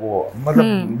सिंपल है, वो मतलब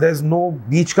देयर इज नो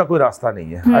बीच का कोई रास्ता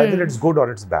नहीं है, आइदर इट्स गुड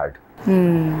और इट्स बैड।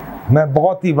 मैं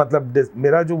बहुत ही मतलब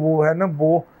मेरा जो वो है ना,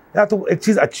 वो या तो एक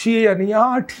चीज अच्छी है या नहीं,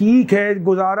 हाँ ठीक है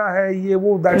गुजारा है, ये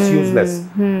वो that's useless.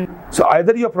 So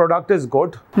either your product is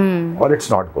good और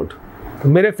इट्स नॉट गुड।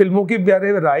 मेरे फिल्मों की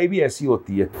राय भी ऐसी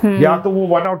होती है, या तो वो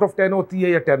 1 out of 10 होती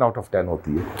है या 10 out of 10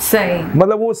 होती है, सही।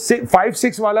 मतलब वो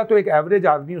 5-6 वाला तो एक एवरेज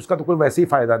आदमी, उसका तो कोई वैसे ही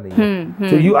फायदा नहीं है।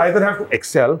 So you either have to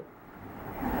excel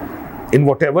in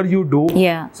whatever you do,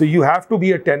 so you have to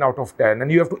be a 10 out of 10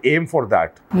 and you have to aim for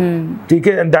that, ठीक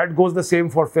है। And that goes the same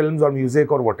for films or music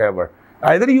or whatever.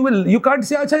 Either you can't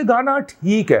say अच्छा ये गाना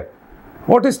ठीक है,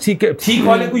 what is ठीक है, ठीक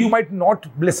वाले को you might not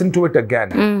listen to it again,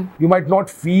 you might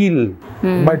not feel,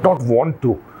 you might not want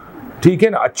to, ठीक है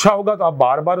ना। अच्छा होगा तो आप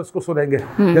बार बार उसको सुनेंगे।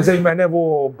 जैसे मैंने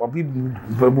वो अभी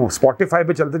वो Spotify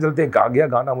पे चलते चलते एक आ गया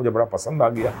गाना, मुझे बड़ा पसंद आ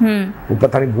गया, वो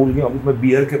पता नहीं भूल गया, अभी मैं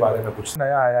बियर के बारे में कुछ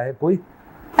नया आया है कोई,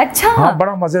 अच्छा हाँ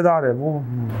बड़ा मजेदार है वो।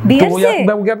 तो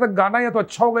मैं वो कहता गाना या तो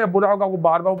अच्छा होगा या बुरा होगा, वो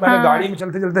बार बार मैंने गाड़ी में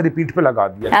चलते चलते रिपीट पे लगा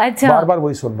दिया, बार बार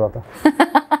वही सुन रहा था।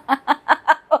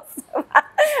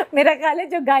 मेरा ख्याल है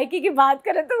जो गायकी की बात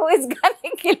कर रहे थे वो इस गाने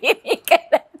के लिए नहीं कह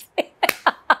रहे थे।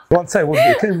 कौन सा है वो,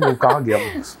 देखे वो कहाँ गया,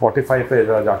 Spotify पे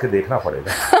जाके देखना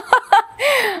पड़ेगा।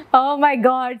 Oh my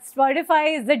God, Spotify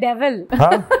is the devil.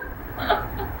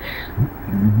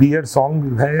 Beer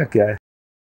song है या क्या है?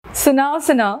 सुनाओ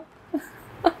सुनाओ।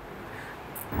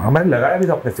 हाँ, मैंने लगाया भी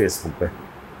था अपने फेसबुक पे।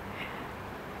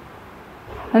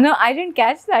 No, I didn't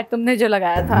catch that. तुमने जो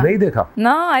लगाया था। नहीं देखा?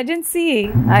 No, I didn't see.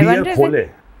 Beer खोले।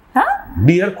 हाँ?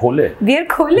 बियर खोले। बियर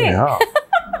खोले? हाँ।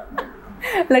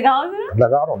 लगाओ जरा।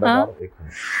 लगा रहा हूँ एक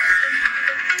मिनट।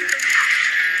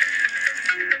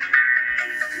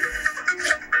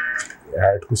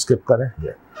 ऐड को स्किप करें।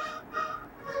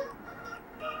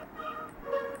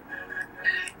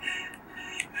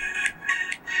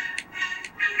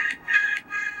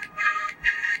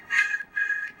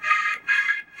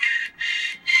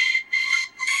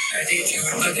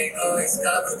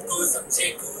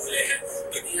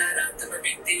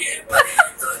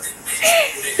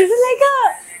 This is like a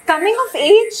coming of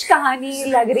age कहानी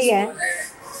लग रही है।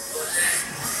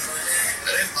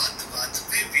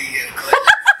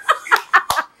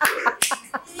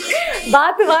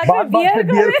 बात पे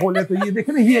बियर खोले तो ये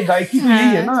देखे ना, ये गायकी तो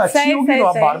यही है ना, अच्छी होगी तो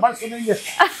आप बार बार सुनेंगे।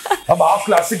 अब आप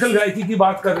क्लासिकल गायकी की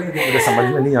बात कर रही हैं तो मुझे समझ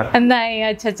में नहीं आता। नहीं,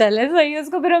 अच्छा चले सही,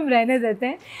 उसको फिर हम रहने देते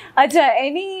हैं। अच्छा,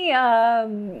 any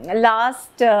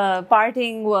last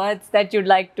parting words that you'd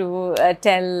like to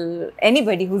tell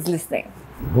anybody who is listening?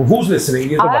 Who's listening?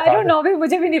 ये तो बता। I don't know, अभी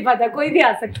मुझे भी नहीं पता, कोई भी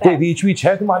आ सकता है। रीच वीच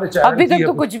है तुम्हारे चैनल की? अभी तक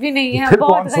तो कुछ भी नहीं है,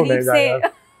 बहुत गरीब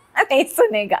से। नहीं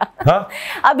सुनेगा। हाँ?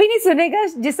 अभी नहीं सुनेगा,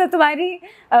 जिससे तुम्हारी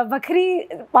बकरी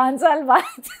 5 साल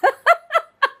बाद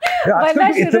बनना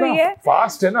शुरू हुई है।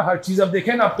 फास्ट है ना हर चीज। अब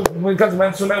देखें ना, अब तो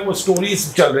मैंने सुना है वो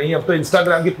स्टोरीज चल रही हैं, अब तो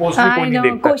इंस्टाग्राम की पोस्ट भी कोई नहीं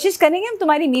देखता। कोशिश करेंगे हम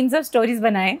तुम्हारी मीम्स और स्टोरीज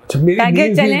बनाएं, मेरी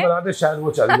मीम्स बनाते शायद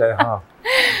वो चल जाए। हाँ।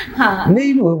 हाँ।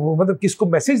 नहीं वो मतलब किसको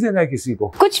मैसेज देना है, किसी को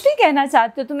कुछ भी कहना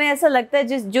चाहते हो, तुम्हें ऐसा लगता है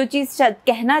जो चीज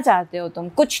कहना चाहते हो, तुम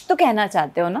कुछ तो कहना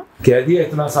चाहते हो ना? कह दिया,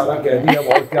 इतना सारा कह दिया,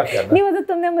 और क्या कहना? नहीं, मतलब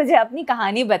तुमने मुझे अपनी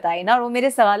कहानी बताई ना, और वो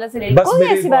मेरे सवालों से रिलेटेड। बस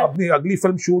मेरी अपनी अगली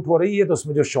फिल्म शूट हो रही है तो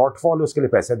उसमें जो शॉर्टफॉल है उसके लिए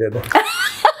पैसे दे दो।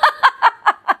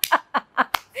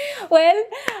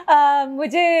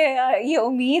 मुझे ये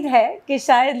उम्मीद है कि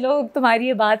शायद लोग तुम्हारी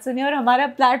ये बात सुने और हमारा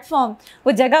प्लेटफॉर्म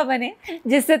वो जगह बने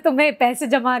जिससे तुम्हें पैसे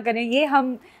जमा करें। ये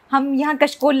हम यहाँ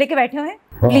कशकोल लेके बैठे हुए हैं।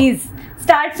 Please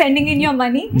start sending in your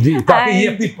money, ताकि ये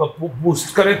अपनी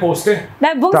बूस्ट करे पोस्टें,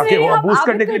 ताकि वो बूस्ट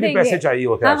करने के लिए पैसे चाहिए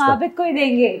होते हैं। हम आबिद को ही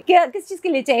देंगे। क्या किस चीज के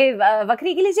लिए चाहिए?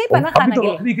 बकरी के लिए चाहिए, पना खाना के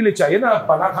लिए? बकरी के लिए चाहिए ना,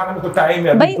 पना खाना में तो टाइम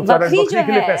है। भाई बकरी जो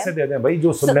के लिए पैसे दे दें भाई,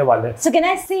 जो सुनने वाले हैं। So can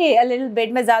I say a little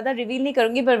bit? मैं ज्यादा रिवील नहीं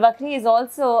करूंगी, पर बकरी is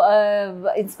also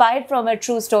inspired from a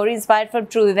true story, inspired from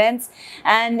true events,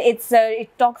 and it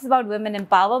talks about women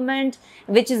empowerment,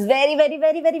 which is very very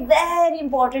very very very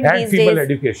important these days. And people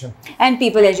education. And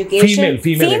people education.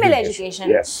 Female education.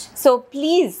 Yes. So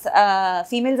please,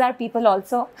 females are people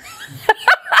also.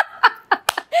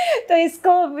 तो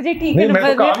इसको मुझे ठीक है। मैं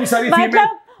तो काफी सारी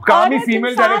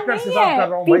female directors के साथ कर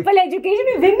रहा हूँ भाई। पीपल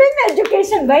एजुकेशन, विमेन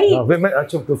एजुकेशन भाई। विमेन,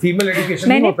 अच्छा तो फीमेल एजुकेशन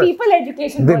नहीं होता? मैंने पीपल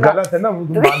एजुकेशन बोला। गलत है ना,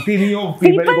 तुम मानती नहीं हो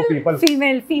फीमेल को पीपल।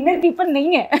 फीमेल पीपल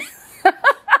नहीं है।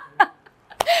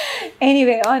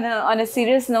 Anyway, on a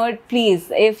serious note, please,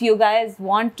 if you guys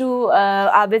want to,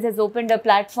 Abid has opened a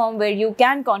platform where you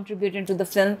can contribute into the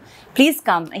film. Please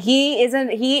come. He is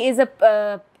a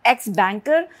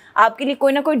ex-banker. आपके लिए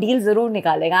कोई ना कोई deal जरूर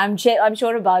निकालेगा। I'm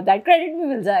sure about that. Credit भी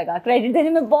मिल जाएगा। Credit देने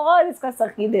में बहुत इसका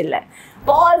सख्ती दिल है,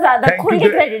 बहुत ज्यादा खुल के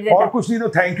क्रेडिट देता है। और कुछ नहीं तो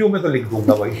थैंक यू मैं तो लिख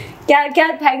दूंगा भाई। क्या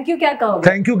थैंक यू क्या कहोगे?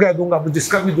 थैंक यू कह दूंगा,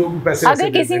 जिसका भी जो भी पैसे। अगर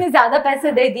किसी ने ज्यादा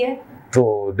पैसे दे दिए तो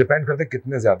डिपेंड करते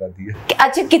कितने ज्यादा दिए।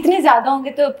 अच्छा, कितने ज्यादा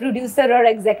होंगे तो प्रोड्यूसर और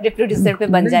एग्जीक्यूटिव प्रोड्यूसर पे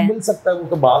बन जाए? मिल सकता है, वो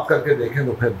तो बात करके देखें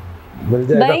तो फिर मिल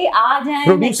जाएगा भाई। आ जाए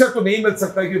प्रोड्यूसर तो नहीं मिल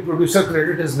सकता क्योंकि producer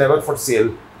credit is never for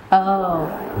sale.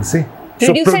 See,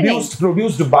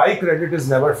 produced by credit is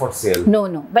never for sale. No,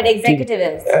 but executive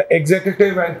is.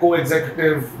 Executive and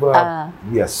co-executive,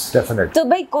 yes, definitely. तो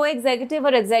भाई co-executive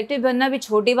और executive बनना भी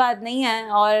छोटी बात नहीं है,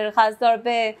 और खास तौर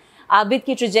पे आबिद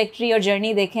की ट्रेजेक्टरी और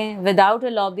जर्नी देखें, without a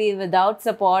lobby, without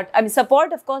support. I mean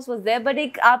support of course was there, but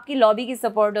एक आपकी लॉबी की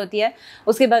सपोर्ट होती है,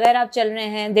 उसके बगैर आप चल रहे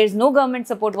हैं। There is no government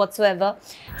support whatsoever.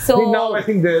 So now I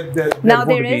think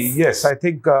there is, yes, I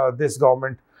think this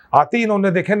government आते ही इन्होंने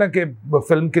देखे ना कि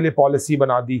फिल्म के लिए पॉलिसी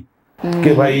बना दी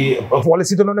कि भाई,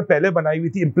 पॉलिसी तो उन्होंने पहले बनाई हुई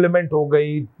थी, इम्प्लीमेंट हो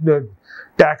गई,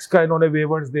 टैक्स का इन्होंने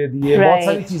वेवर्स दे दिए, बहुत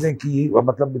सारी चीजें की,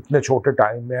 मतलब इतने छोटे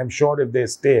टाइम में। I am sure if they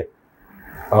stay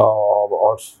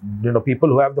or people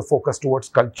who have the focus towards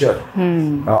culture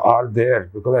are there,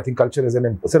 because I think culture is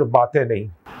सिर्फ बातें नहीं,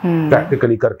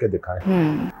 practically करके दिखाएं।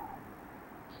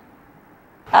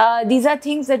 These are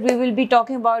things that we will be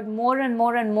talking about more and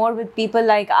more and more with people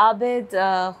like Abid,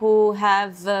 who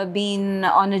have been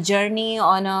on a journey,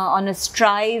 on a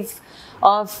strive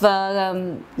of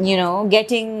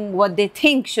getting what they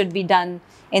think should be done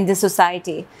in the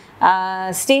society.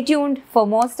 Stay tuned for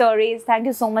more stories. Thank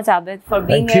you so much, Abid, for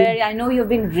being Thank you. here. I know you've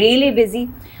been really busy.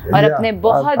 और अपने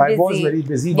बहुत I was very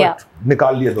busy, but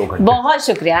निकाल लिए 2 घंटे. बहुत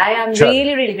शुक्रिया. I am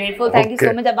really grateful. Thank you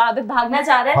so much. अब आबिद भागना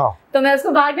चाह रहा है तो मैं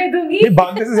उसको भागने दूंगी. नहीं,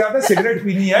 भागने से ज्यादा सिगरेट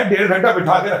पीनी है. 1.5 घंटा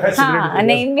बिठा के रखा है सिगरेट. हाँ,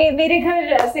 नहीं, मेरे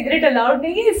घर सिगरेट अलाउड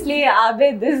नहीं है, इसलिए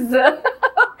आबिद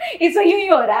इसको यूं ही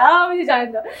हो रहा है. मुझे जान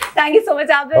दो. Thank you so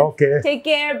much Abid. Take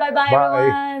care. Bye bye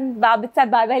everyone. Abid साथ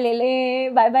बाय बाय ले ले.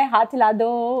 Bye bye. हाथ हिला दो.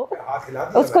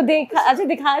 उसको देखा, अच्छा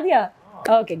दिखा दिया.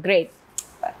 Okay, great.